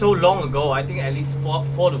played so long ago. I think at least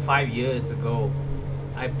 4 to 5 years ago.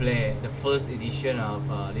 I played the first edition of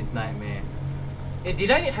Little Nightmare.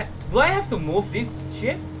 Do I have to move this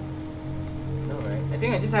shit? No, right? I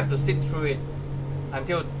think I just have to sit through it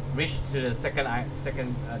until reach to the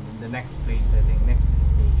the next place. I think next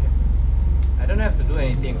destination. I don't have to do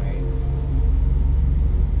anything, right?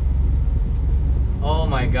 Oh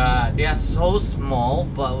my god, they are so small,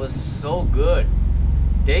 but it was so good.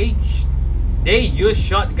 They use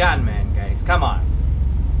shotgun, man, guys. Come on,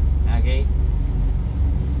 okay?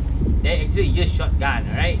 They actually use shotgun,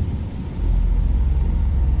 alright?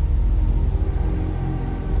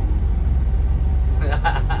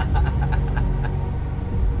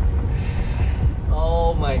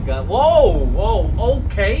 Oh my god! Whoa, whoa,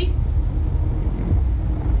 okay.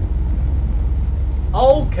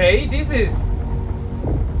 Okay, this is.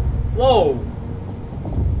 Whoa.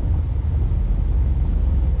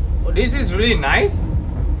 Oh, this is really nice.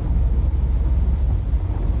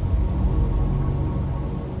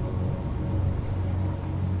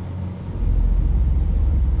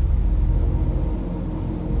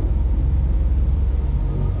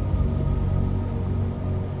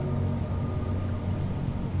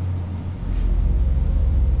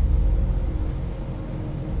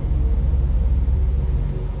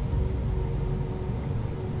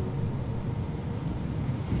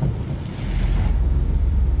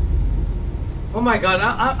 Oh my god,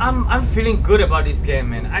 I'm feeling good about this game,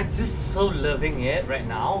 man. I'm just so loving it right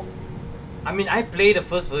now. I mean, I played the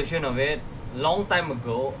first version of it long time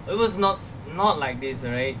ago. It was not like this,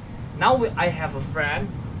 right? Now I have a friend,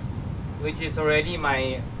 which is already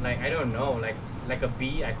my, like, I don't know, like a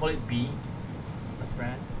B. I call it B. A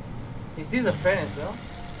friend. Is this a friend as well?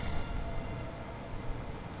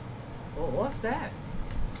 Oh, what's that?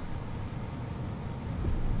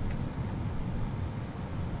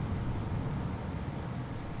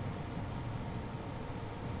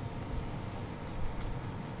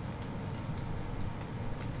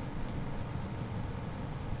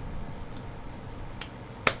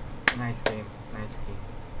 Nice game. Nice game.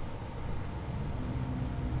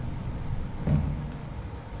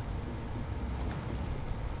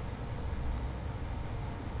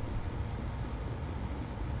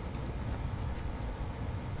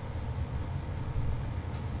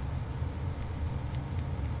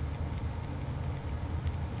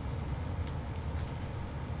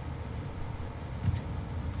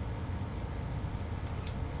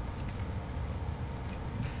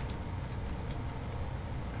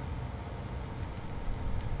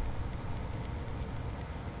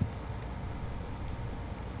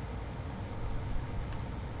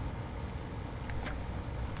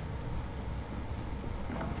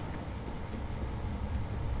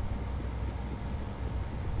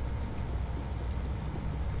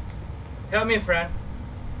 Help me, friend.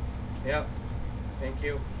 Yep. Thank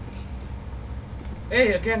you.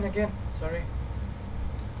 Hey, again. Sorry.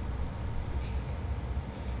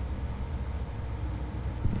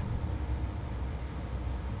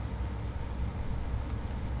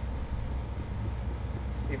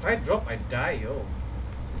 If I drop, I die, yo.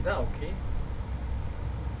 Is that okay?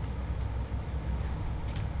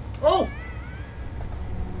 Oh!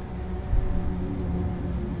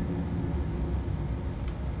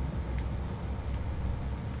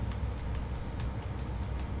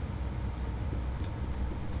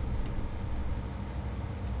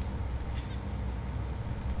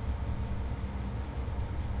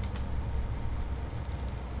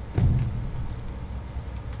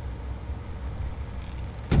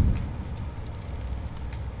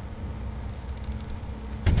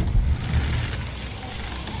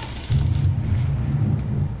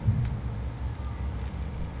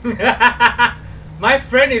 My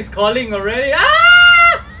friend is calling already. Ah!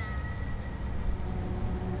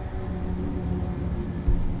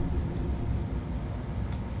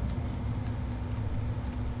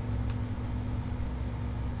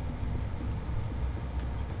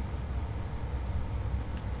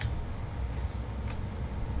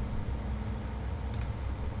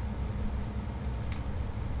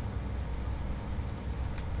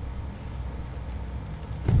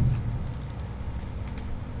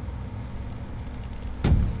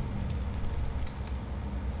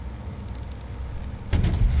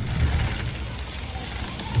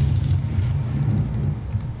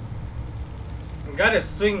 Gotta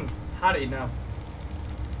swing hard enough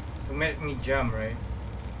to make me jump, right?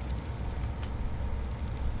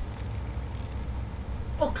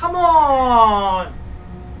 Oh, come on!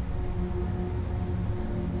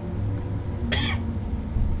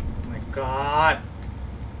 My God.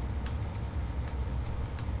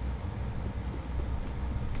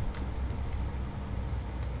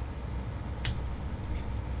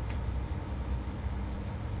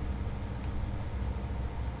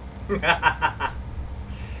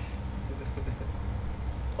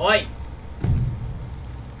 Oi!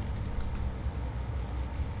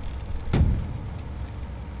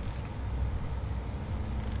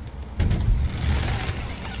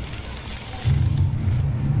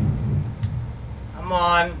 Come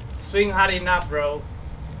on, swing hard enough, bro.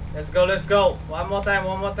 Let's go. One more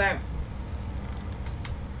time.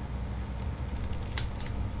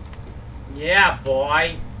 Yeah,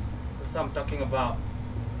 boy. That's what I'm talking about.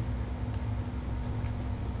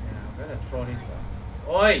 Yeah, I'm gonna throw this out.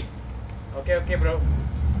 Oi! Okay, bro.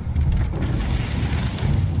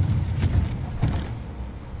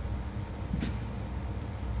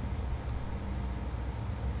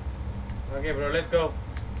 Okay, bro, let's go.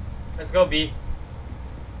 Let's go, B.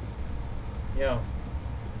 Yo.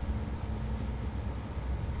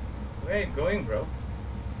 Where are you going, bro?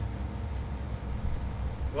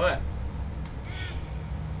 What?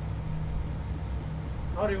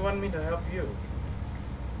 How do you want me to help you?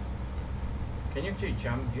 Can you actually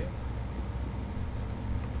jump here?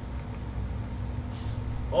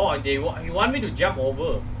 Oh, you want me to jump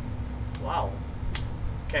over? Wow.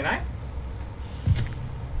 Can I?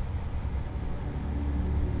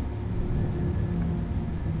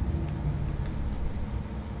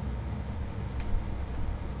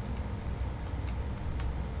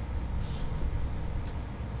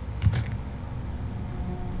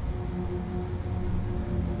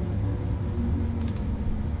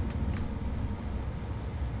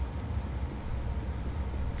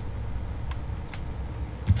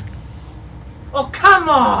 Oh, come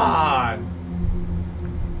on!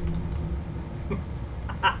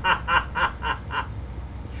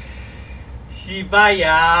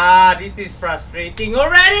 Shibaya, this is frustrating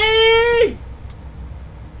already!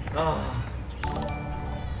 Oh.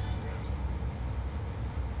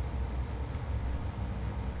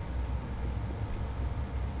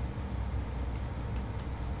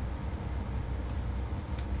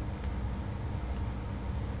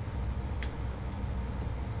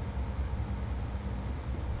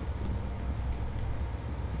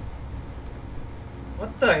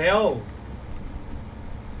 What the hell?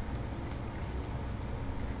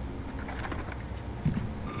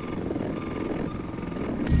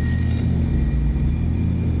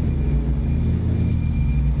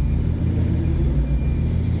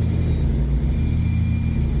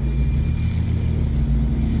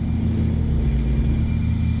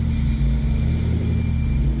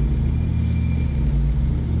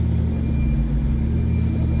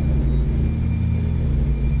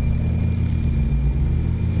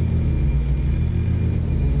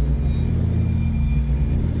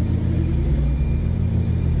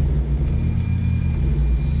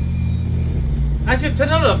 I should turn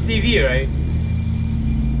on the TV, right?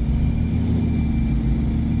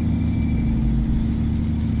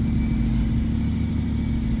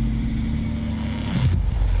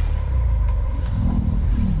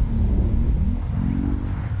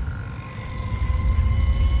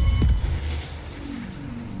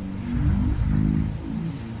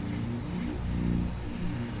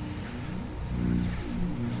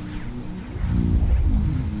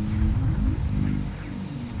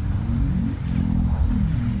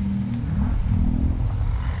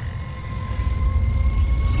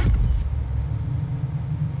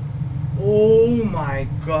 Oh my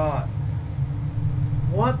god.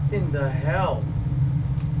 What in the hell?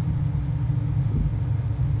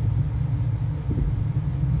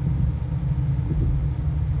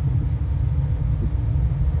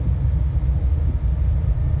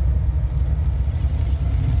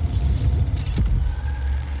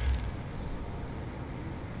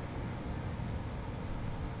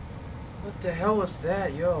 What the hell was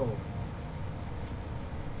that, yo?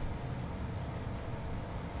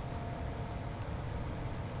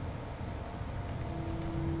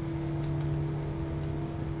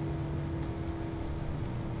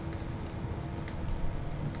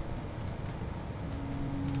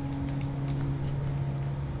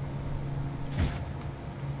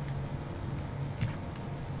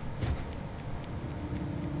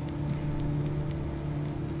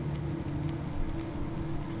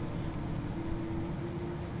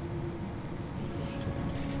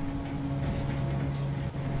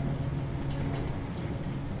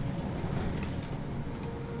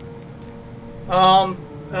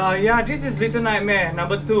 Yeah, this is Little Nightmare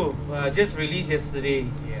number 2. Just released yesterday.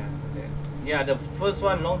 Yeah, the first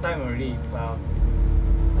one long time already.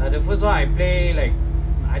 The first one I play like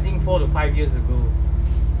I think 4 to 5 years ago.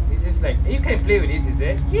 This is like you can play with this, is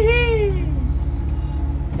it? Yee!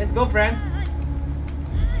 Let's go, friend.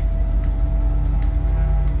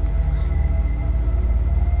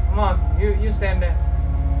 Come on, you stand there.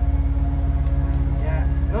 Yeah.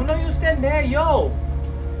 No, you stand there, yo.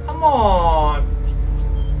 Come on.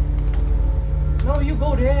 No, you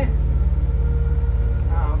go there.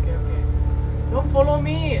 Ah, okay. Don't follow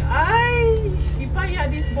me. Ay, Shibaya,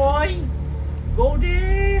 this boy. Go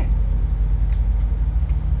there.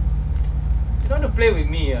 You don't want to play with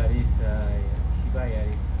me, this Shibaya,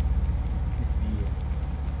 this bee.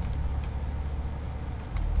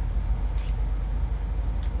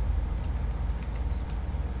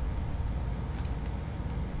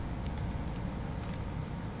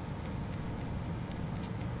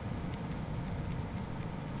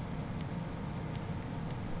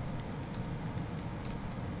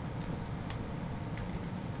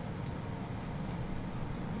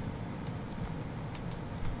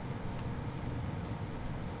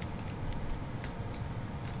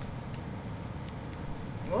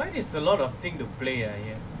 Why there's a lot of things to play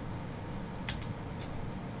here?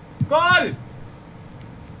 Call! Okay,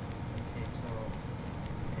 so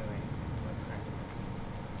anyway, what kind of...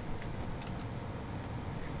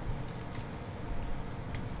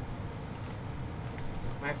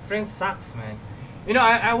 My friend sucks, man. You know,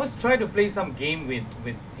 I was trying to play some game with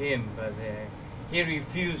him, but he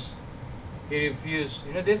refused. He refused.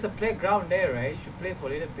 You know, there's a playground there, right? You should play for a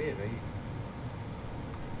little bit, right?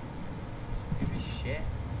 Stupid shit.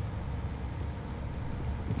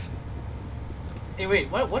 Hey,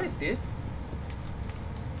 wait, what is this?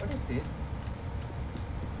 What is this?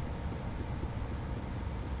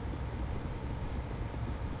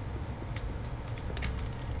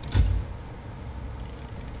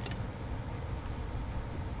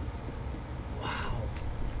 Wow.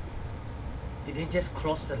 Did they just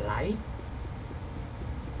cross the line?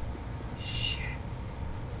 Shit.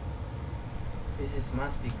 This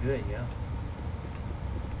must be good, yeah.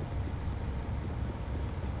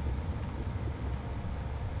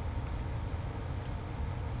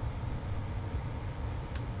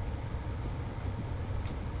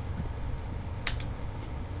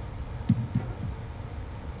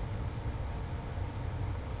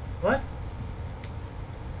 What?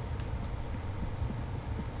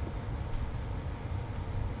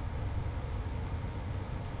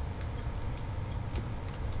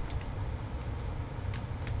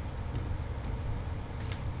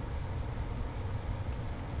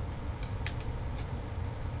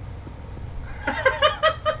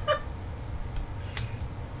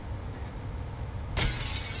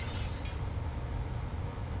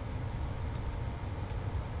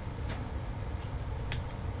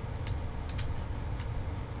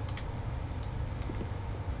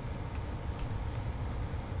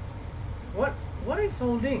 is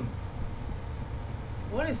holding?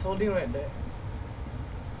 What is holding right there?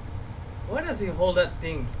 Why does he hold that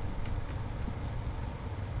thing?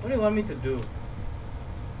 What do you want me to do?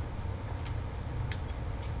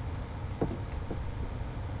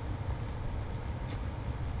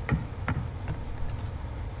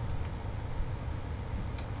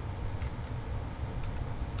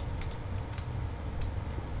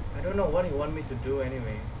 I don't know what you want me to do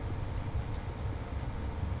anyway.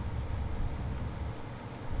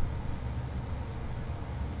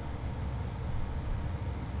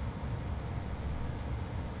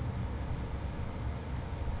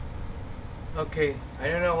 Okay, I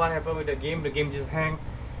don't know what happened with the game. The game just hang.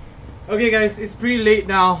 Okay guys, it's pretty late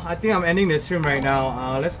now. I think I'm ending the stream right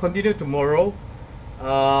now. Let's continue tomorrow.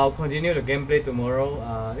 I'll continue the gameplay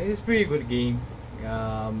tomorrow. This is a pretty good game.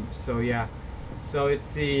 So yeah. So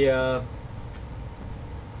it's the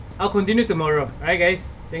I'll continue tomorrow. Alright guys,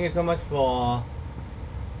 thank you so much for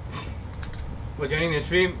joining the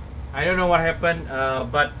stream. I don't know what happened,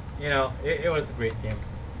 but you know, it was a great game.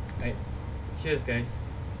 Right. Cheers guys.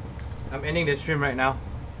 I'm ending the stream right now.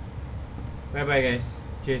 Bye bye guys.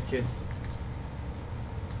 Cheers, cheers.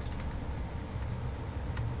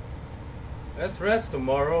 Let's rest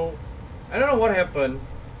tomorrow. I don't know what happened.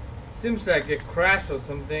 Seems like it crashed or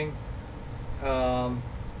something.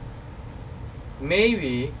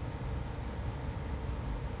 Maybe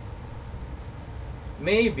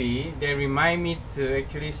they remind me to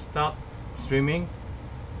actually stop streaming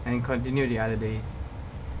and continue the other days.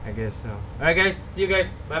 I guess so. Alright guys, see you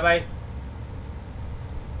guys. Bye bye.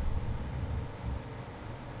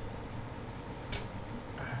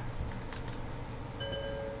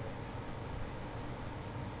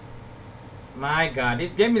 My god,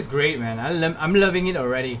 this game is great, man. I'm loving it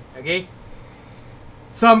already. Okay,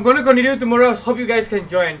 so I'm gonna continue tomorrow. Hope you guys can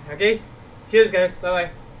join. Okay, cheers guys. Bye bye.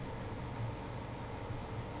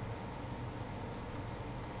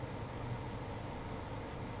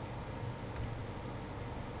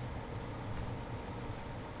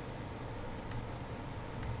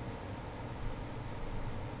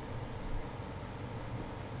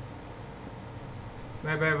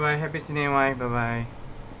 Bye bye bye. Happy cinema. Bye bye.